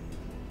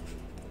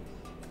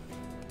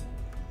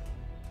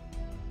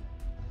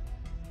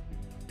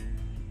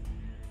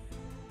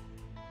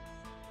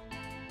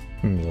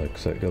 Look,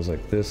 so it goes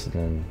like this, and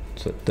then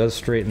so it does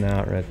straighten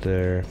out right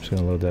there. I'm just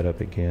gonna load that up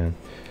again.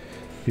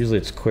 Usually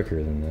it's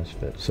quicker than this,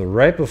 but so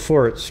right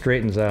before it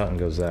straightens out and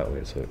goes that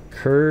way, so it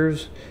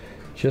curves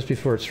just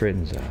before it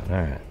straightens out. All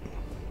right.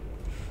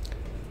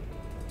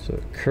 So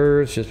it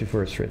curves just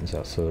before it straightens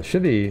out. So it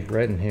should be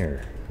right in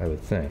here, I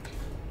would think.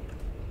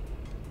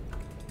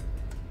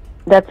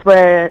 That's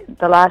where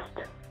the last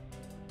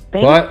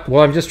thing? Well,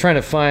 I'm just trying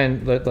to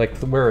find like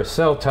where a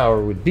cell tower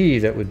would be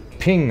that would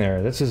ping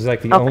there. This is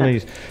like the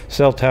only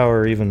cell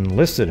tower even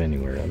listed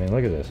anywhere. I mean,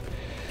 look at this.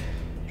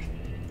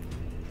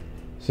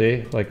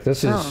 See, like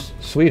this is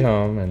Sweet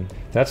Home, and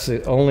that's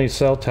the only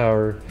cell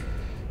tower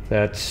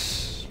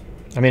that's,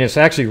 I mean, it's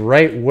actually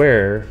right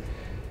where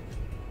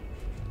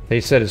they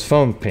said his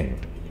phone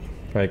pinged.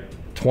 Like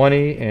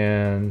 20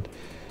 and,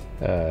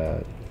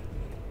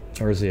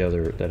 where's that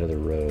other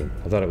road?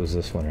 I thought it was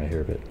this one right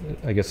here, but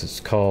I guess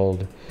it's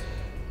called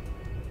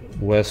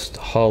West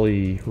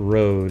Holly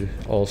Road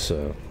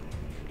also.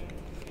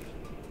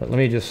 But let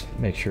me just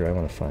make sure. I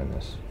want to find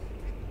this.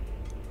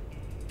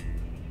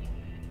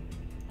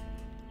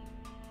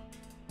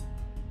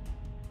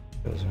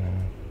 Goes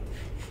around.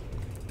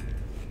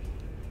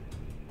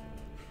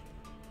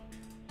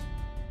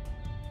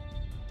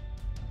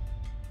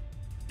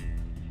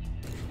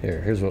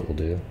 Here's what we'll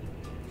do.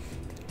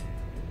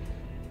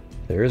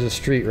 There is a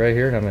street right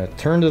here, and I'm going to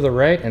turn to the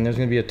right, and there's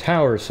going to be a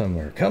tower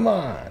somewhere. Come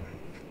on!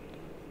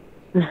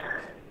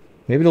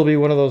 Maybe it'll be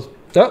one of those...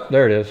 Oh,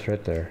 there it is,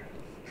 right there.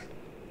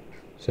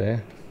 See?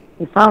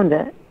 You found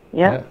it.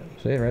 Yeah.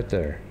 See, right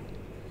there.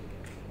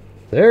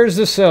 There's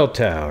the cell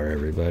tower,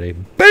 everybody.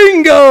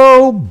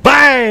 Bingo!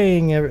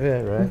 Bang!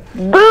 Right?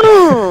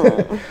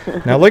 Boom!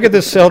 Now look at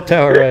this cell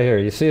tower right here.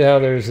 You see how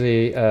there's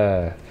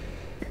the...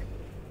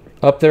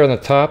 up there on the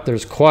top,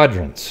 there's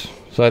quadrants.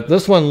 So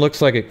this one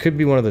looks like it could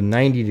be one of the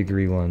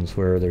 90-degree ones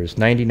where there's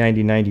 90,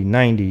 90, 90,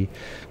 90,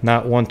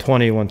 not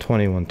 120,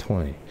 120,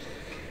 120.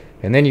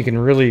 And then you can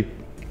really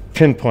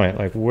pinpoint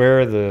like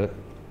where the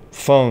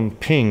phone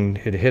pinged,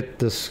 it hit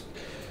this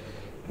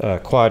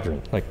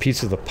quadrant, like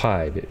piece of the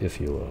pie, if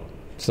you will.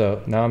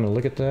 So now I'm going to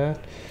look at that.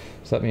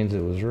 So that means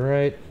it was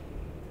right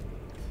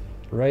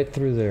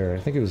through there. I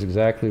think it was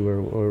exactly where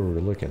we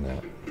were looking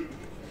at.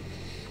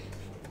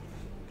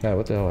 God,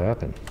 what the hell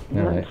happened?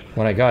 Man,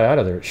 when I got out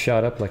of there, it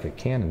shot up like a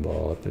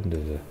cannonball up into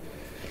the...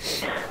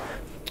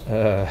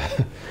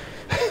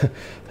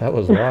 that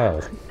was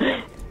wild.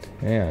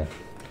 Yeah.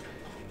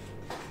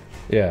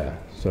 Yeah,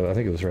 so I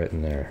think it was right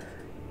in there.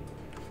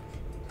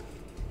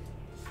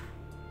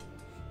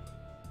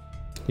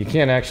 You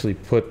can't actually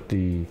put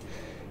the...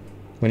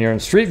 When you're in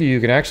Street View, you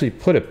can actually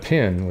put a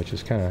pin, which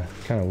is kind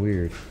of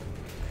weird.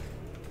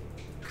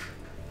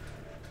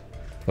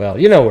 Well,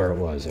 you know where it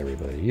was,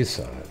 everybody. You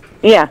saw it.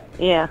 Yeah,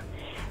 yeah.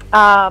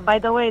 By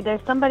the way, there's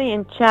somebody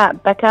in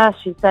chat, Becca.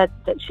 She said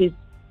that she's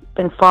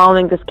been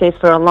following this case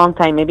for a long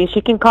time. Maybe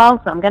she can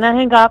call, so I'm going to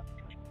hang up.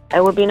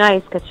 It would be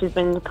nice because she's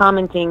been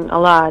commenting a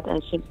lot,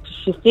 and she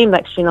seemed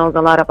like she knows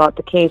a lot about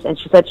the case, and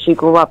she said she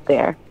grew up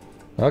there.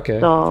 Okay.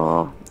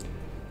 So,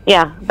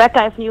 yeah.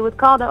 Becca, if you would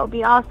call, that would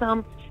be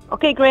awesome.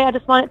 Okay, great. I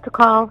just wanted to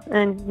call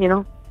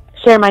and,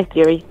 share my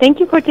theory. Thank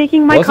you for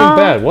taking my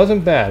call.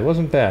 Wasn't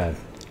bad.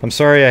 I'm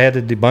sorry I had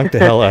to debunk the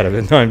hell out of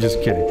it. No, I'm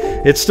just kidding.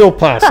 It's still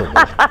possible.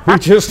 We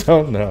just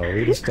don't know.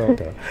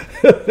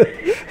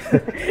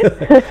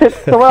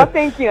 Well,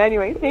 thank you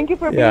anyway. Thank you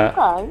for being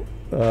kind.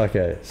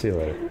 Okay, see you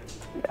later.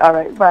 All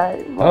right,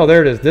 bye. Oh,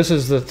 there it is. This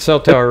is the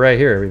cell tower right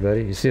here,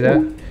 everybody. You see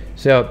that?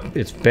 See how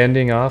it's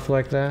bending off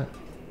like that?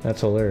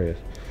 That's hilarious.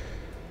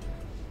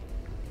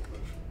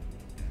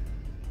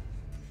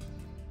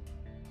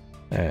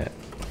 All right.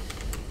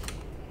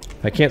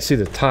 I can't see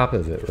the top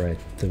of it right,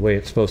 the way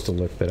it's supposed to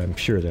look, but I'm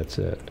sure that's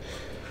it.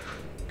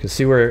 Because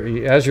see where,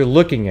 as you're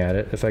looking at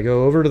it, if I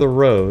go over to the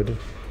road,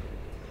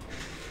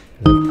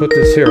 and then put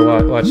this here,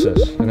 watch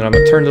this, and then I'm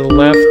going to turn to the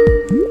left,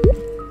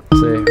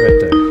 see, right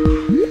there.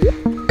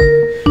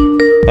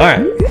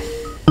 Alright.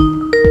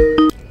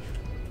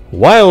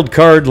 Wild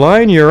card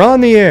line, you're on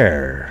the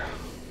air.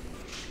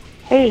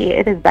 Hey,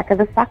 it is Becca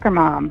the soccer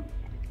mom.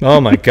 Oh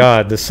my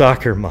God, the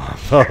soccer mom.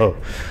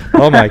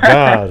 Oh my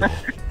God.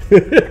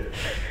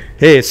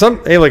 Hey,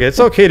 look, it's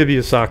okay to be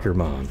a soccer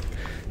mom,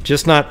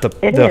 just not the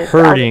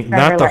hurting,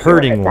 not the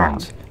hurting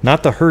ones,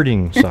 not the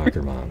hurting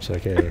soccer moms.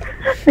 Okay.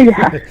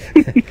 Yeah.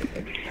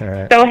 All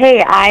right. So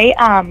hey,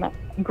 I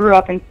grew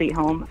up in Sweet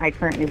Home. I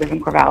currently live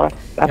in Corvallis,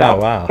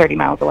 about 30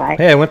 miles away.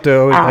 Hey,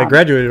 I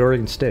graduated at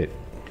Oregon State.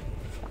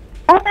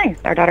 Oh, nice.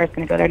 Our daughter's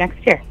going to go there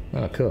next year.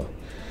 Oh, cool.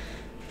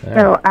 All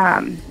so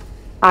right.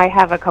 I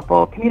have a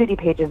couple community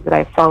pages that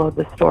I followed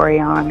the story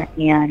on,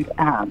 and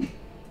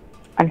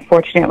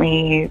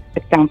unfortunately,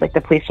 it sounds like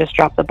the police just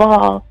dropped the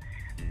ball.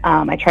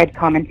 I tried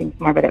commenting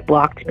more, but it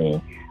blocked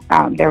me.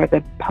 There was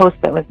a post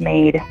that was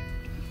made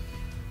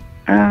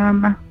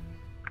a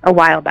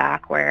while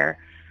back where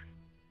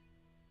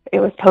it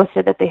was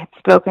posted that they had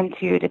spoken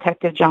to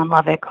Detective John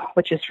Lovick,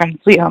 which is from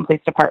Sweet Home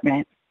Police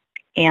Department,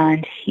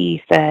 and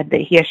he said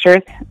that he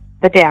assures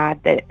the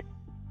dad that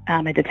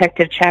a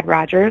Detective Chad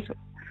Rogers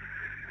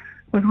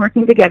was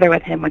working together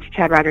with him, which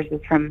Chad Rogers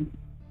is from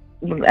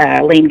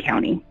Lane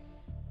County.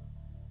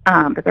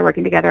 But they're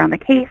working together on the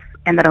case,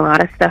 and that a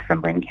lot of stuff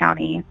from Lane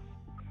County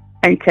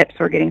and tips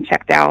were getting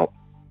checked out.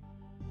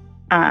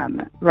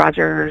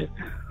 Rogers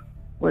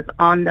was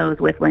on those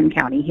with Lane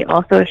County. He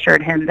also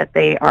assured him that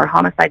they are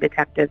homicide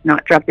detectives,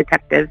 not drug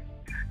detectives.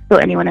 So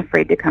anyone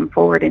afraid to come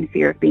forward in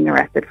fear of being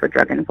arrested for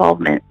drug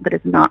involvement, but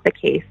is not the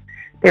case.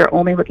 They're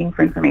only looking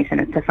for information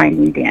as to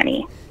finding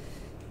Danny.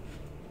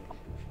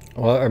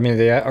 Well, I mean,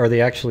 are they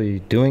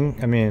actually doing?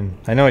 I mean,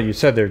 I know you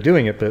said they're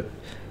doing it, but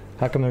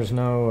how come there's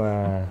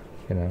no,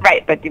 you know?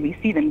 Right, but do we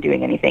see them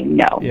doing anything?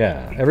 No.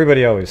 Yeah,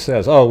 everybody always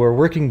says, "Oh, we're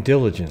working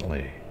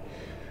diligently.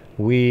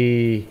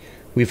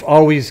 We've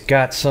always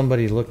got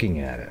somebody looking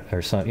at it,"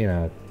 or something. You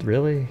know,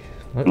 really?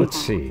 Let's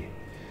see.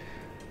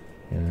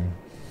 You know.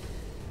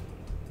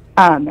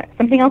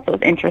 Something else that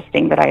was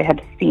interesting that I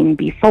had seen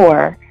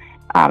before,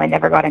 I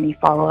never got any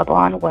follow-up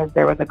on, was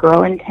there was a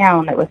girl in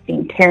town that was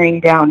seen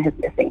tearing down his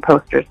missing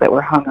posters that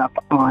were hung up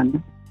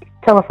on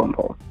telephone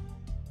poles.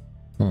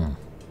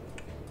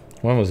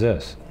 When was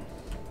this?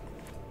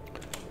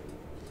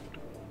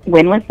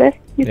 When was this,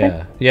 you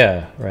said?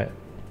 Yeah, right.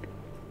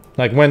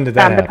 Like, when did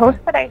that happen? The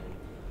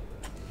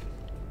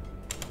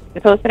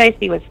post that I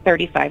see was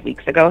 35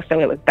 weeks ago,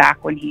 so it was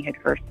back when he had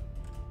first...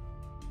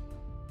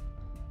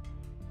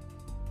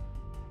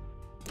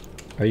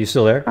 Are you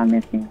still there? gone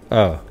missing.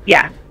 Oh.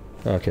 Yeah.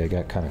 Okay,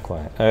 got kind of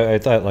quiet. I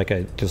thought like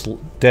I just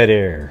dead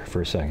air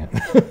for a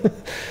second.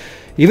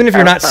 Even if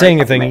you're not saying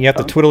anything, you have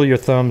to twiddle your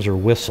thumbs or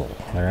whistle,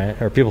 all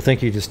right? Or people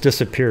think you just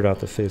disappeared off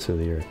the face of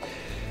the earth.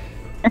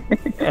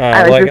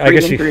 I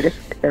guess you,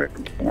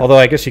 although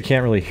I guess you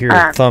can't really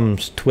hear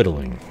thumbs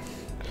twiddling.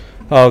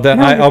 Oh,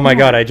 oh my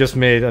God! I just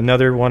made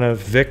another one of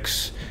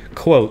Vic's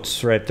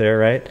quotes right there.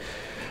 Right?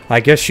 I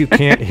guess you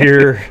can't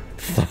hear.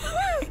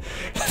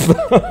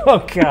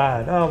 Oh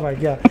God! Oh my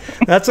God!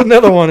 That's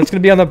another one. It's gonna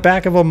be on the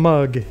back of a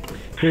mug.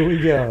 Here we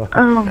go.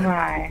 Oh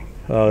my!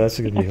 Oh, that's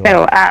gonna be.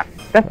 So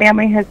the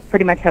family has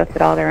pretty much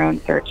hosted all their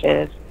own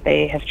searches.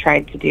 They have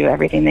tried to do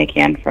everything they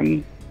can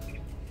from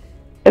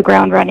the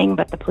ground running,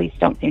 but the police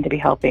don't seem to be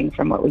helping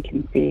from what we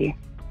can see.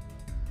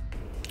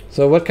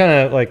 So what kind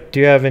of, like, do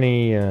you have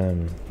any, I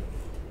mean,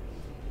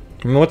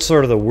 what's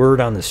sort of the word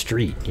on the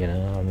street, you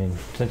know? I mean,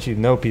 since you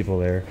know people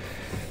there,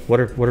 what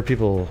are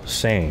people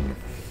saying?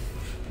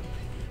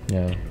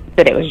 Yeah.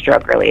 That it was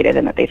drug related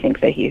and that they think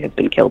that he has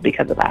been killed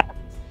because of that.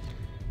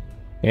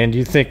 And do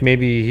you think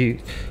maybe he...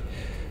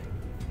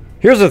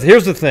 Here's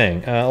the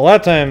thing. A lot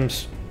of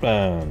times,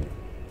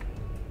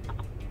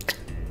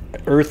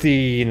 earthy,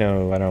 you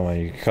know, I don't know what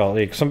you call it,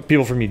 like some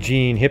people from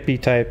Eugene,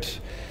 hippie types,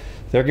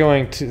 they're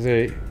going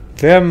to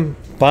them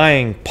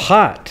buying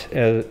pot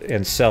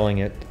and selling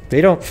it.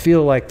 They don't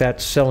feel like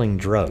that's selling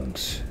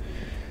drugs.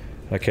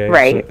 Okay,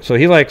 right. So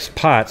he likes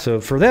pot.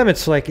 So for them,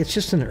 it's like, it's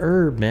just an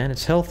herb, man.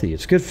 It's healthy.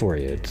 It's good for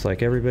you. It's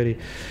like everybody,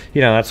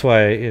 you know. That's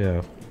why, you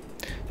know,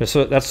 that's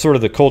sort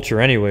of the culture,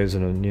 anyways,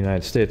 in the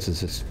United States.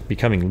 Is it's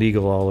becoming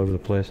legal all over the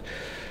place.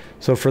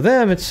 So for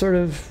them, it's sort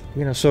of,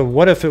 you know. So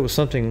what if it was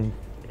something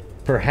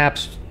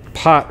perhaps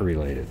pot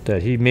related,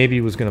 that he maybe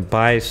was going to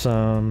buy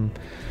some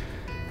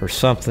or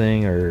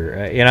something,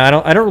 or you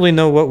know, I don't really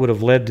know what would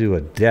have led to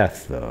a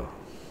death though.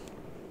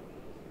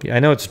 I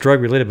know it's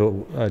drug related,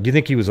 but do you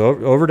think he was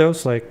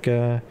overdosed like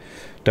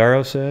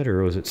Darrow said,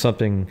 or was it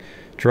something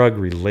drug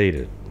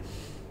related?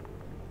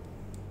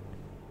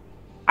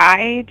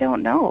 I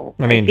don't know.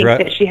 I mean, think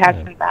that she has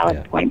some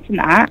valid points in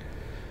that.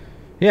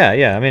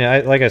 Yeah. I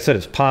mean, like I said,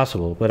 it's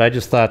possible, but I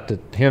just thought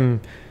that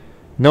him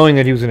knowing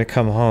that he was going to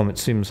come home, it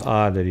seems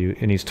odd that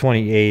and he's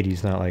 28,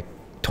 he's not like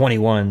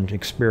 21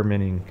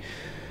 experimenting.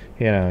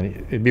 You know,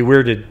 it'd be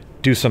weird to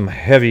do some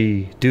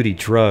heavy duty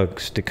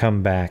drugs to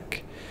come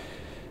back,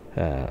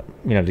 you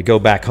know, to go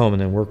back home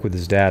and then work with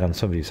his dad on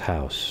somebody's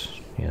house,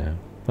 you know,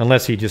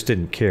 unless he just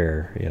didn't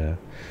care, you know.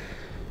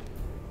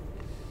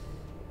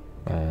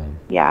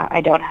 Yeah,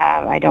 I don't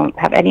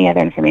have any other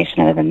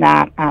information other than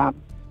that.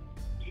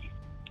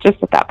 Just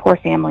that poor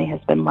family has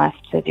been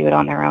left to do it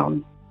on their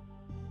own.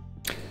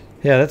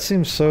 Yeah, that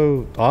seems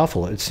so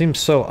awful. It seems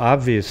so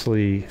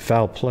obviously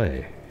foul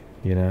play,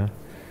 you know.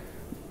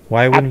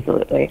 Why wouldn't?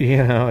 Absolutely.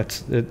 You know,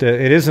 it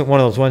isn't one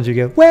of those ones you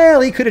go,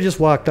 well, he could have just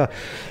walked off.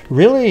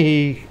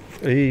 Really,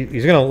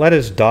 he's going to let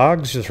his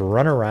dogs just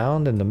run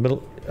around in the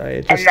middle.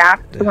 And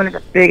that's one of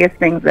the biggest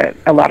things that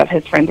a lot of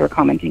his friends were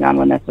commenting on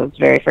when this was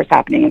very first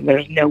happening, is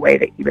there's no way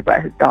that he would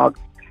let his dogs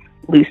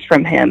loose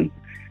from him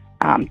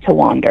to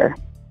wander.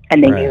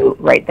 And they knew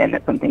right then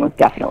that something was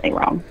definitely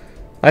wrong.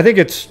 I think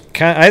it's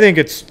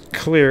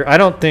clear. I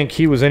don't think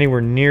he was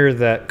anywhere near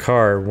that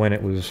car when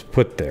it was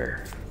put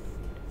there.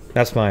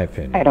 That's my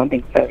opinion. I don't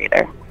think so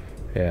either.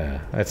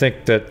 Yeah, I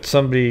think that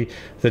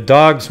the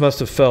dogs must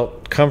have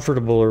felt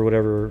comfortable or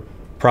whatever,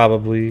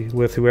 probably,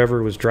 with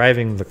whoever was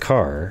driving the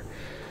car.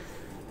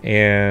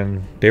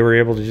 And they were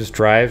able to just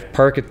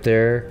park it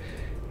there.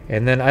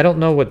 And then I don't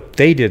know what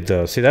they did,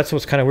 though. See, that's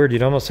what's kind of weird.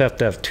 You'd almost have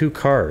to have two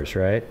cars,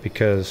 right?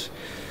 Because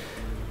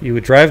you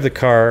would drive the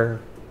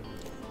car,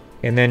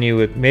 and then you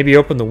would maybe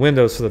open the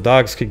windows so the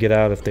dogs could get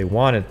out if they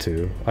wanted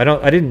to. I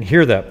didn't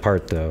hear that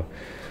part though.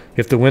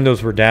 If the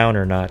windows were down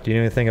or not. Do you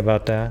know anything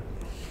about that?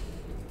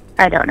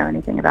 I don't know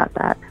anything about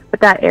that.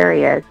 But that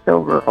area is so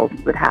rural,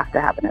 you would have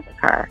to have another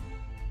car.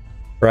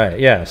 Right,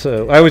 yeah.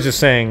 So I was just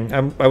saying,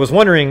 I was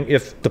wondering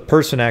if the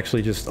person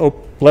actually just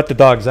let the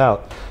dogs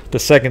out the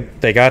second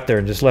they got there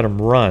and just let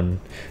them run.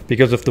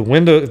 Because if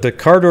the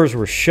car doors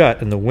were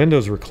shut and the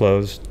windows were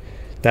closed,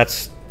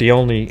 that's the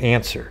only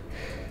answer,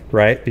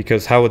 right?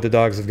 Because how would the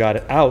dogs have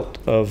got out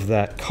of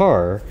that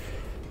car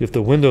if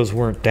the windows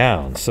weren't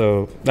down?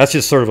 So that's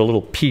just sort of a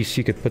little piece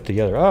you could put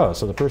together. Oh,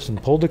 so the person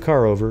pulled the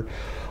car over,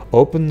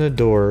 opened the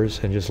doors,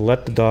 and just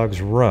let the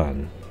dogs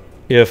run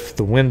if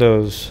the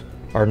windows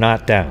are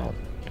not down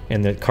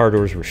and the car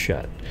doors were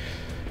shut.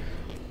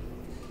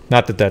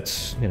 Not that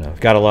that's,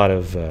 got a lot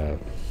of,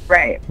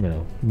 right.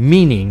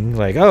 Meaning,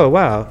 like, oh,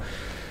 wow.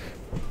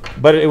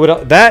 But it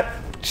would, that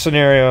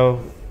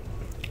scenario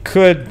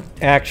could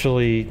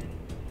actually,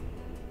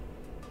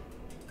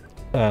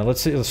 let's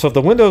see, so if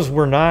the windows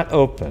were not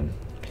open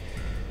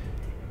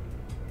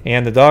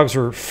and the dogs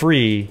were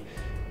free,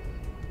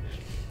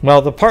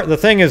 well, the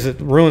thing is that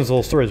ruins the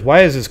whole story is,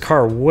 why is his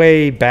car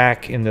way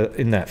back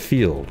in that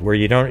field where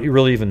you don't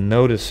really even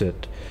notice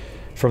it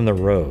from the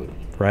road,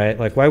 right?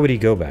 Like, why would he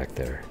go back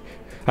there?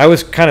 I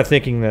was kind of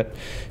thinking that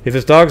if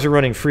his dogs are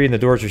running free and the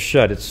doors are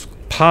shut, it's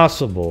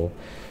possible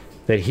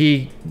that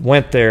he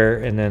went there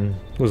and then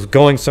was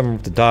going somewhere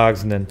with the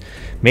dogs, and then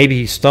maybe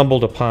he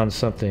stumbled upon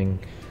something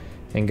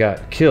and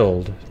got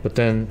killed. But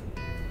then,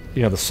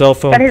 the cell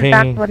phone pinging. But his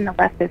pinging. back wouldn't have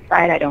left his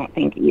side, I don't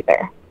think,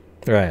 either.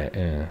 Right,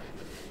 yeah.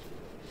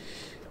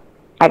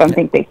 I don't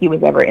think that he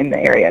was ever in the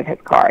area of his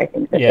car. I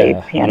think that they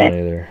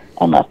panicked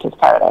and left his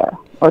car there,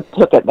 or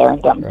took it there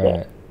and dumped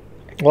it.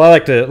 Well, I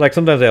like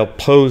sometimes they'll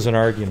pose an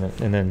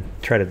argument and then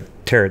try to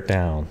tear it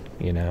down,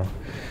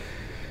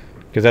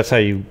 because that's how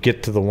you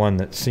get to the one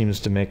that seems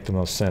to make the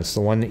most sense,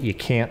 the one that you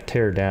can't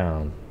tear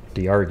down,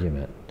 the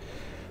argument.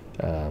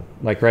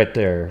 Like right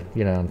there,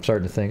 I'm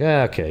starting to think,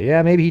 okay,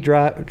 yeah, maybe he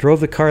drove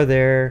the car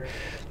there,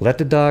 let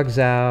the dogs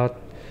out,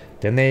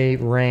 then they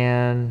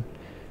ran.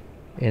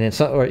 And it's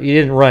not, or he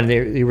didn't run.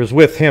 He was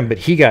with him, but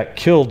he got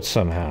killed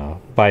somehow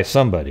by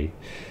somebody.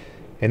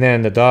 And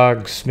then the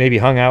dogs maybe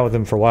hung out with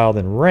him for a while,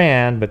 then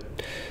ran. But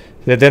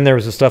then there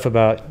was the stuff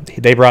about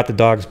they brought the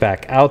dogs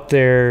back out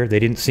there. They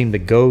didn't seem to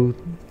go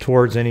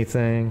towards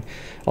anything.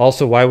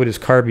 Also, why would his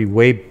car be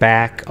way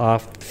back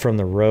off from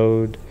the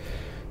road?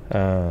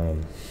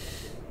 And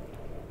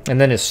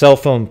then his cell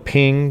phone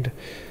pinged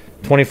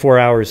 24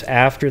 hours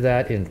after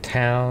that in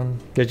town.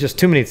 There's just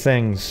too many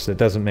things that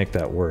doesn't make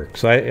that work.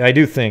 So I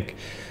do think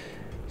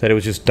that it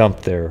was just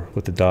dumped there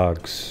with the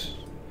dogs,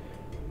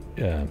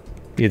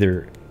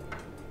 either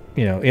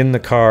in the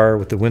car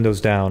with the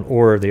windows down,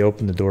 or they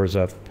opened the doors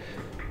up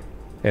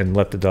and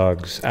let the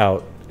dogs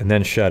out and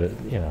then shut it.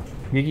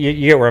 You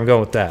get where I'm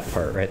going with that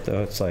part, right?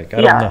 Though it's like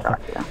I don't know.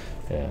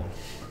 Yeah.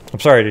 I'm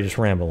sorry to just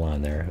ramble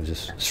on there. It was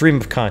just stream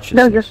of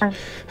consciousness. No, you're fine.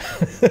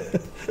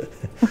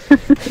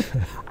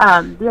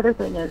 The other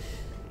thing is,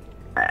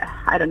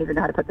 I don't even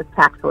know how to put this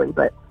tactfully,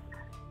 but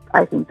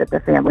I think that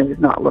the family is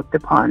not looked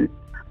upon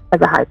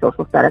as a high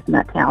social status in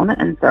that town,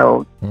 and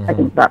so I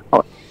think that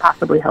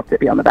possibly helped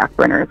it be on the back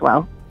burner as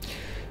well.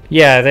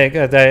 Yeah,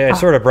 I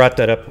sort of brought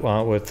that up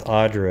with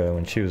Audra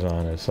when she was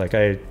on. It's like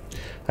I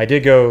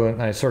did go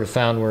and I sort of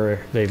found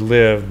where they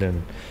lived,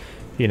 and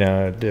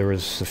there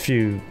was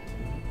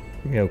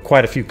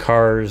quite a few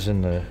cars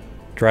in the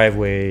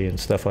driveway and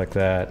stuff like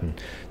that, and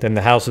then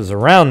the houses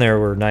around there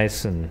were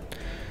nice and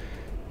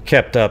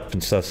kept up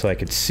and stuff, so I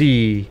could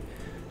see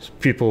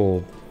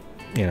people.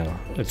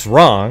 It's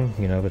wrong,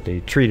 but they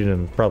treated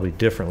them probably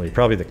differently.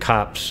 Probably the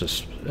cops,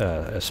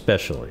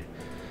 especially,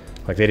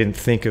 like they didn't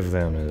think of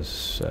them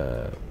as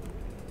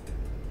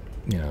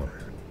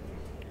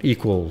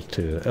equal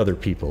to other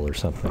people or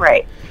something.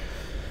 Right.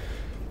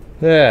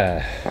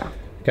 Yeah.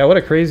 God, what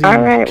a crazy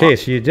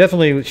case. You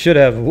definitely should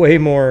have way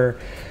more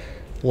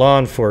law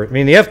enforcement. I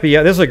mean, the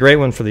FBI, this is a great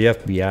one for the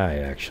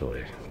FBI,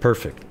 actually.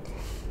 Perfect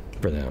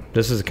for them.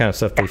 This is the kind of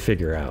stuff they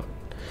figure out.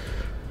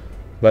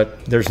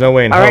 But there's no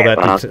way in hell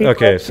that...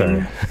 Okay,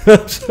 sorry.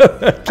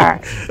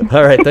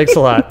 All right, thanks a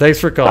lot. Thanks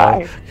for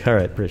calling. Bye. All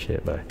right, appreciate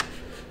it. Bye.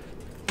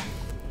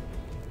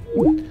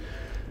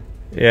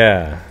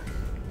 Yeah.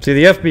 See,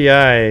 the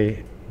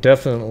FBI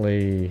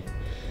definitely...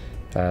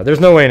 there's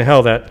no way in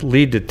hell that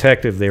lead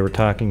detective they were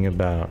talking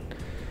about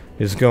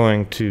is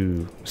going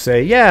to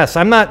say, yes,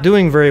 I'm not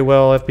doing very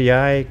well,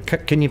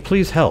 FBI. Can you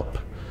please help?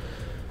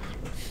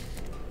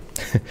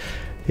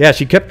 Yeah,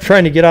 she kept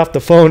trying to get off the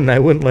phone, and I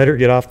wouldn't let her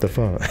get off the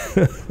phone.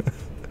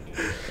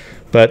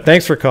 But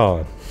thanks for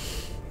calling.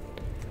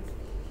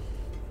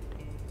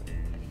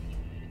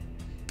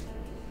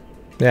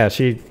 Yeah,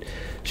 she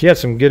had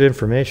some good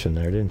information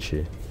there, didn't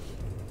she?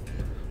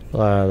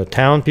 The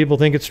town people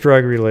think it's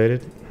drug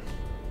related.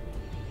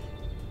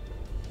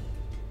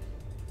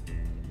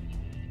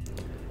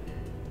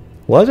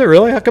 Was it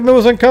really? How come it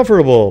was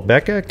uncomfortable,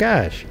 Becca?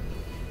 Gosh.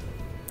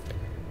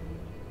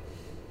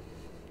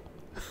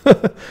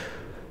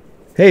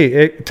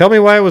 Hey, tell me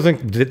why it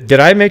wasn't. Did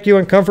I make you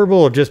uncomfortable,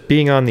 or just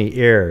being on the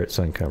air it's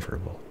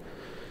uncomfortable?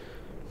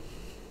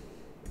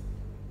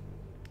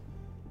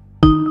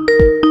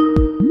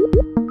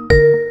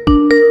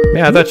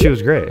 Yeah, I thought she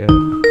was great. Yeah.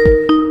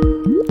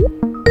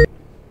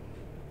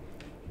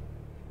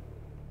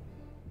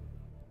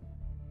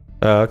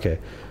 Okay.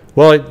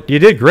 Well, you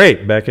did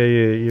great, Becca.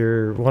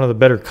 You're one of the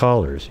better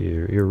callers.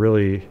 You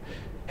really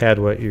had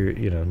what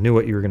knew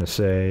what you were going to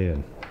say,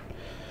 and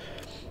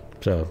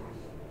so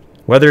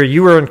whether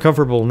you were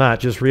uncomfortable or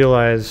not, just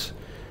realize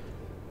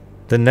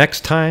the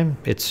next time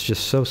it's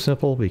just so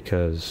simple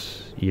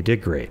because you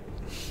did great.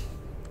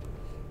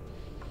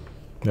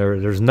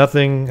 There's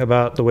nothing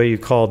about the way you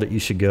called that you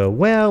should go,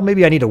 well,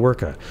 maybe I need to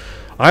work on.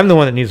 I'm the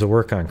one that needs to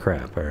work on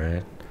crap, all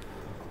right?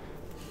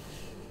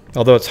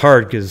 Although it's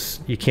hard because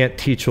you can't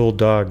teach old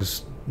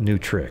dogs new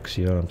tricks.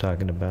 You know what I'm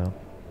talking about?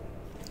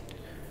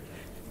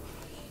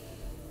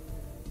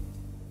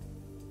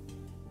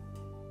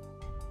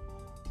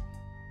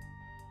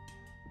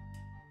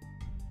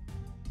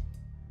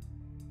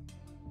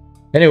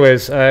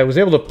 Anyways, I was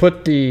able to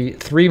put the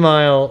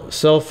 3-mile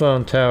cell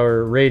phone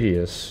tower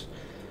radius,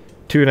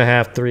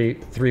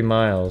 2.5, 3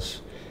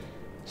 miles.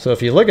 So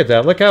if you look at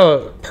that, look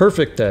how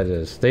perfect that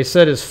is. They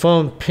said his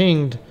phone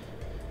pinged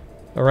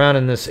around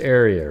in this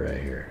area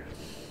right here.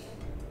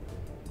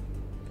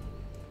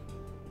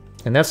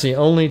 And that's the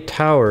only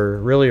tower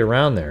really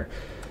around there.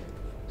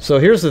 So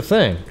here's the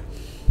thing.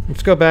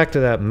 Let's go back to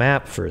that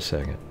map for a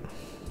second.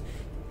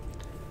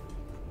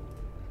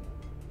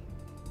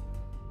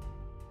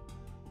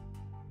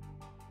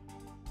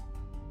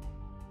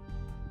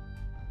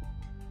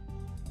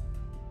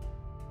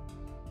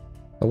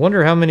 I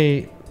wonder how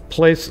many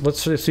places.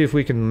 Let's see if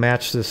we can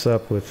match this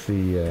up with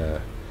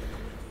the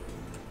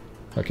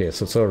okay,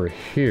 so it's over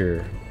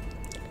here.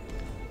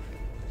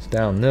 It's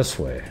down this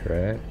way,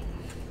 right?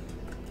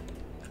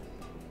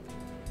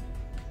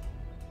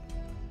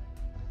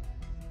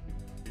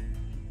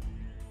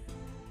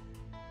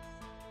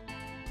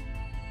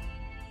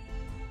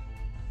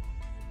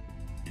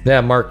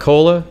 Yeah,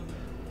 Marcola.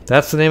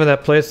 That's the name of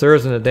that place. There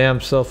isn't a damn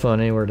cell phone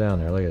anywhere down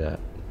there. Look at that.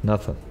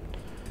 Nothing.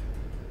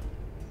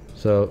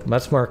 So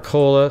that's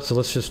Marcola. So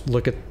let's just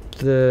look at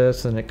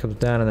this, and it comes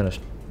down, and then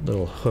a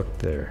little hook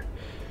there.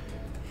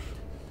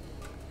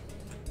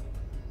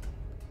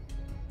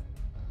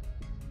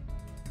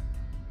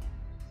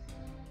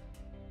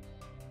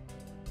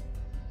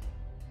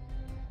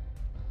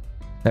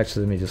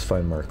 Actually, let me just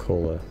find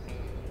Marcola.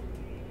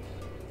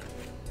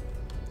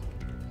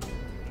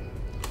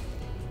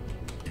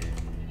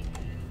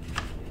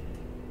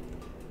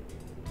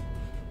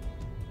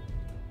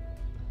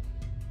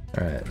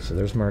 Alright, so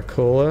there's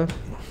Marcola.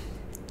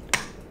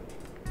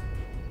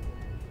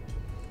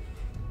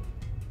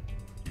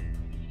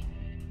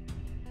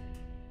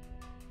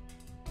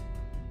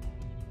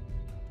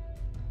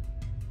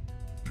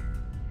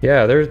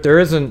 Yeah, there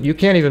isn't, you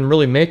can't even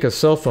really make a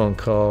cell phone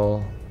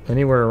call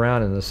anywhere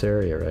around in this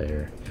area right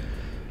here.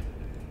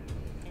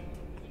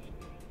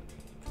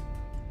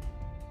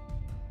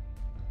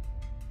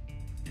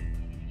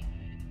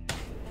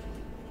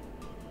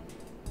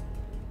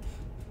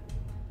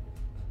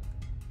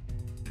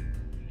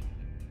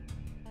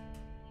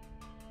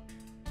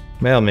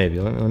 Well, maybe.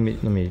 Let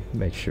me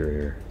make sure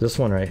here. This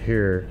one right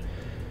here.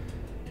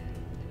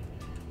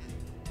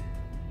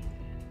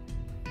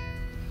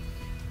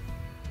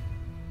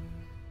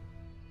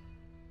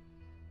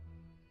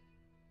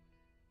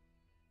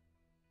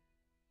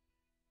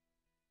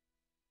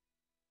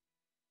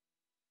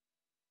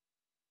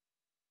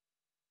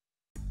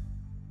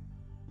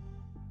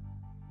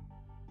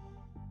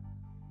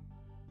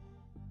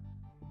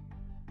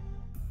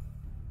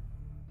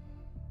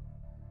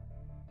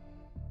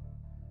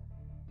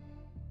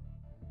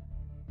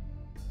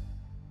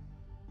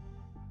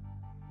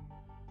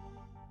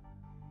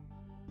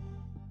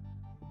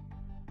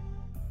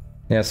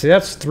 Yeah, see,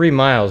 that's 3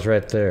 miles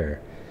right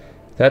there.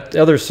 That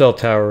other cell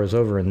tower is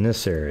over in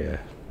this area,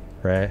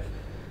 right?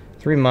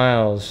 3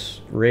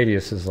 miles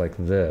radius is like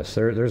this.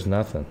 There's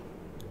nothing.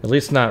 At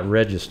least not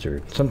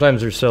registered.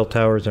 Sometimes there's cell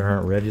towers that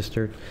aren't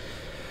registered.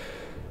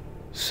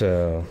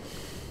 So,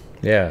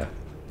 yeah.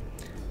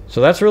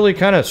 So that's really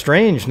kind of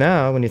strange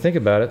now when you think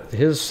about it.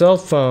 His cell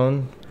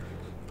phone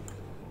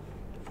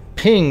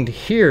pinged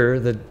here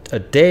a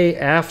day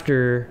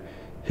after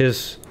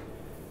his,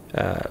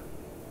 I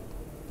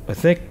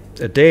think,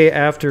 a day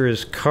after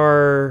his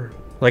car,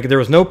 like there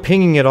was no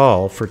pinging at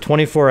all for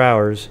 24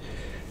 hours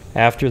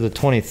after the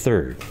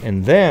 23rd.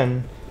 And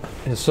then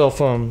his cell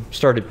phone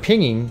started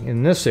pinging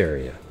in this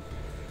area.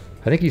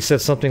 I think he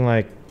said something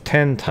like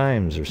 10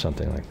 times or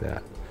something like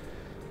that.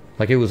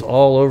 Like it was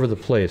all over the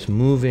place,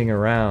 moving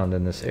around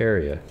in this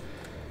area.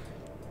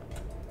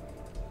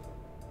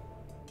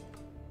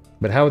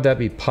 But how would that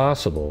be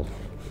possible?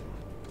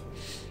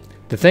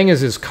 The thing is,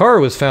 his car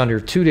was found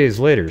here 2 days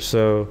later,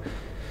 so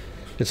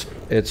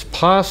it's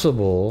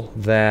possible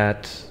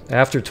that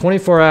after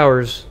 24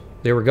 hours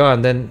they were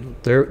gone. Then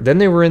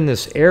they were in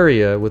this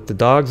area with the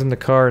dogs in the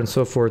car and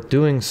so forth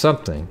doing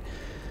something,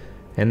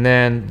 And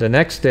then the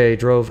next day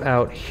drove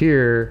out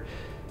here,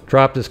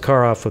 dropped his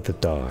car off with the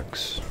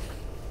dogs.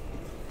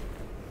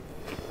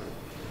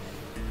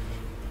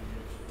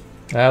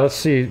 Let's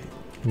see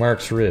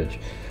Mark's Ridge.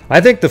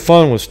 I think the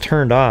phone was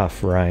turned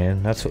off,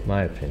 Ryan. That's what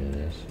my opinion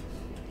is.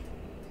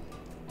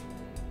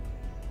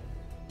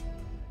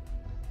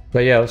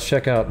 But yeah, let's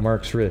check out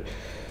Mark's Ridge.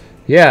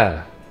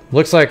 Yeah,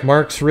 looks like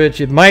Mark's Ridge.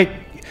 It might...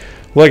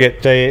 Look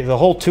at the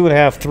whole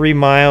 2.5, 3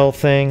 mile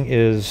thing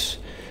is...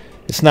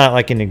 It's not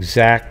like an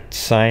exact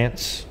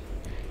science.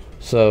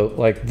 So,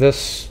 like,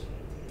 this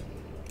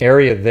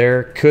area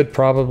there could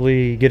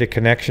probably get a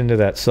connection to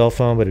that cell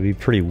phone, but it'd be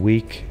pretty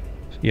weak.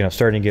 You know,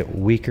 starting to get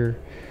weaker.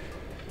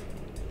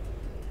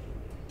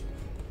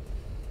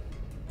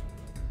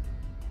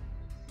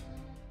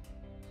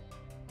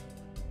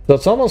 So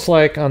it's almost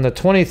like on the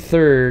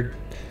 23rd,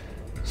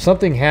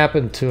 something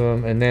happened to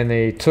him, and then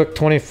they took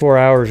 24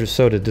 hours or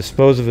so to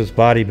dispose of his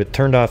body, but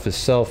turned off his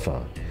cell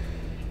phone.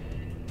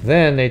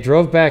 Then they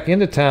drove back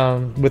into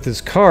town with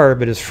his car,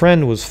 but his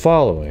friend was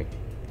following.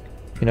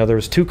 You know, there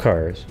was 2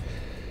 cars.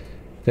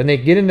 Then they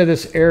get into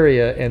this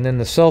area, and then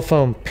the cell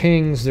phone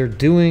pings. They're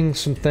doing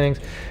some things.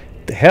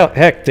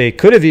 Heck, they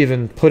could have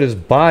even put his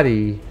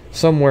body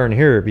somewhere in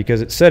here,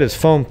 because it said his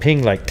phone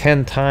pinged like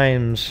 10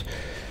 times.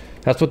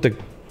 That's what the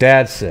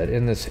dad said,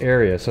 in this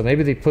area. So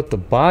maybe they put the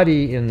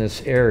body in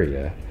this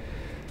area.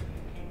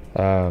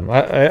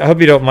 I hope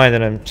you don't mind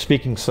that I'm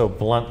speaking so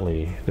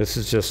bluntly. This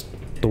is just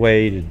the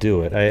way to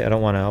do it. I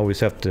don't want to always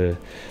have to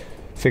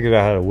figure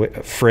out how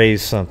to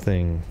phrase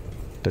something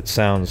that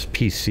sounds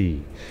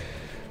PC.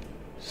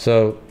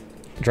 So,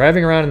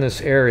 driving around in this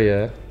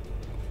area,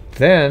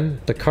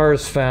 then the car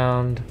is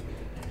found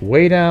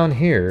way down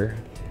here.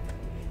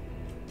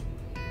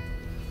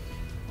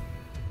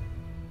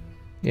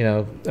 You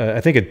know,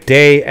 I think a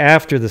day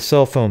after the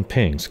cell phone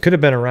pings. Could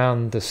have been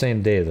around the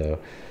same day, though.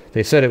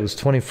 They said it was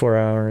 24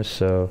 hours,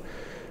 so...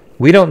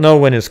 We don't know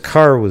when his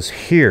car was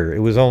here. It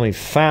was only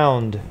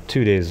found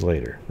 2 days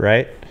later,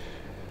 right?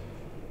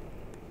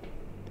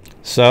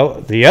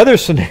 So, the other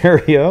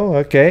scenario,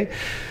 okay.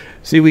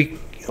 See,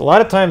 a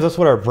lot of times that's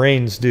what our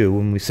brains do.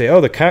 When we say, oh,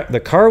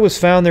 the car was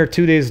found there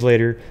 2 days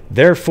later,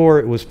 therefore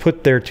it was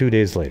put there 2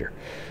 days later.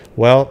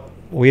 Well,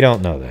 we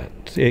don't know that.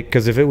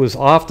 Because if it was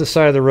off the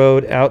side of the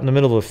road, out in the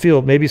middle of a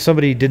field, maybe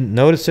somebody didn't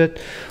notice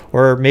it,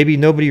 or maybe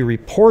nobody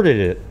reported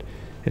it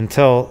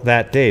until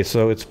that day.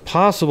 So it's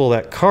possible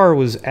that car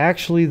was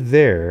actually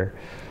there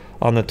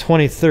on the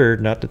 23rd,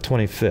 not the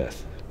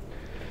 25th.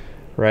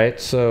 Right?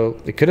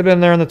 So it could have been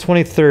there on the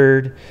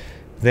 23rd.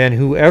 Then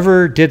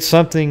whoever did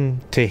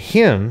something to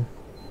him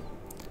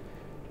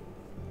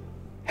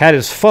had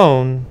his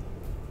phone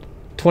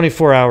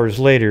 24 hours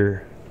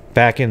later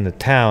back in the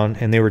town,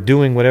 and they were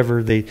doing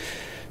whatever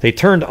they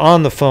turned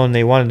on the phone.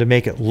 They wanted to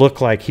make it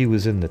look like he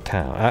was in the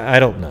town. I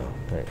don't know.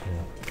 Right?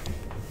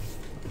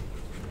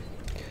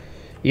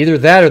 Either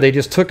that, or they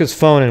just took his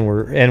phone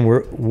and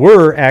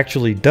were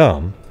actually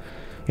dumb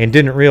and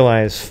didn't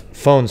realize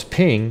phones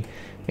ping.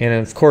 And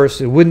of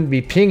course, it wouldn't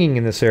be pinging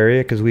in this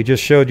area because we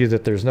just showed you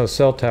that there's no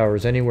cell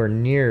towers anywhere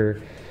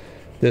near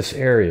this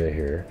area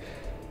here.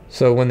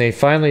 So when they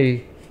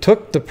finally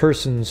took the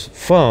person's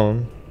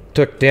phone,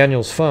 took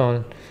Daniel's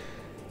phone,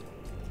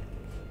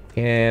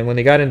 and when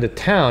they got into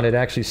town, it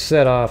actually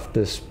set off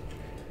this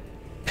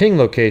ping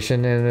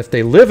location. And if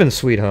they live in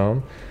Sweet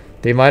Home,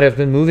 they might have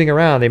been moving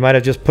around. They might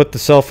have just put the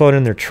cell phone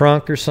in their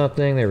trunk or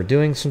something. They were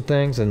doing some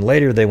things, and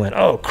later they went,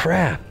 oh,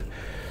 crap.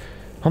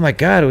 Oh, my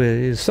God,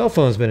 his cell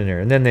phone's been in there.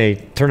 And then they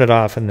turned it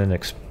off and then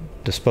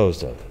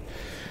disposed of it.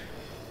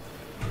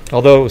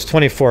 Although it was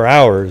 24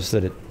 hours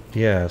that it...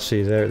 Yeah,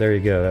 see, there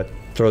you go. That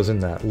throws in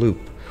that loop.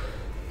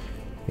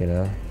 You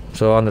know?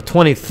 So on the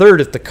 23rd,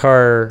 if the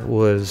car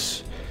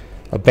was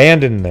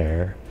abandoned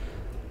there,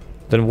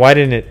 then why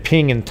didn't it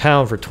ping in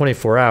town for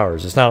 24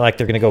 hours? It's not like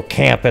they're going to go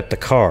camp at the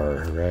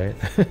car, right?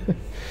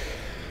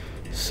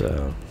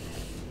 So,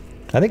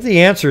 I think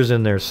the answer's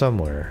in there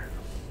somewhere.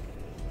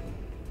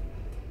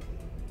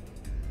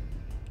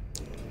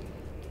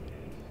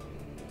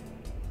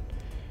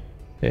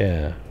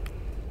 Yeah.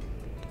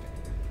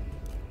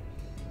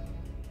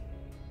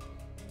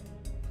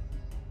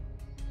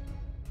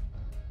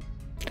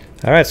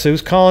 All right, so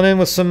who's calling in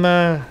with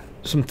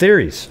some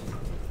theories?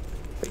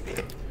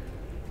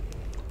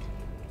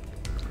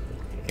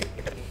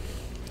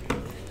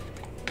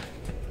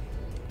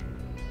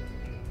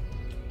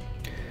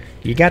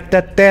 You got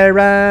that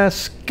there,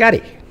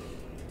 Scotty?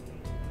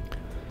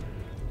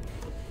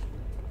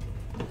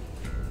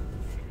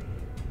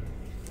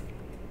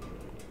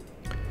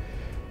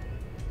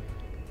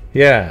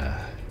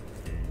 Yeah.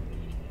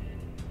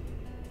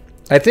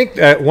 I think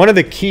one of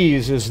the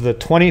keys is the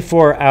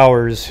 24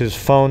 hours his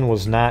phone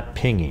was not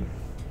pinging.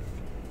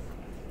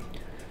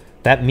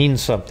 That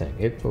means something.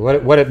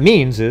 What it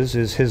means is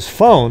his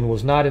phone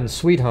was not in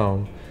Sweet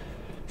Home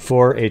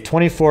for a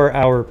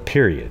 24-hour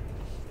period.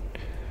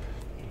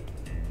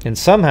 And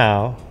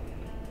somehow,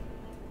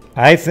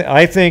 I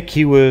think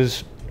he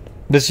was...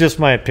 This is just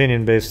my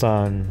opinion based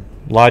on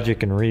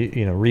logic and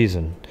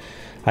reason.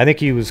 I think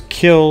he was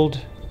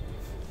killed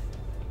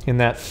in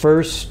that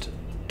first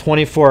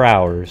 24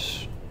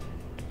 hours,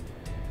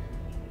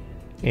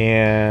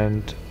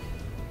 and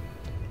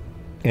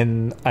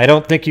I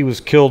don't think he was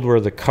killed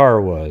where the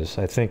car was.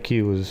 I think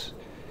he was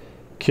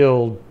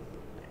killed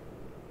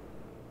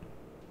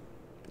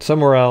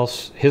somewhere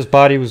else. His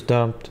body was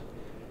dumped,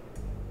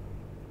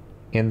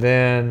 and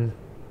then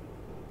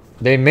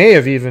they may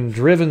have even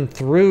driven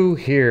through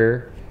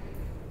here,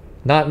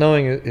 not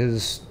knowing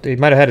they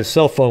might have had his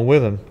cell phone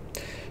with him.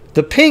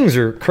 The pings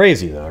are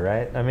crazy though,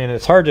 right? I mean,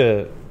 it's hard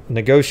to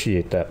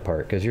negotiate that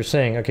part, because you're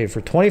saying, okay,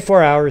 for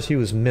 24 hours he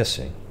was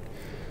missing.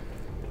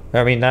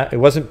 I mean, it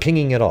wasn't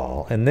pinging at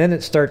all, and then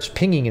it starts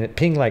pinging, and it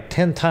pinged like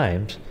 10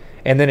 times,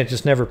 and then it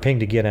just never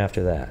pinged again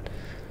after that.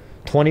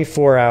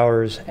 24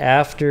 hours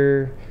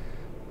after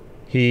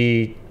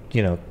he,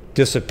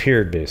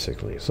 disappeared,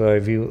 basically. So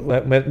if you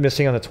went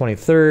missing on the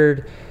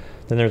 23rd,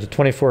 then there's a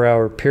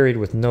 24-hour period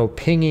with no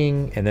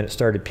pinging, and then it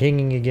started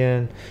pinging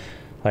again.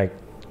 Like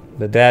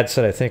the dad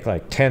said, I think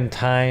like 10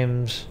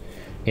 times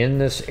in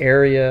this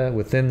area,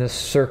 within this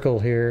circle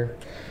here.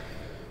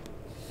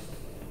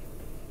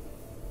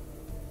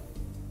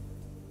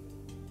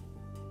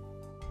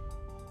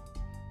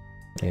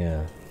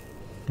 Yeah,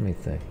 let me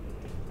think.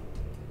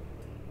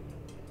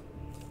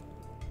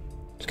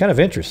 It's kind of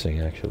interesting,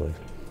 actually.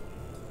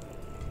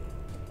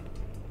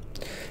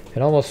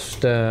 It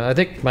almost, I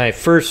think my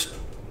first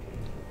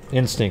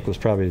instinct was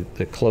probably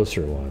the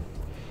closer one.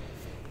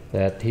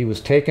 That he was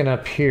taken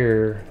up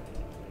here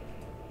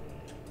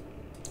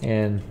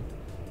and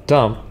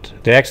dumped.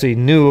 They actually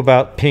knew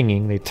about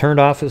pinging. They turned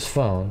off his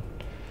phone.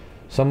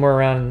 Somewhere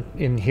around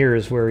in here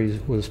is where he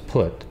was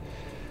put.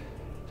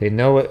 They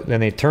know it. Then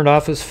they turned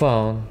off his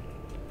phone.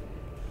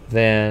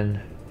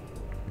 Then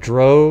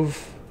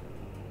drove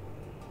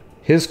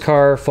his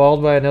car,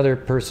 followed by another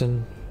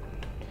person.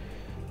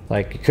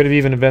 Like, it could have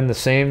even been the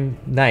same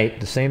night,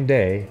 the same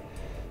day.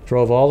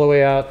 Drove all the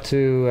way out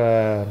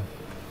to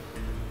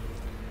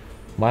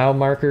mile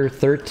marker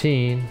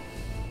 13.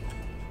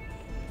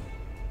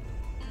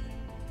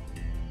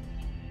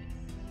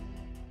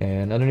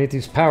 And underneath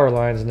these power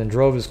lines, and then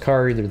drove his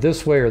car either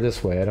this way or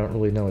this way. I don't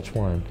really know which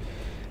one.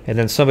 And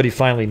then somebody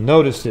finally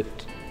noticed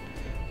it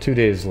 2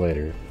 days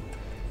later.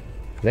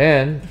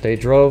 Then they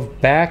drove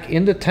back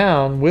into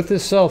town with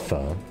his cell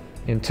phone,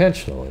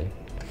 intentionally.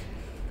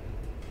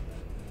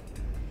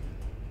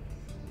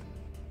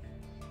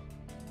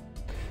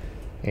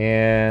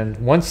 And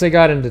once they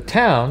got into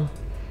town,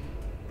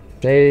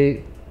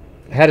 they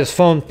had his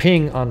phone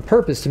ping on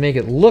purpose to make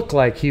it look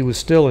like he was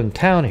still in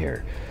town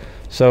here.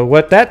 So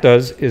what that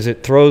does is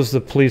it throws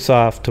the police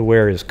off to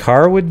where his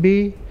car would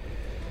be.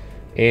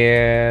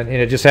 And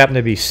it just happened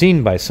to be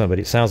seen by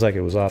somebody. It sounds like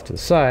it was off to the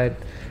side.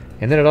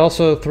 And then it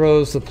also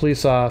throws the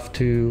police off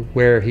to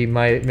where he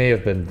may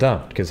have been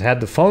dumped. Because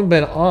had the phone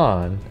been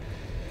on,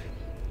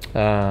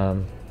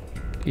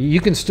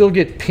 you can still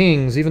get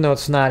pings, even though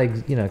it's not,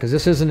 because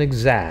this isn't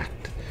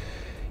exact.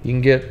 You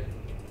can get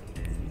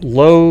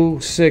low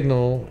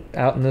signal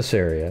out in this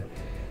area.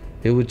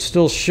 It would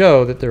still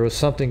show that there was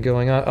something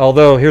going on.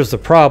 Although, here's the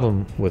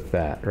problem with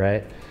that,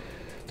 right?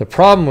 The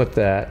problem with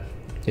that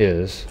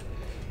is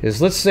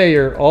let's say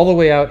you're all the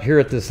way out here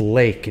at this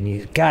lake, and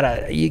you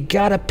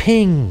gotta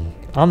ping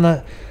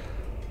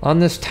on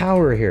this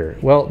tower here.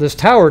 Well, this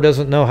tower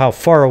doesn't know how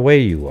far away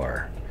you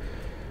are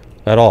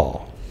at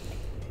all.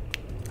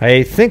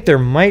 I think there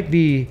might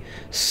be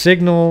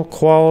signal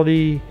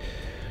quality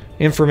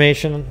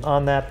information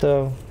on that,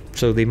 though,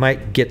 so they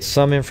might get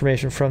some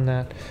information from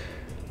that.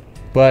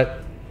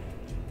 But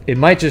it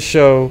might just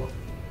show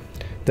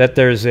that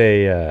there's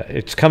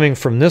it's coming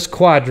from this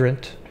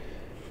quadrant.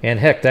 And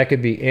heck, that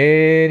could be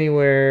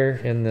anywhere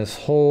in this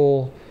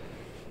whole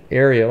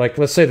area. Like,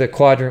 let's say the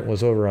quadrant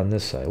was over on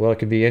this side. Well, it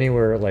could be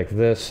anywhere like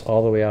this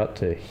all the way out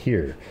to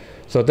here.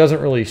 So it doesn't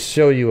really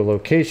show you a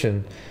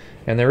location.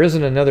 And there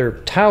isn't another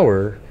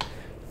tower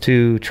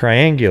to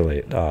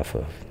triangulate off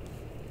of.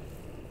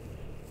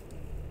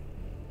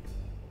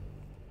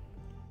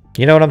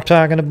 You know what I'm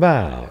talking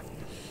about?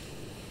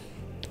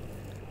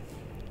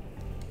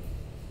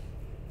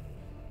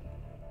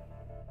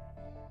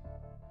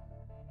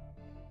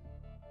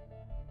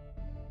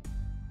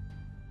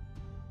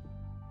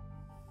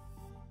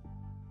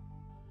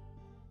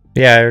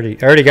 Yeah, I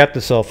already got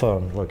the cell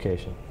phone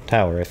location.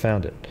 Tower, I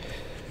found it.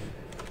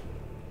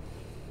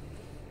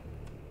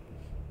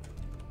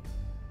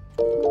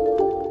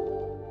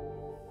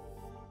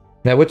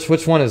 Now, which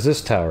one is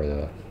this tower,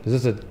 though?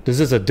 Is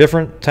this a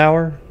different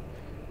tower?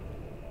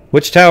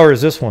 Which tower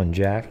is this one,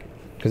 Jack?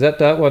 Because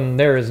that one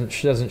there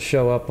doesn't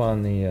show up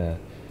on the.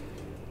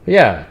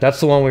 Yeah, that's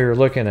the one we were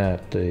looking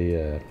at.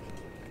 The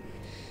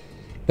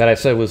that I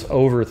said was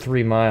over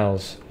 3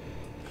 miles,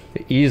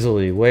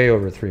 easily way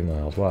over 3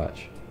 miles.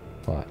 Watch.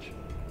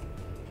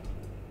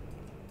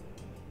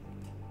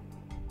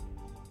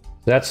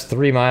 That's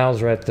 3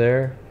 miles right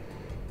there.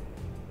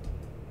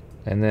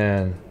 And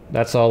then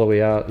that's all the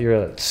way out. You're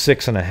at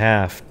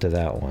 6.5 to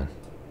that one.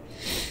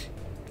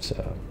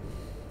 So,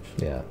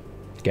 yeah,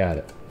 got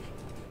it.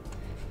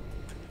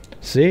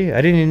 See,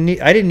 I didn't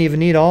even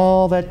need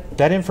all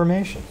that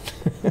information.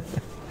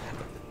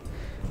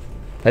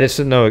 I just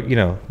didn't know, you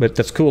know, but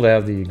that's cool to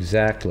have the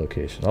exact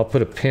location. I'll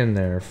put a pin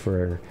there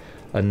for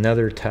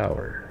another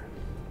tower.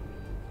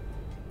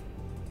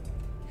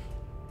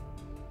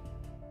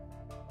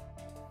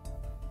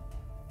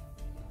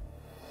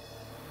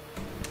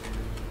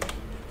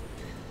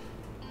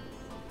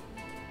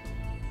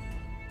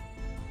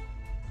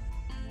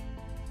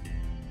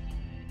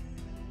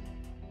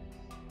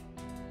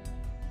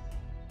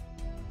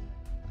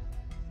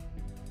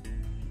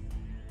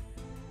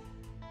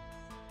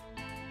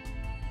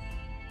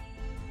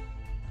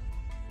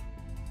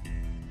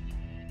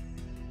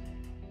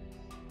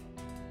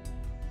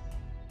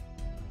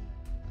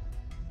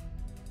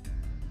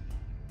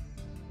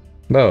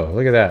 Whoa,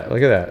 look at that.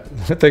 Look at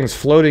that. That thing's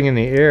floating in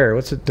the air.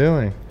 What's it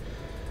doing?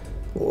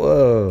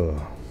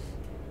 Whoa.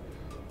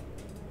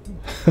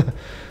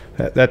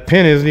 that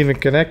pin isn't even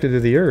connected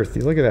to the earth.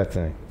 You look at that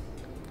thing.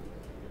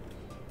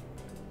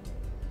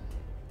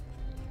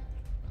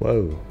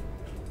 Whoa.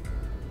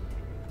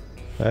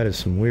 That is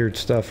some weird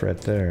stuff right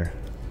there.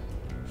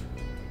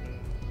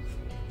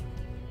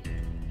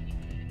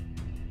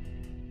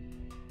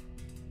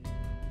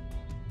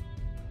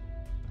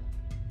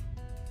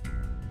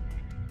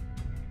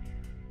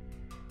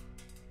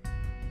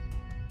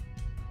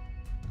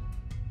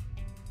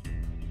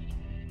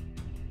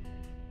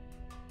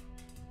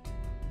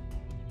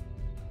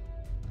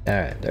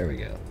 Alright, there we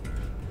go.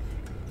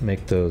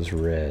 Make those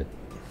red.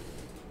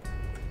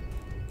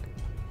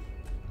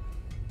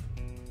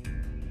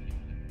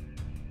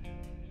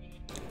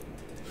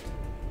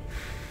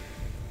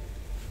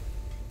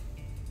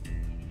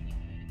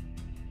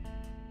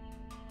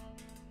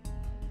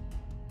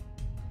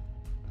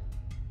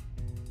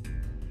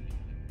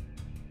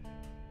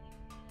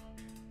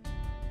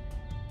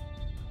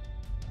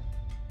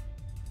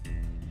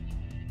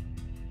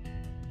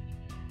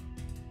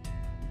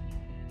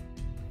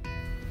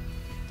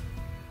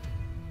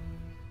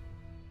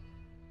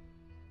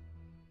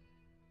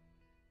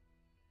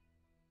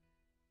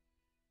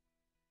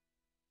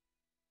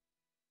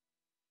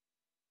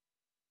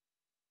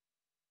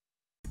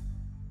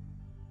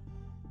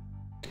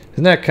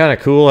 Isn't that kind of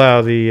cool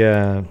how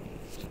the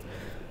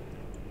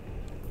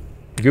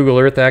Google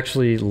Earth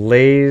actually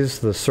lays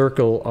the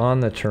circle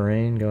on the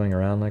terrain going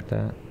around like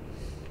that?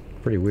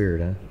 Pretty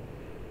weird, huh?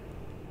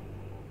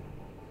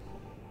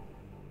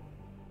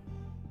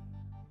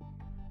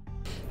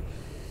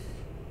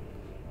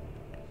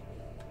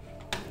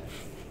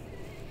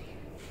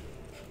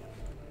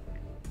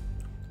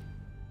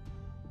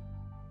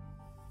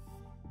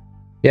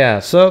 Yeah,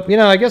 so, you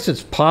know, I guess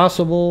it's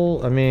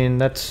possible. I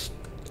mean, it's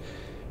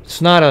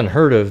not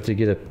unheard of to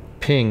get a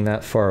ping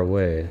that far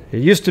away. It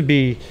used to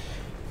be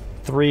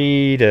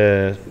 3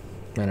 to,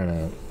 I don't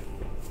know,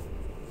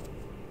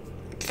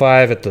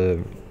 5 at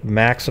the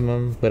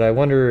maximum, but I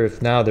wonder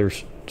if now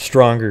there's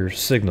stronger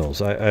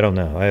signals. I don't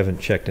know. I haven't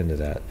checked into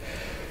that.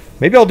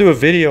 Maybe I'll do a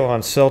video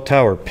on cell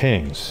tower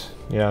pings.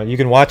 You know, you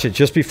can watch it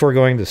just before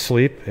going to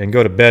sleep and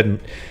go to bed,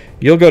 and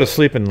you'll go to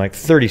sleep in like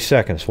 30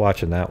 seconds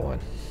watching that one.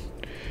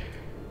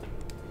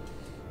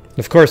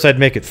 Of course, I'd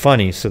make it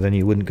funny so then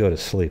you wouldn't go to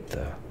sleep,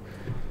 though.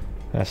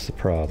 That's the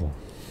problem.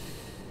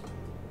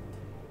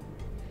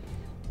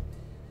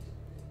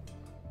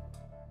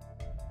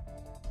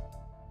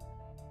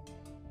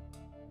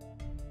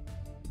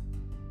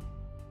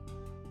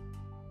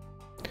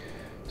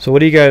 So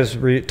what are you guys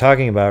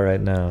talking about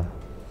right now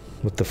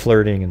with the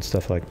flirting and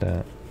stuff like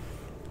that?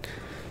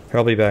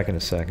 I'll be back in a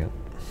second.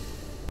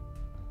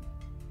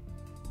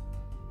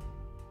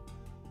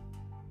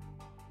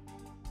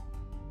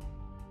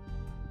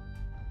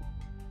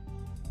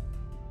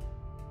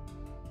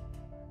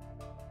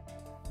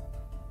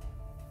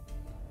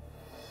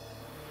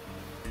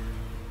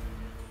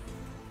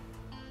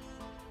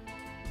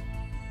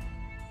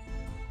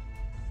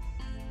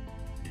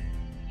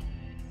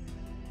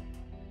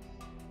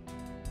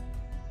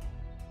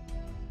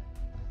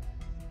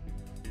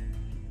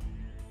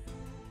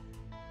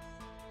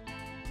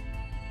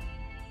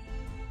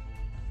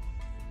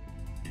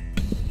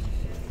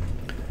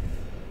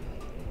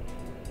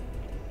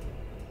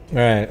 All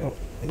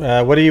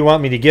right. What do you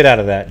want me to get out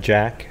of that,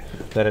 Jack?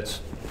 That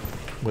it's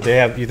would they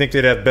have? You think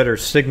they'd have better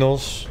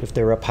signals if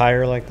they were up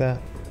higher like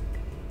that?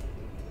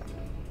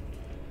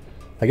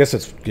 I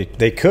guess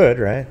they could,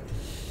 right?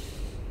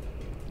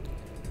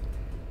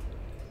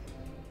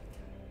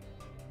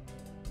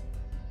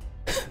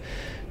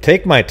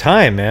 Take my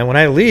time, man. When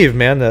I leave,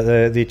 man,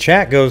 the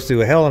chat goes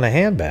through a hell in a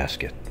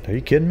handbasket. Are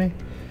you kidding me?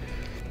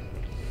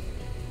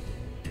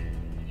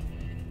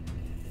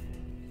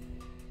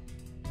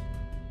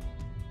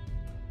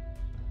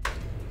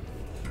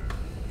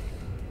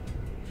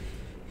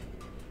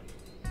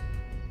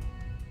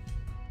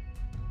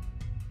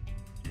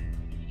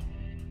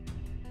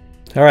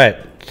 All right,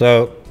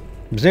 so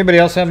does anybody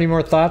else have any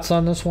more thoughts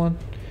on this one?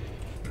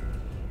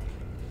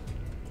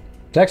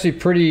 It's actually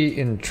pretty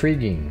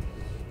intriguing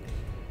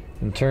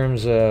in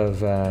terms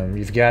of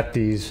you've got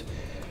the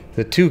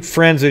two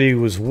friends that he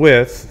was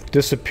with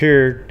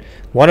disappeared,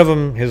 One of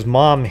them, his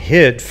mom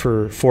hid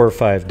for 4 or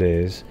 5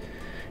 days,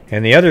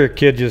 and the other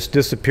kid just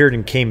disappeared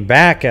and came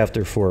back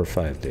after 4 or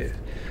 5 days.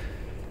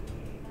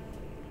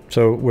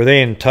 So were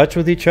they in touch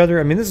with each other?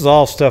 I mean, this is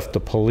all stuff the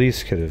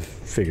police could have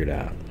figured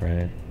out,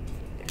 right?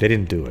 They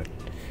didn't do it.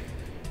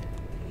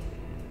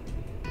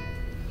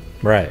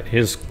 Right.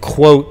 His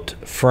quote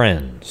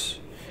friends.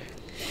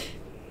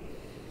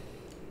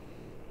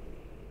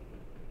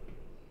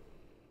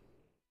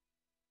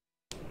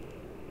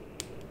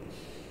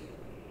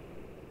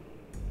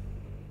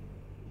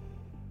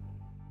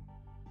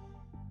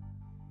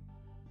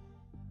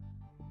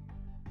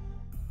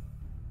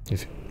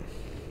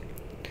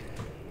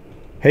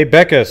 Hey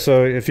Becca,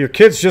 so if your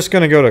kid's just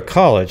going to go to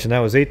college, and that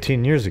was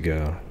 18 years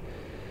ago,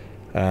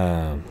 you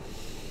know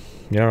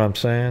what I'm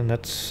saying?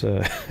 That's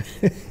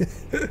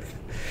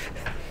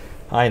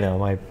I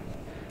know,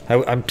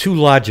 I'm too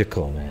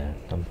logical, man.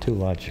 I'm too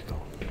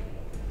logical.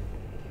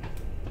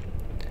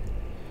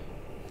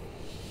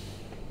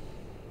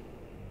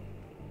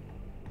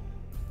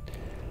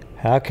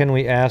 How can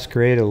we ask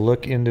Ray to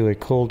look into a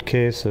cold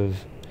case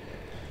of...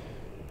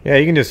 Yeah,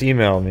 you can just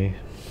email me.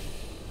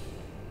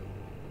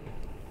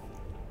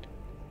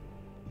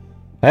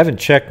 I haven't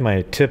checked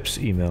my tips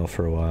email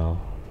for a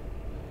while.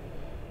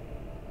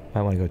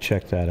 I want to go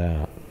check that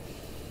out.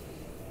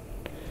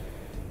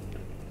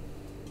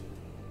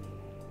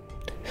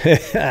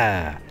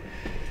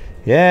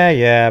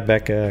 Yeah,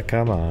 Becca,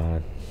 come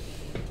on.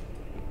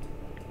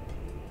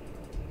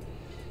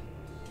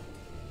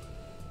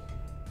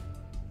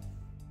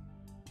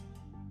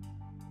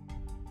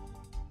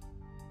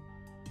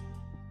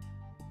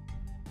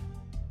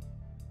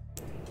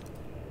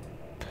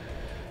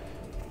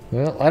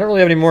 Well, I don't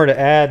really have any more to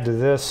add to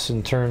this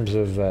in terms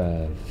of...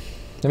 let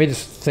me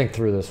just think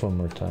through this one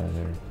more time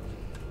there.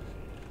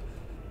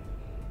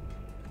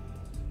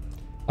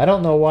 I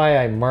don't know why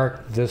I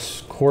marked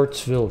this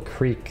Quartzville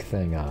Creek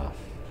thing off.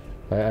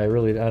 I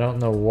don't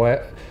know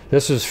what...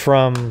 This is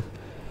from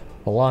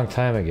a long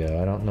time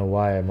ago. I don't know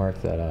why I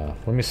marked that off.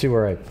 Let me see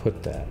where I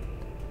put that.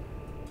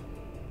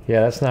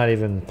 Yeah, that's not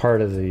even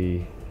part of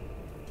the...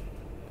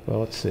 Well,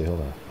 let's see. Hold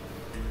on.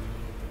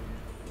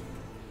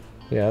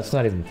 Yeah, that's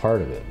not even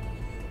part of it.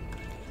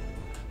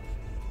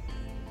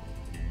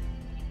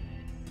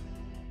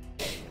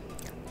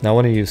 Now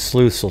one of you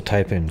sleuths will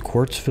type in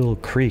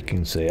Quartzville Creek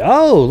and say,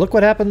 oh, look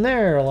what happened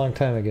there a long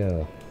time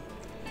ago.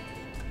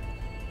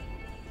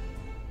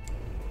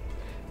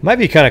 Might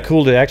be kind of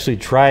cool to actually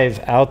drive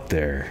out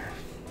there.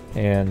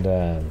 And,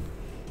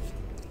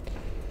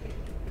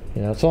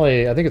 you know, I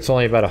think it's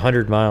only about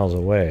 100 miles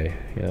away.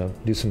 You know,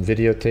 do some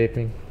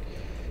videotaping.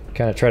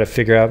 Kind of try to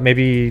figure out,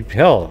 maybe,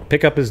 hell,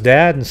 pick up his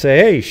dad and say,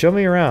 hey, show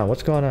me around.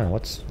 What's going on?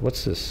 What's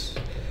this?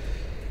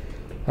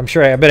 I'm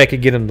sure, I bet I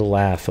could get him to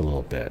laugh a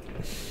little bit.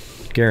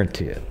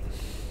 Guarantee it.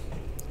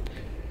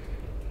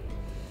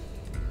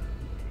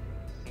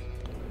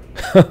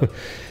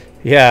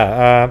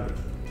 Yeah,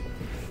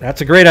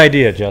 that's a great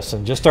idea,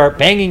 Justin. Just start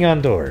banging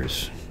on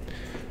doors.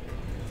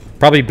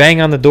 Probably bang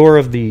on the door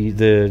of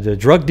the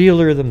drug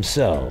dealer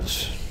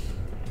themselves.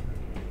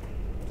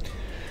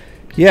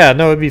 Yeah,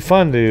 no, it'd be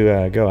fun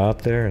to go out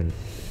there and,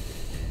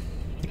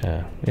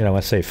 you know, when I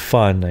say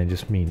fun, I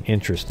just mean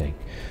interesting.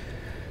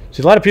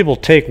 See, a lot of people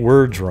take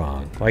words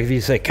wrong. Like if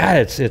you say,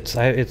 God,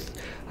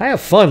 I have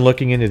fun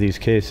looking into these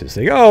cases.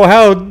 They go, oh,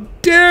 how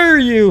dare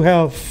you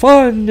have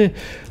fun?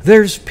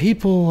 There's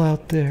people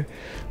out there.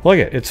 Look,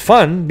 it's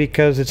fun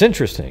because it's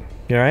interesting,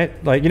 you know,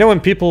 right? Like, you know, when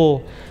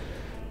people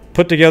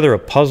put together a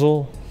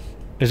puzzle,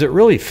 is it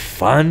really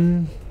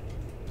fun?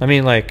 I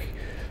mean, like,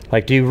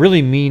 do you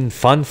really mean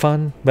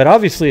fun? But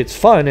obviously it's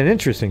fun and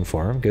interesting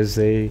for them because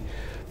they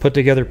put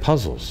together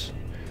puzzles,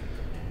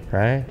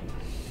 right?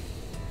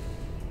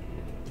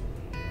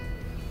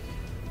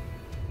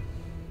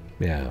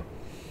 Yeah.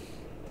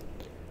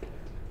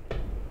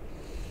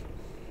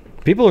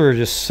 People are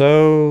just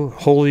so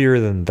holier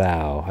than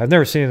thou. I've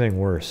never seen anything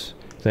worse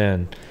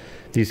than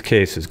these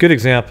cases. Good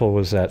example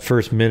was that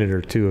first minute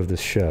or two of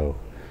this show.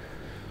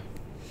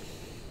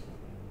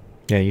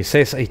 Yeah, you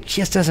say it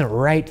just isn't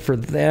right for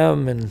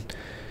them, and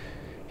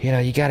you know,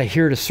 you got to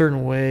hear it a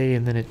certain way,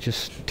 and then it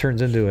just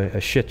turns into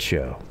a shit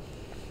show.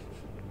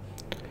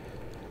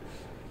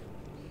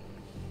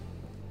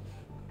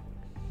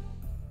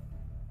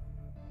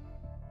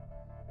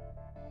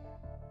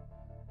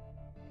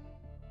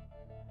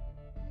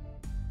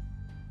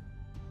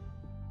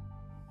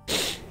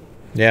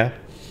 Yeah.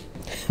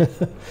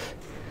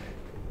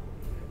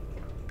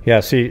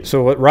 Yeah, see,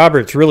 so what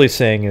Robert's really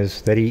saying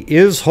is that he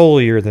is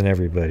holier than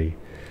everybody,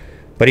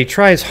 but he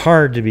tries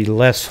hard to be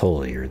less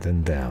holier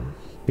than them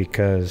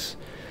because,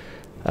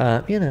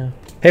 you know.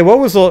 Hey, what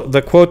was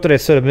the quote that I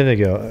said a minute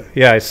ago?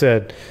 Yeah, I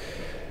said,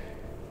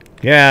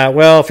 yeah,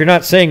 well, if you're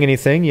not saying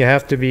anything, you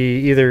have to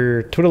be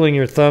either twiddling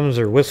your thumbs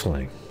or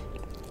whistling.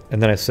 And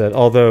then I said,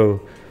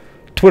 although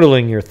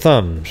twiddling your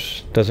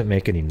thumbs doesn't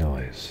make any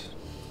noise.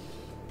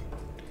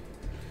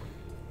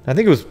 I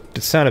think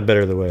it sounded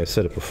better the way I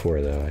said it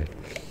before, though.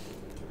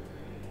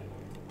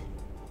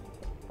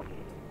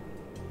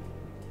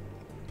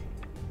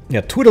 Yeah,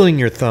 twiddling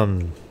your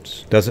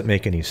thumbs doesn't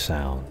make any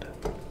sound.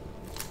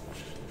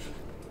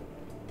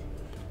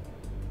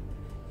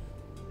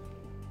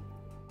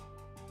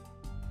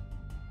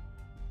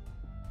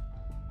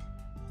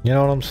 You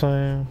know what I'm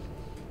saying?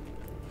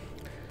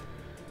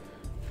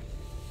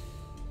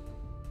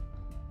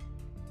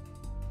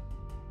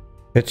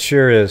 It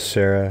sure is,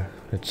 Sarah.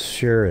 It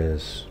sure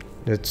is.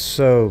 It's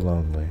so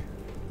lonely.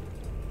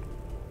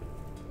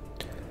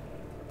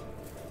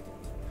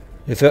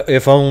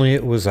 If only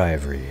it was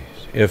ivory.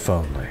 If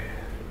only.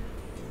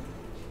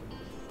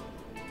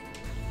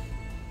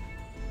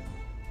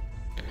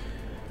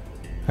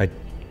 I'd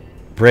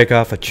break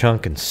off a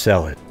chunk and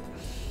sell it.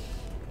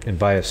 And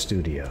buy a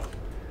studio.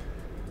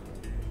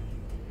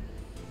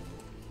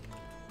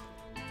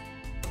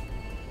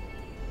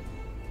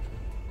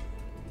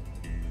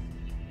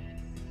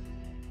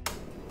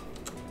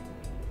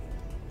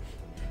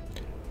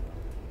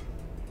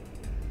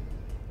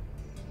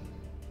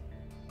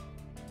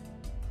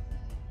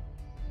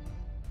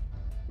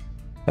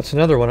 That's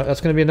another one.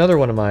 That's going to be another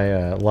one of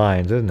my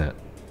lines, isn't it?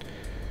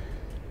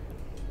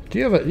 Do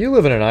you have you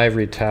live in an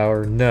ivory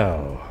tower?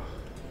 No.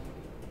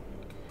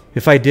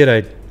 If I did,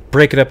 I'd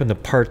break it up into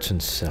parts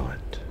and sell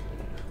it.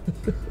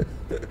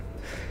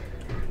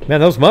 Man,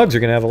 those mugs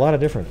are going to have a lot of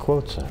different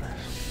quotes on it.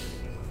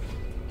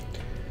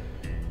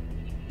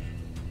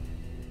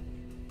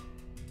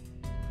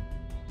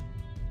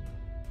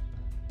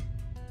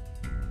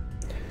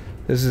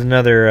 This is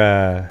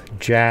another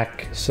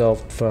Jack cell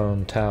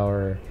phone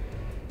tower.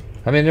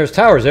 I mean, there's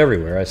towers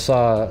everywhere. I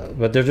saw,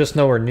 but they're just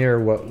nowhere near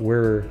what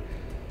we're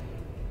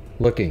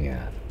looking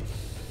at.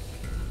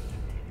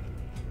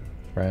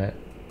 Right?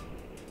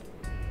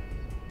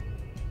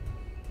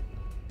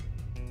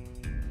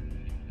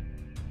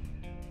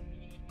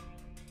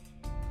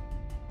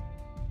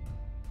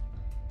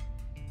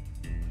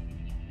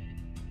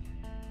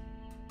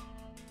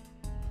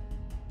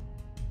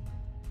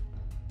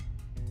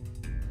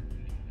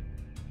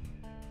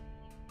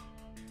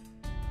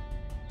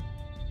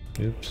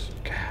 Oops.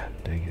 God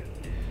dang it.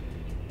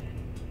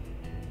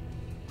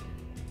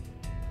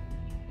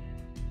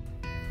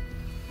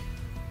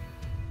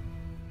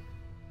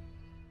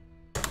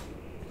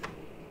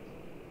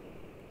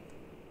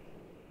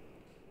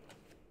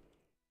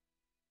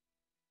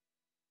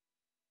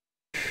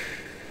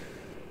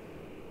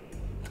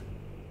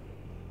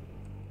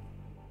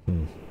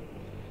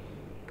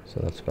 So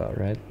that's about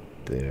right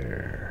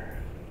there.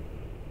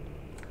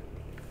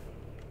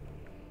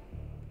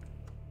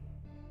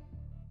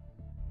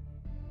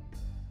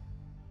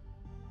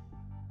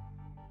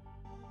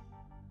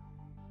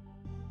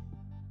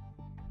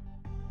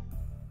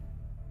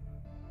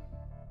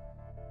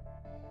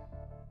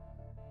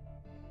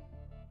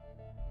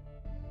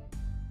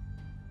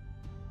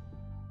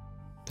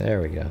 There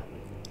we go.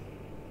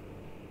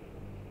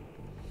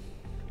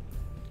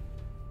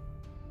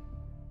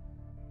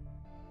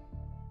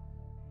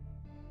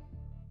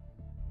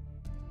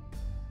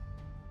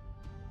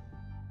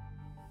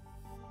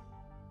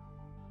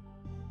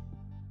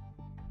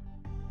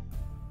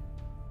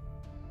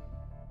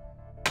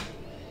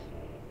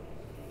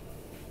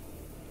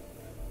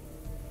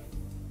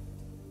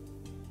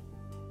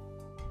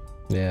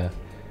 Yeah.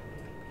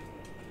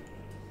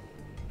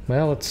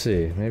 Well, let's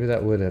see. Maybe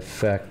that would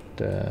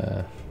affect...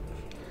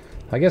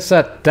 I guess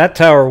that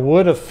tower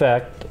would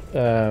affect...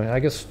 I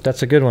guess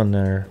that's a good one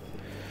there.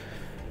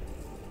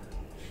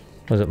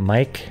 Was it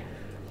Mike?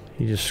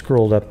 He just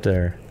scrolled up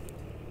there.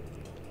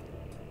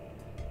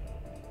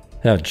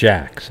 No,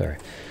 Jack, sorry.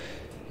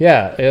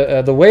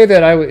 Yeah, the way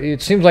that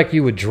it seems like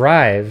you would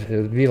drive, it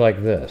would be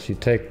like this. You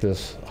take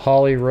this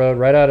Holly Road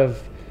right out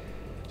of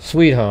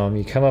Sweet Home.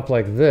 You come up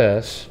like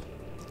this.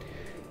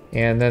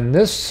 And then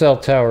this cell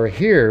tower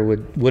here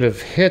would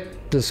have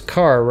hit this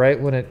car right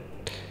when it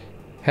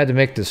had to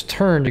make this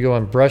turn to go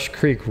on Brush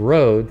Creek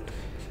Road,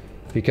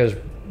 because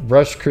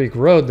Brush Creek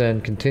Road then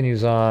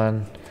continues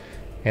on,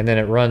 and then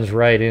it runs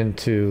right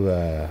into,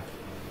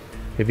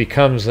 it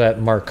becomes that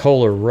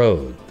Marcola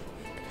Road.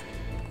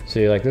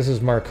 See, like this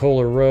is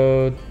Marcola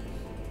Road.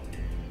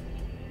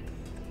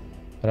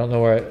 I don't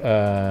know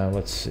where,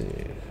 let's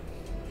see.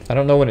 I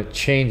don't know when it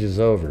changes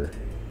over.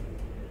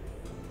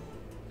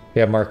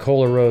 Yeah,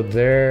 Marcola Road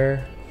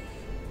there.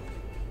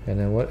 And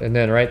then what? And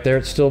then right there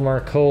it's still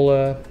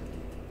Marcola.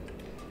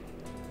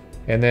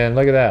 And then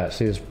look at that.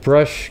 See, it's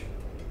Brush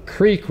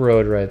Creek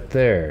Road right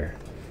there.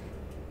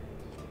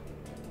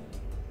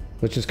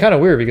 Which is kind of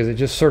weird because it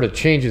just sort of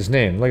changes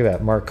name. Look at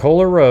that.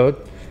 Marcola Road.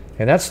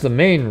 And that's the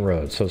main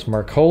road. So it's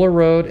Marcola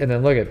Road, and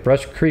then look at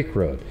Brush Creek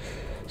Road.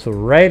 So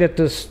right at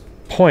this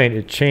point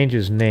it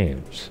changes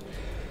names.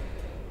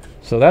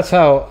 So that's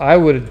how I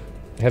would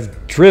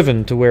have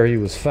driven to where he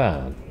was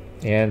found.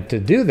 And to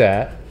do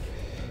that,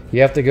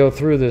 you have to go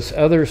through this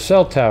other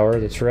cell tower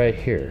that's right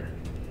here.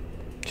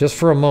 Just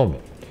for a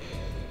moment.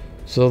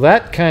 So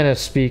that kind of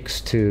speaks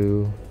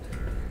to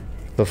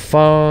the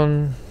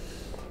phone.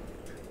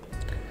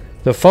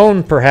 The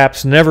phone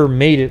perhaps never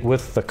made it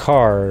with the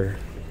car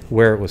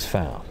where it was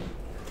found.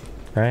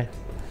 Right?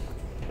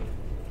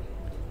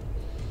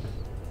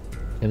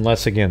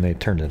 Unless, again, they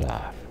turned it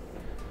off.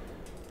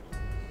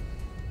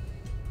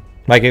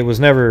 Like, it was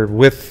never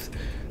with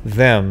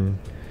them.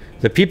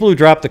 The people who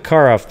dropped the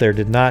car off there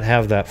did not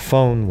have that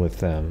phone with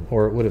them,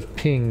 or it would have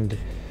pinged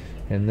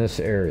in this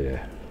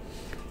area.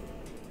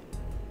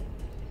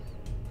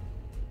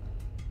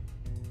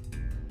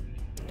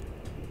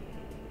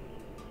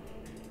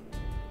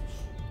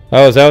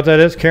 Oh, is that what that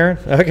is, Karen?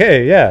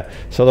 Okay, yeah.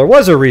 So there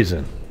was a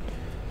reason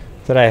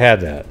that I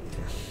had that.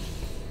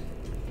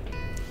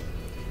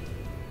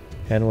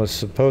 And was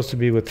supposed to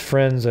be with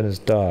friends and his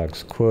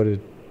dogs.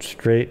 Quoted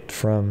straight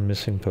from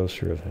missing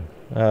poster of him.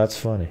 Oh, that's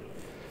funny.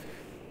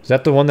 Is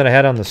that the one that I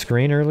had on the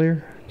screen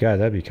earlier? God,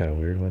 that'd be kind of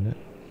weird, wouldn't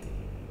it?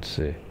 Let's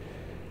see.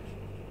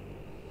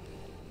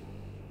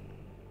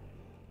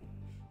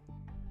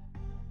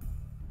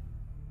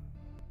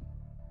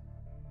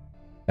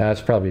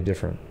 That's probably a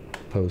different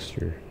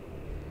poster.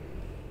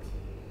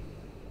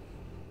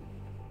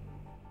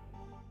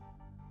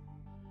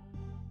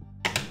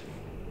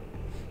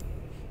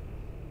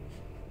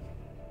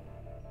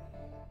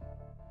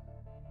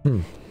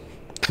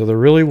 So there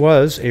really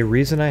was a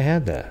reason I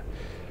had that.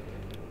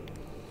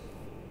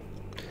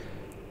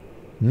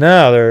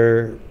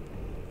 No,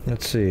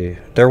 let's see.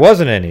 There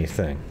wasn't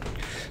anything.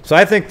 So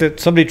I think that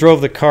somebody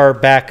drove the car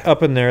back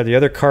up in there. The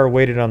other car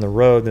waited on the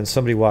road. Then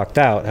somebody walked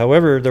out.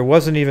 However, there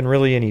wasn't even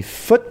really any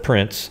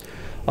footprints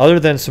other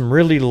than some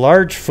really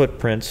large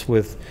footprints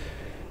with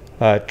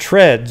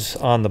treads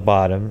on the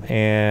bottom.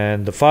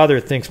 And the father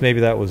thinks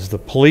maybe that was the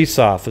police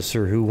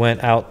officer who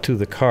went out to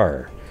the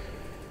car.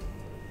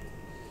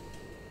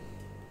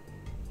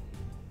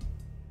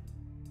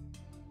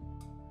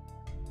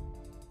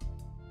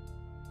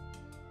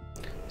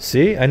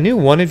 See, I knew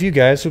one of you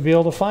guys would be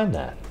able to find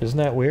that. Isn't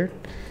that weird?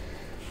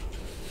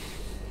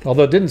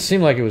 Although it didn't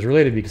seem like it was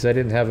related because I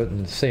didn't have it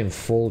in the same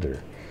folder.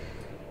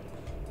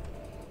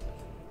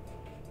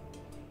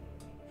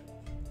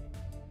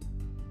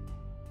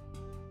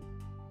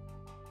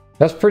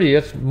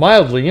 It's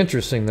mildly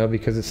interesting though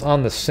because it's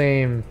on the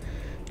same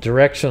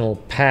directional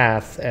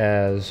path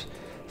as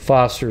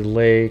Foster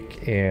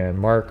Lake and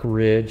Mark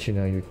Ridge. You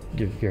know,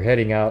 you're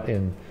heading out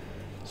in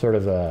sort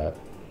of a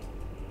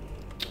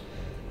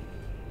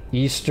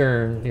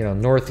eastern,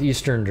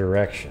 northeastern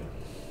direction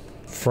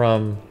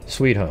from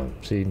Sweet Home.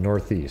 See,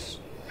 northeast,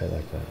 right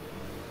like that.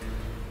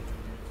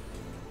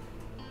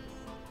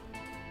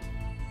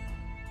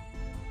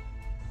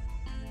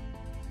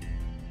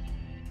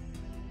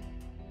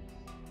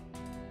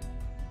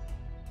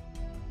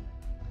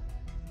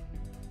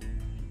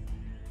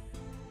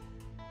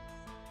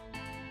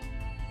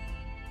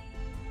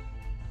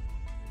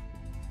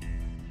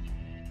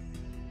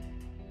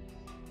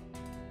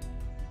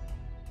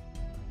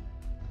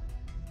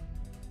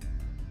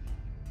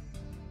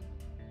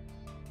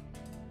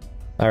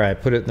 All right,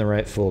 put it in the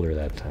right folder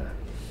that time.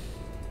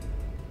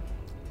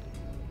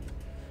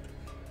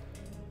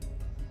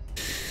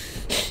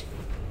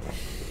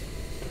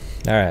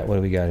 All right, what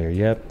do we got here?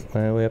 Yep,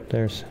 way up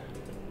there.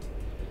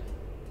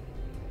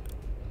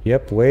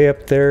 Yep, way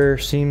up there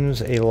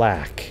seems a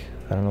lack.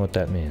 I don't know what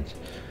that means.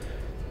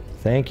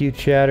 Thank you,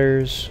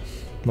 chatters.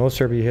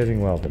 Most are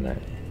behaving well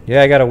tonight.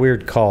 Yeah, I got a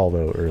weird call,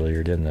 though,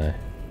 earlier, didn't I?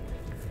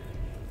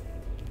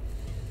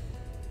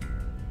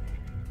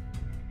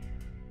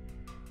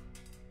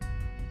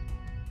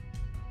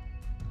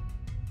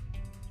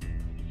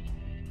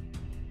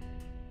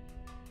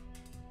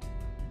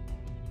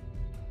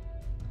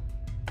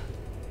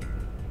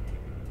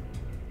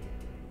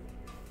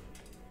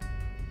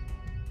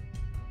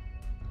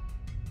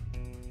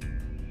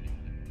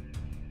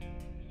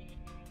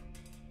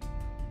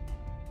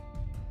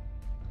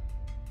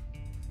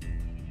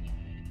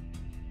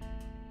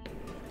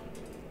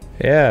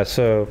 Yeah,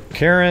 so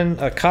Karen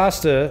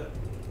Acosta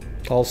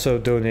also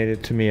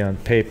donated to me on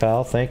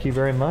PayPal. Thank you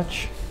very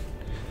much.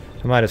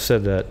 I might have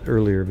said that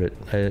earlier, but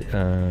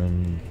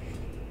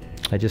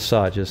I just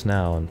saw it just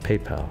now on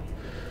PayPal.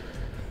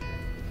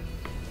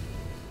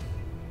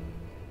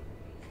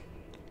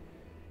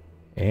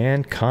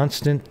 And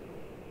Constant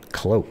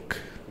Cloak.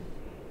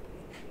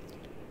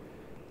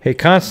 Hey,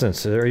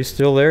 Constance, are you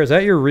still there? Is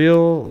that your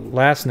real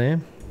last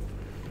name?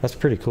 That's a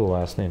pretty cool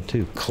last name,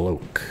 too.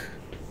 Cloak.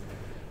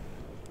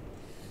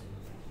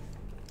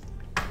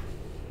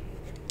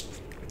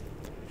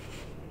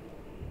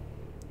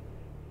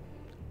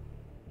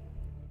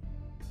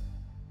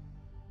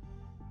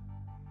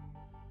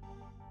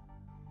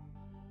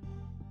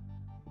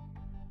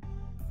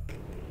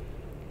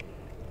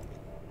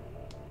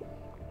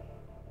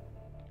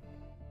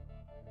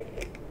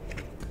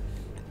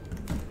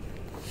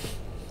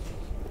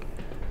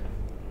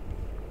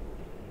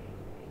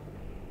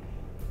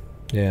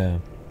 Yeah.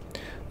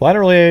 Well, I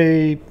don't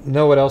really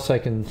know what else I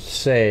can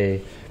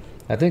say.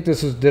 I think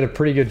this did a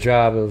pretty good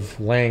job of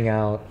laying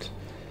out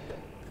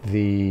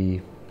the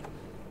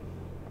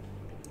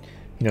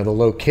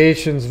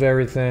locations of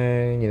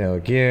everything.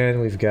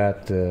 Again, we've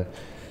got the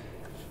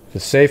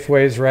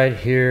Safeways right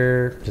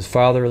here. His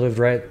father lived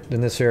right in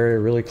this area,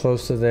 really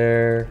close to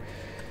there.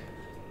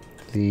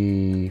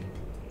 That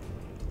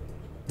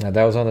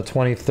was on the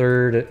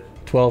 23rd at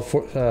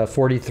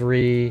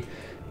 12:43.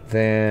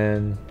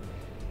 Then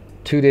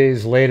 2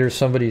 days later,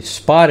 somebody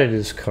spotted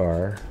his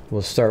car.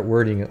 We'll start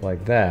wording it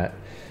like that.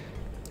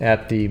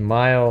 At the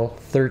mile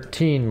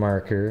 13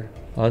 marker,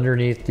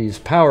 underneath these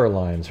power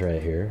lines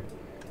right here.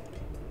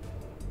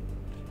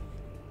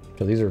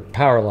 So these are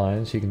power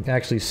lines. You can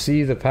actually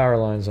see the power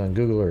lines on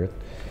Google Earth.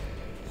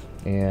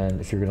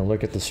 And if you're going to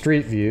look at the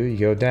street view, you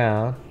go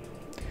down.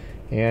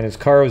 And his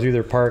car was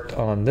either parked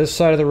on this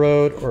side of the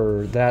road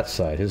or that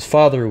side. His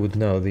father would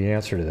know the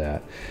answer to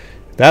that.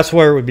 That's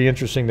where it would be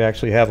interesting to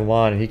actually have him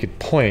on, and he could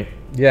point.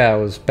 Yeah, it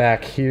was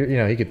back here. You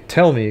know, he could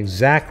tell me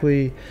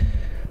exactly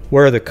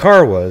where the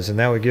car was, and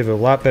that would give a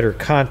lot better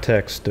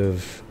context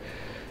of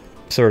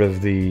sort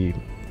of the,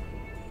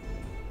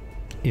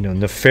 you know,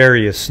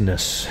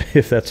 nefariousness,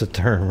 if that's a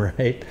term,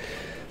 right?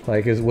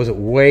 Like, was it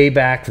way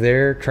back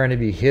there trying to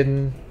be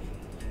hidden?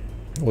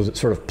 Was it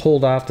sort of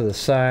pulled off to the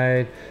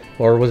side?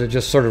 Or was it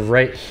just sort of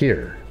right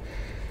here?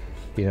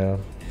 You know?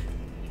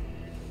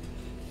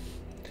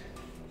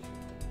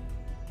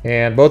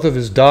 And both of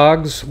his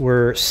dogs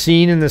were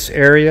seen in this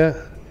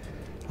area.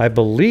 I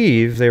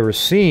believe they were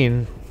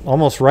seen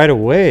almost right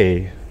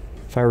away,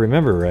 if I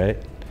remember right.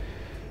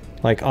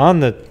 Like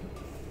on the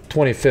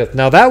 25th.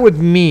 Now that would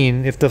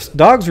mean if the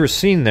dogs were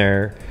seen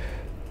there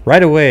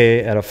right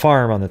away at a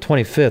farm on the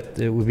 25th,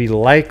 it would be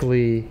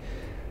likely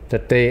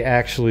that they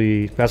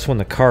actually, that's when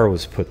the car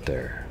was put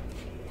there.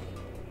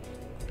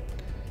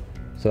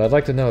 So I'd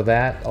like to know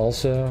that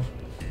also.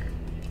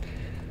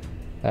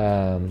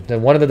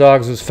 Then one of the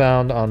dogs was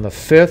found on the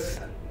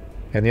 5th,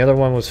 and the other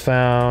one was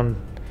found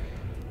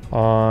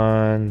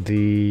on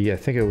the, I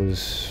think it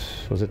was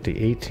it the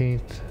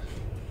 18th?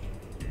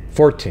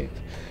 14th.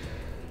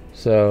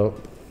 So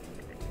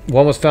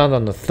one was found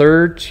on the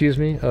 3rd, excuse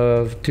me,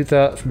 of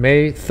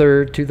May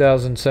 3rd,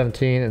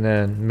 2017, and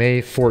then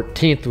May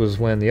 14th was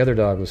when the other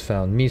dog was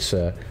found.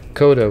 Misa.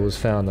 Coda was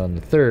found on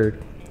the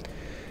 3rd,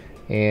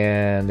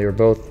 and they were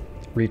both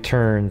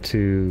returned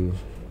to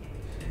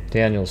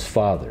Daniel's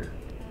father.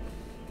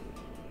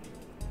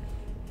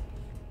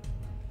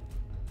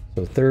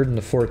 So 3rd and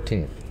the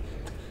 14th.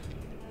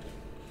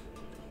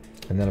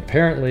 And then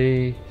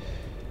apparently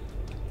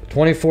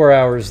 24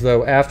 hours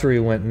though after he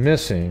went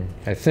missing,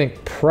 I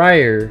think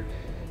prior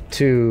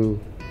to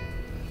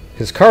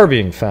his car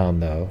being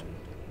found though,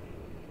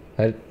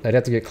 I'd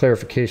have to get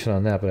clarification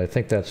on that, but I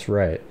think that's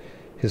right.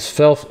 His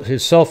cell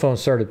phone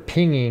started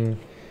pinging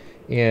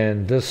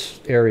in this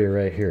area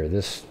right here,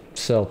 this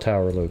cell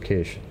tower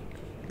location,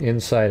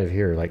 inside of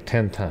here like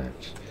 10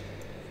 times.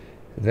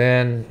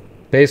 Then,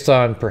 based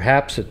on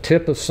perhaps a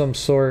tip of some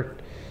sort,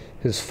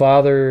 his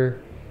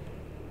father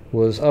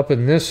was up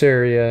in this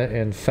area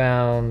and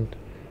found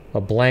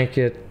a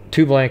blanket,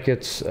 2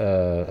 blankets,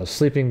 a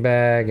sleeping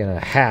bag, and a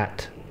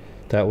hat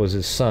that was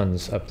his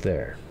son's up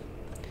there.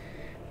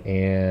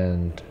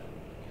 And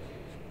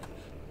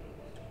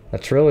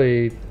that's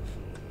really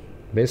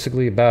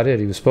basically about it.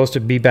 He was supposed to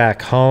be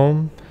back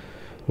home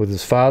with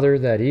his father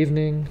that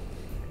evening.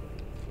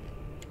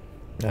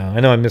 I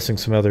know I'm missing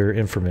some other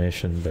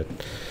information, but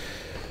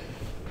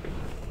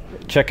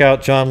check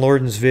out John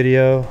Lordon's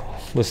video,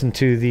 listen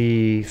to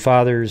the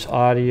father's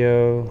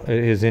audio,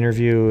 his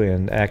interview,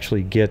 and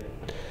actually get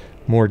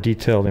more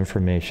detailed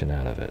information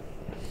out of it.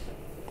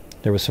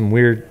 There was some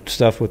weird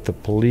stuff with the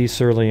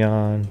police early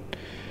on.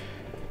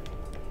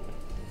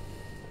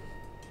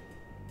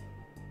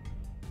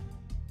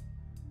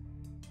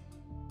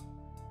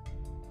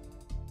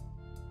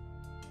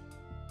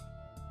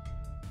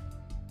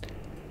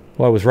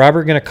 What, was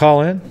Robert going to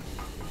call in?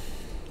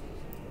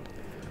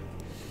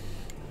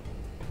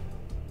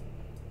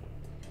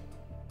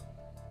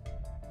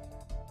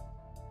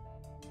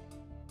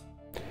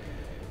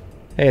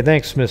 Hey,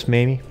 thanks, Miss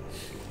Mamie.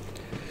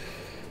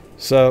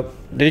 So,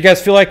 did you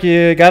guys feel like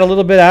you got a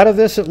little bit out of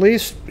this at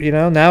least? You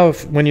know, now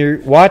when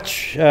you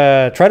watch,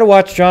 try to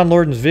watch John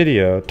Lordon's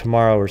video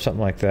tomorrow or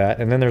something like that.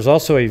 And then there's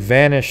also a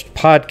Vanished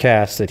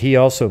podcast that he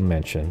also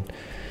mentioned.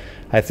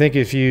 I think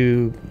if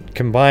you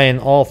combine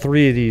all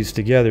 3 of these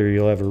together,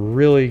 you'll have a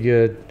really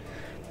good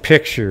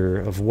picture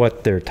of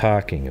what they're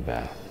talking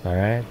about. All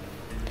right?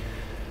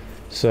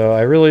 So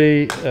I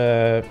really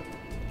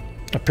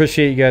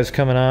appreciate you guys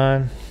coming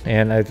on.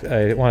 And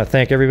I want to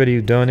thank everybody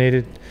who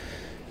donated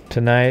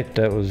tonight.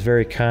 That was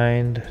very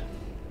kind,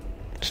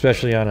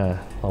 especially on a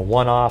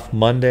one-off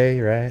Monday,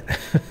 right?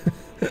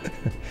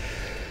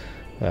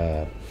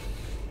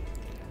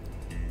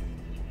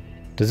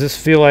 Does this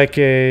feel like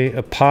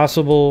a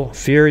possible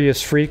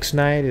Furious Freaks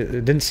night?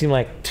 It didn't seem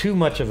like too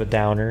much of a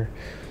downer,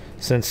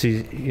 since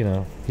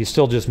he's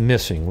still just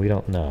missing. We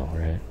don't know,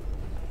 right?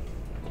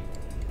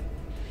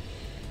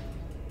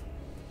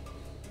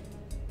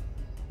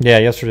 Yeah,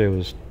 yesterday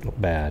was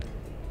bad.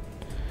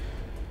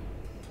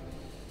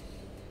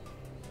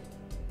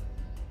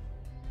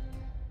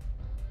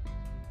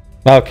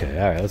 Okay,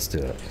 all right, let's do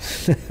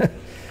it.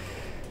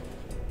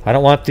 I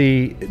don't want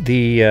the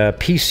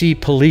PC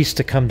police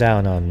to come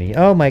down on me.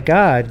 Oh my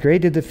God, Gray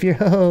did the fear.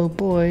 Oh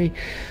boy,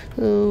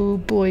 oh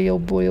boy, oh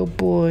boy, oh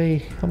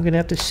boy. I'm gonna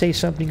have to say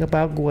something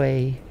about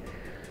Gway.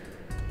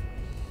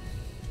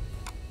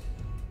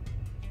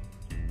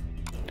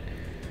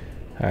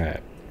 All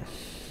right.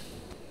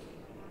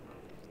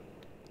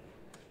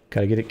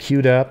 Gotta get it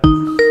queued up.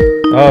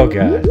 Oh,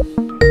 God.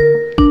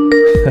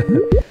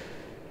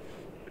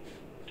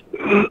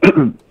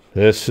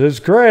 This is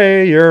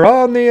Gray. You're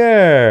on the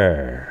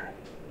air.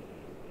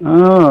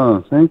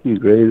 Oh, thank you,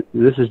 Gray.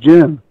 This is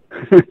Jim.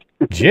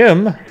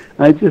 Jim?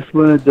 I just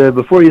wanted to,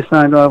 before you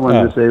signed off, I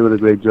wanted to say what a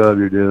great job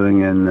you're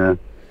doing. And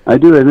I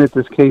do admit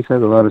this case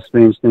has a lot of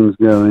strange things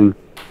going.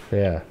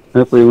 Yeah.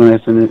 Hopefully when I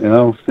finish,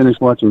 I'll finish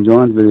watching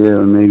John's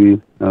video and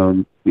maybe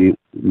I'll be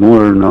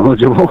more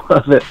knowledgeable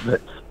of it. But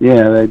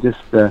yeah, I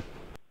just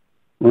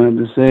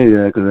wanted to say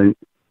that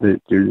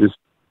that you're just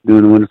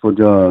doing a wonderful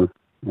job.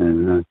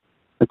 And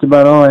that's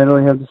about all I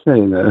really have to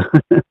say, though.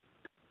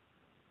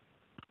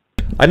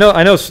 I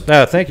know.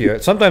 Thank you.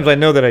 Sometimes I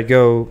know that I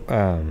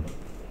go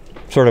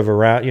sort of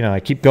around. I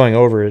keep going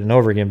over it and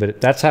over again.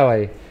 But that's how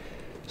I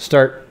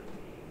start.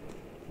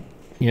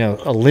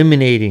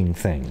 Eliminating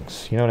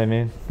things. You know what I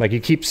mean? Like you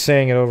keep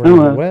saying it over and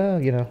over.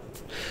 Well,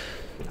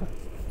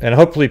 and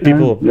hopefully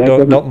people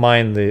don't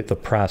mind the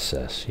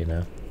process.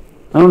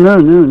 Oh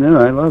no!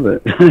 I love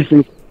it. I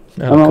think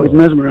I'm always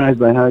mesmerized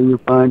by how you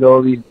find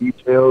all these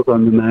details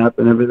on the map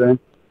and everything.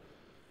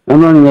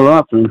 I'm learning a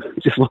lot from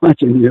just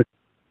watching you.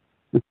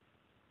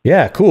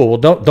 Yeah, cool. Well,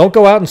 don't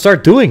go out and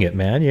start doing it,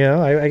 man.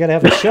 I got to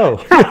have a show.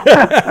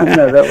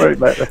 No, don't worry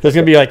about that. There's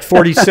going to be like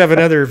 47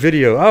 other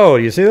video. Oh,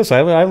 you see this?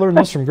 I learned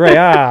this from Gray.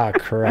 Ah,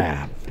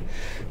 crap.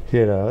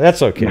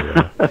 That's okay.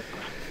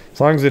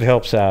 As long as it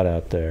helps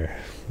out there.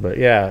 But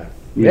yeah.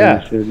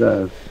 It sure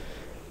does.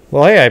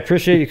 Well, hey, I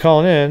appreciate you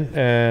calling in,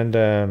 and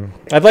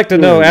I'd like to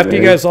know, after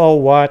you guys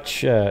all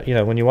watch,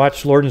 when you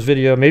watch Lordon's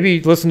video, maybe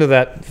listen to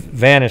that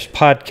Vanished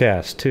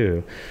podcast,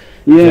 too.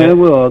 Yeah, I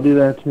will. I'll do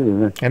that,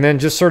 too. And then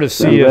just sort of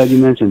see I'm glad you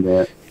mentioned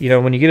that.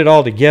 When you get it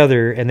all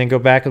together, and then go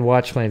back and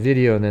watch my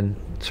video, and then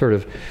sort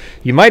of,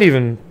 you might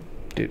even,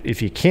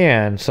 if you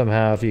can,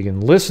 somehow, if you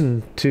can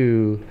listen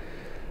to,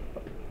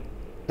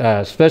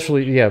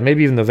 especially,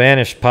 maybe even the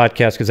Vanished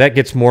podcast, because that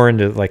gets more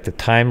into, like, the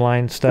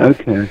timeline stuff.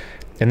 Okay.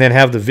 And then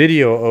have the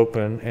video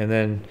open, and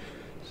then,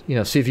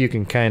 see if you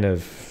can kind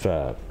of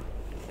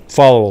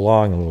follow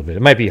along a little bit.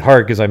 It might be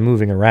hard because I'm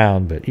moving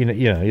around, but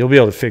you'll be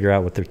able to figure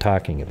out what they're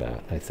talking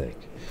about, I think.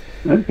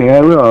 Okay,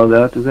 I will.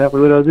 That's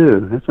exactly what I'll do.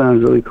 That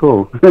sounds really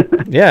cool.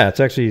 Yeah, it's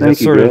actually Thank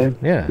you, Gray.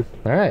 Yeah.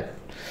 All right.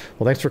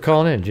 Well, thanks for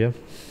calling in, Jim.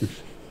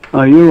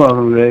 Oh, you're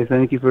welcome, Gray.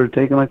 Thank you for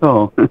taking my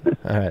call. All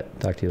right.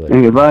 Talk to you later.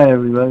 Okay, bye,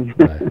 everybody.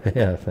 Bye.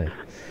 Yeah, thanks.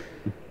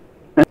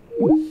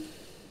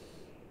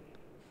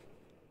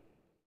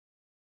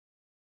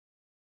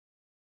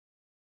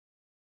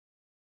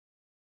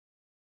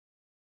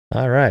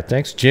 All right,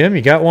 thanks, Jim.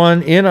 You got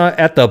one in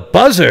at the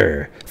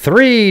buzzer.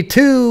 3,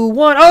 2,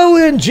 1. Oh,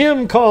 and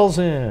Jim calls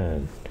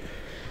in.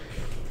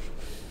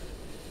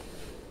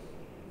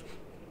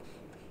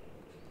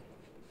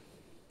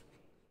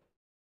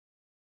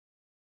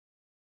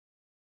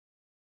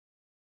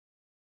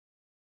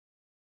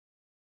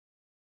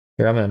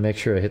 Here, I'm going to make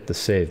sure I hit the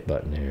save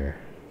button here.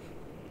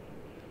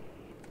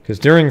 Because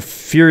during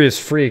Furious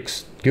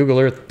Freaks, Google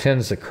Earth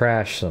tends to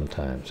crash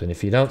sometimes. And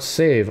if you don't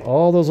save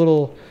all those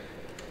little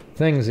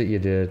things that you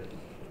did,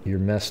 you're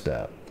messed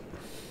up.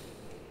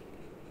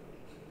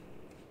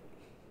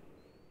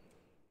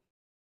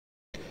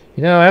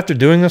 After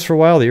doing this for a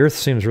while, the Earth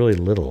seems really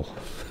little.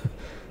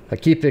 I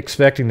keep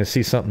expecting to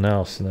see something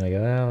else, and I go,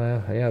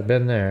 oh, well, yeah,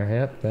 been there.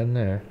 Yep, been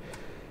there.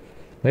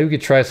 Maybe we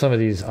could try some of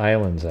these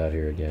islands out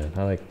here again.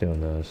 I like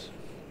doing those.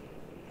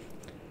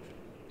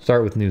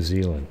 Start with New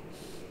Zealand.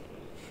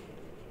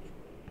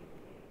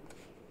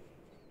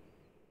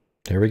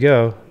 There we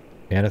go.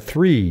 And a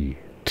 3,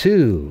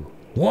 2,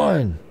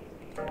 1.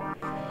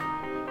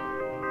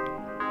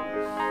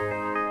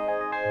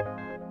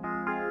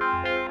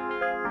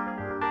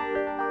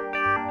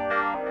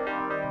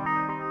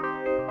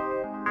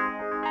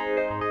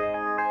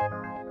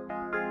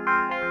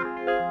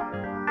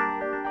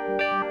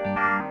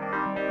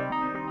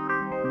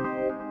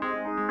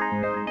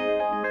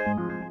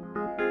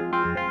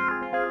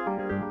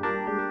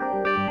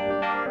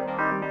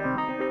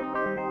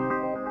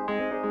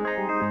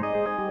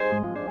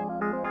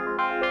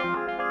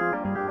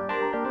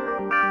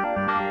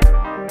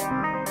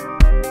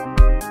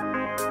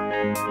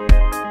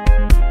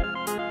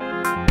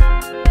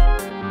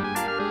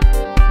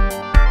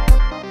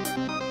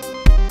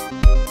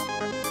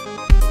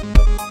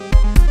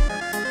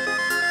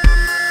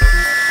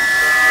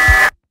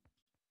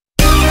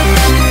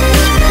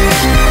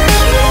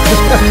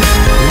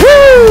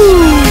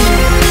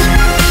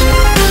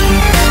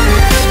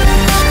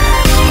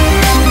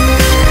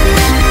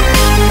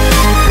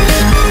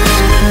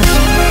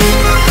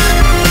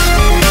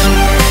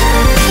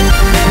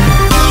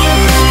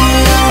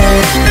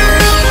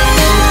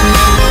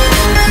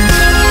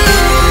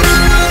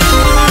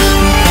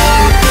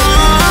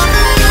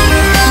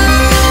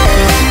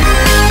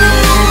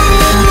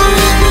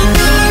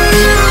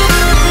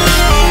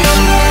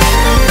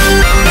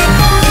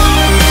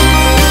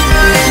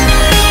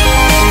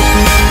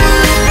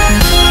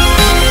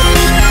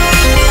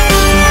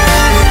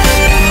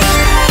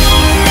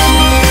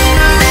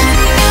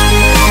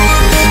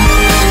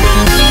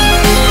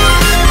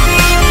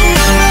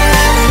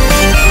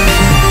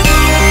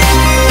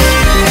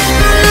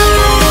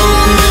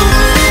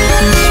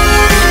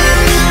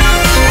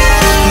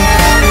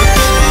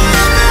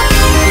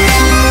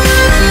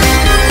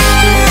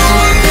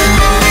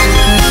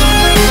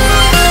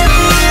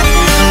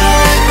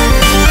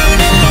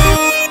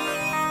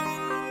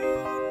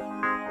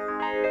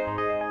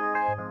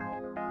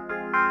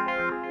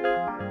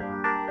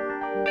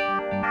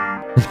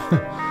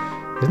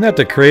 Isn't that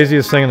the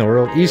craziest thing in the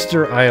world?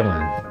 Easter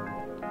Island.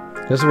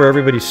 This is where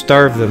everybody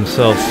starved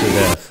themselves to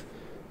death.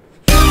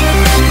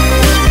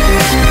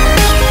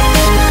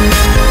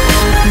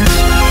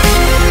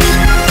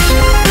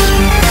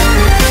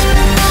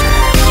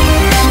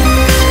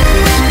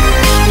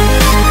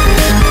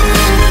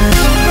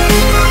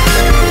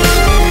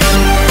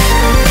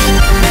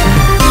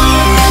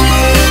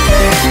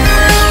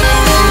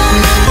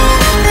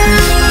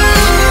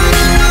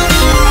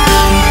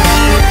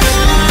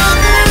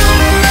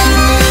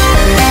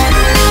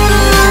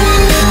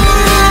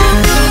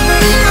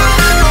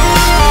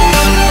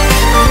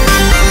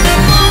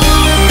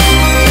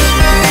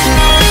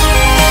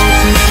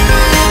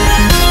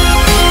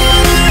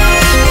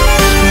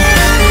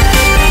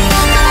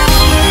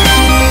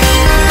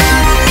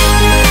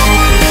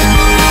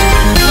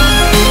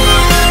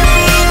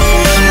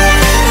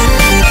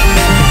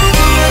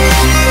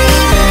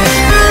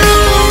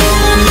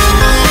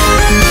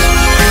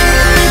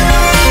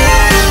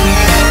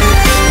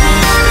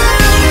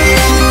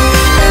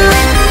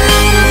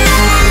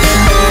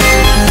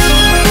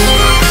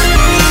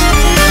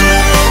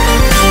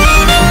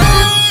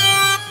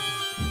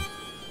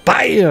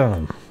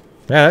 Bam!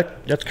 Yeah,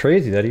 that's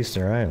crazy, that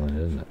Easter Island,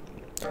 isn't it?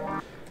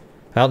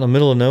 Out in the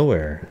middle of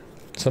nowhere.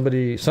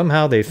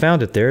 Somehow they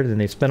found it there, and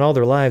they spent all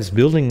their lives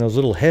building those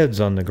little heads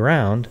on the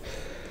ground,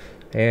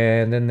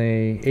 and then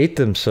they ate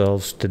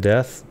themselves to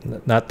death.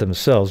 Not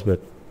themselves,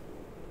 but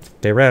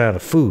they ran out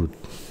of food.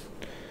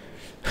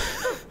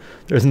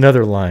 There's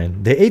another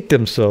line. They ate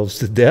themselves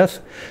to death.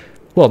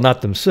 Well,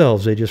 not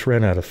themselves, they just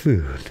ran out of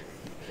food.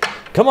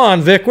 Come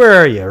on, Vic, where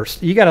are you?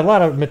 You got a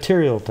lot of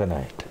material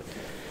tonight.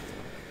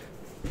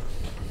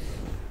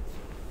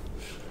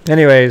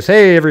 Anyways,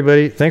 hey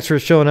everybody, thanks for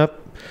showing up.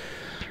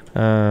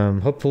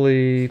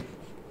 Hopefully,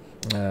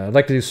 I'd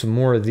like to do some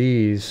more of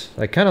these.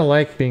 I kind of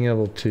like being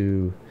able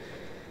to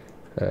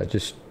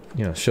just,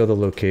 show the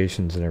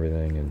locations and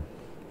everything and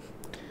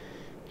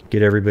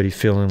get everybody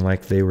feeling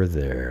like they were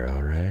there,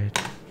 all right?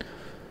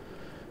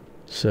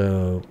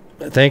 So,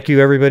 thank you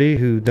everybody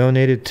who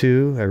donated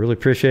too. I really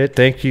appreciate it.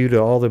 Thank you to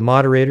all the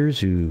moderators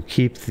who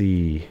keep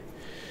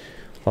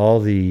all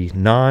the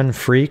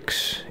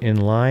non-freaks in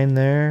line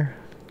there.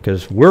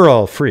 Because we're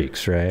all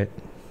freaks, right?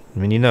 I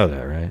mean, you know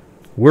that, right?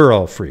 We're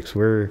all freaks.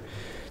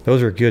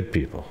 Those are good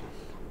people,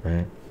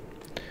 right?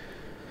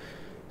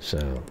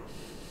 So,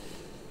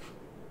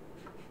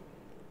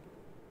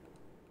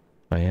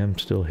 I am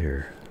still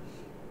here.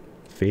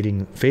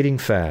 Fading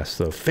fast,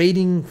 though.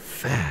 Fading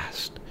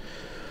fast.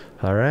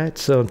 All right,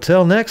 so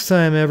until next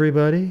time,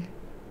 everybody.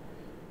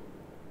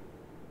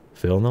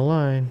 Fill in the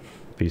line.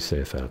 Be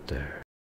safe out there.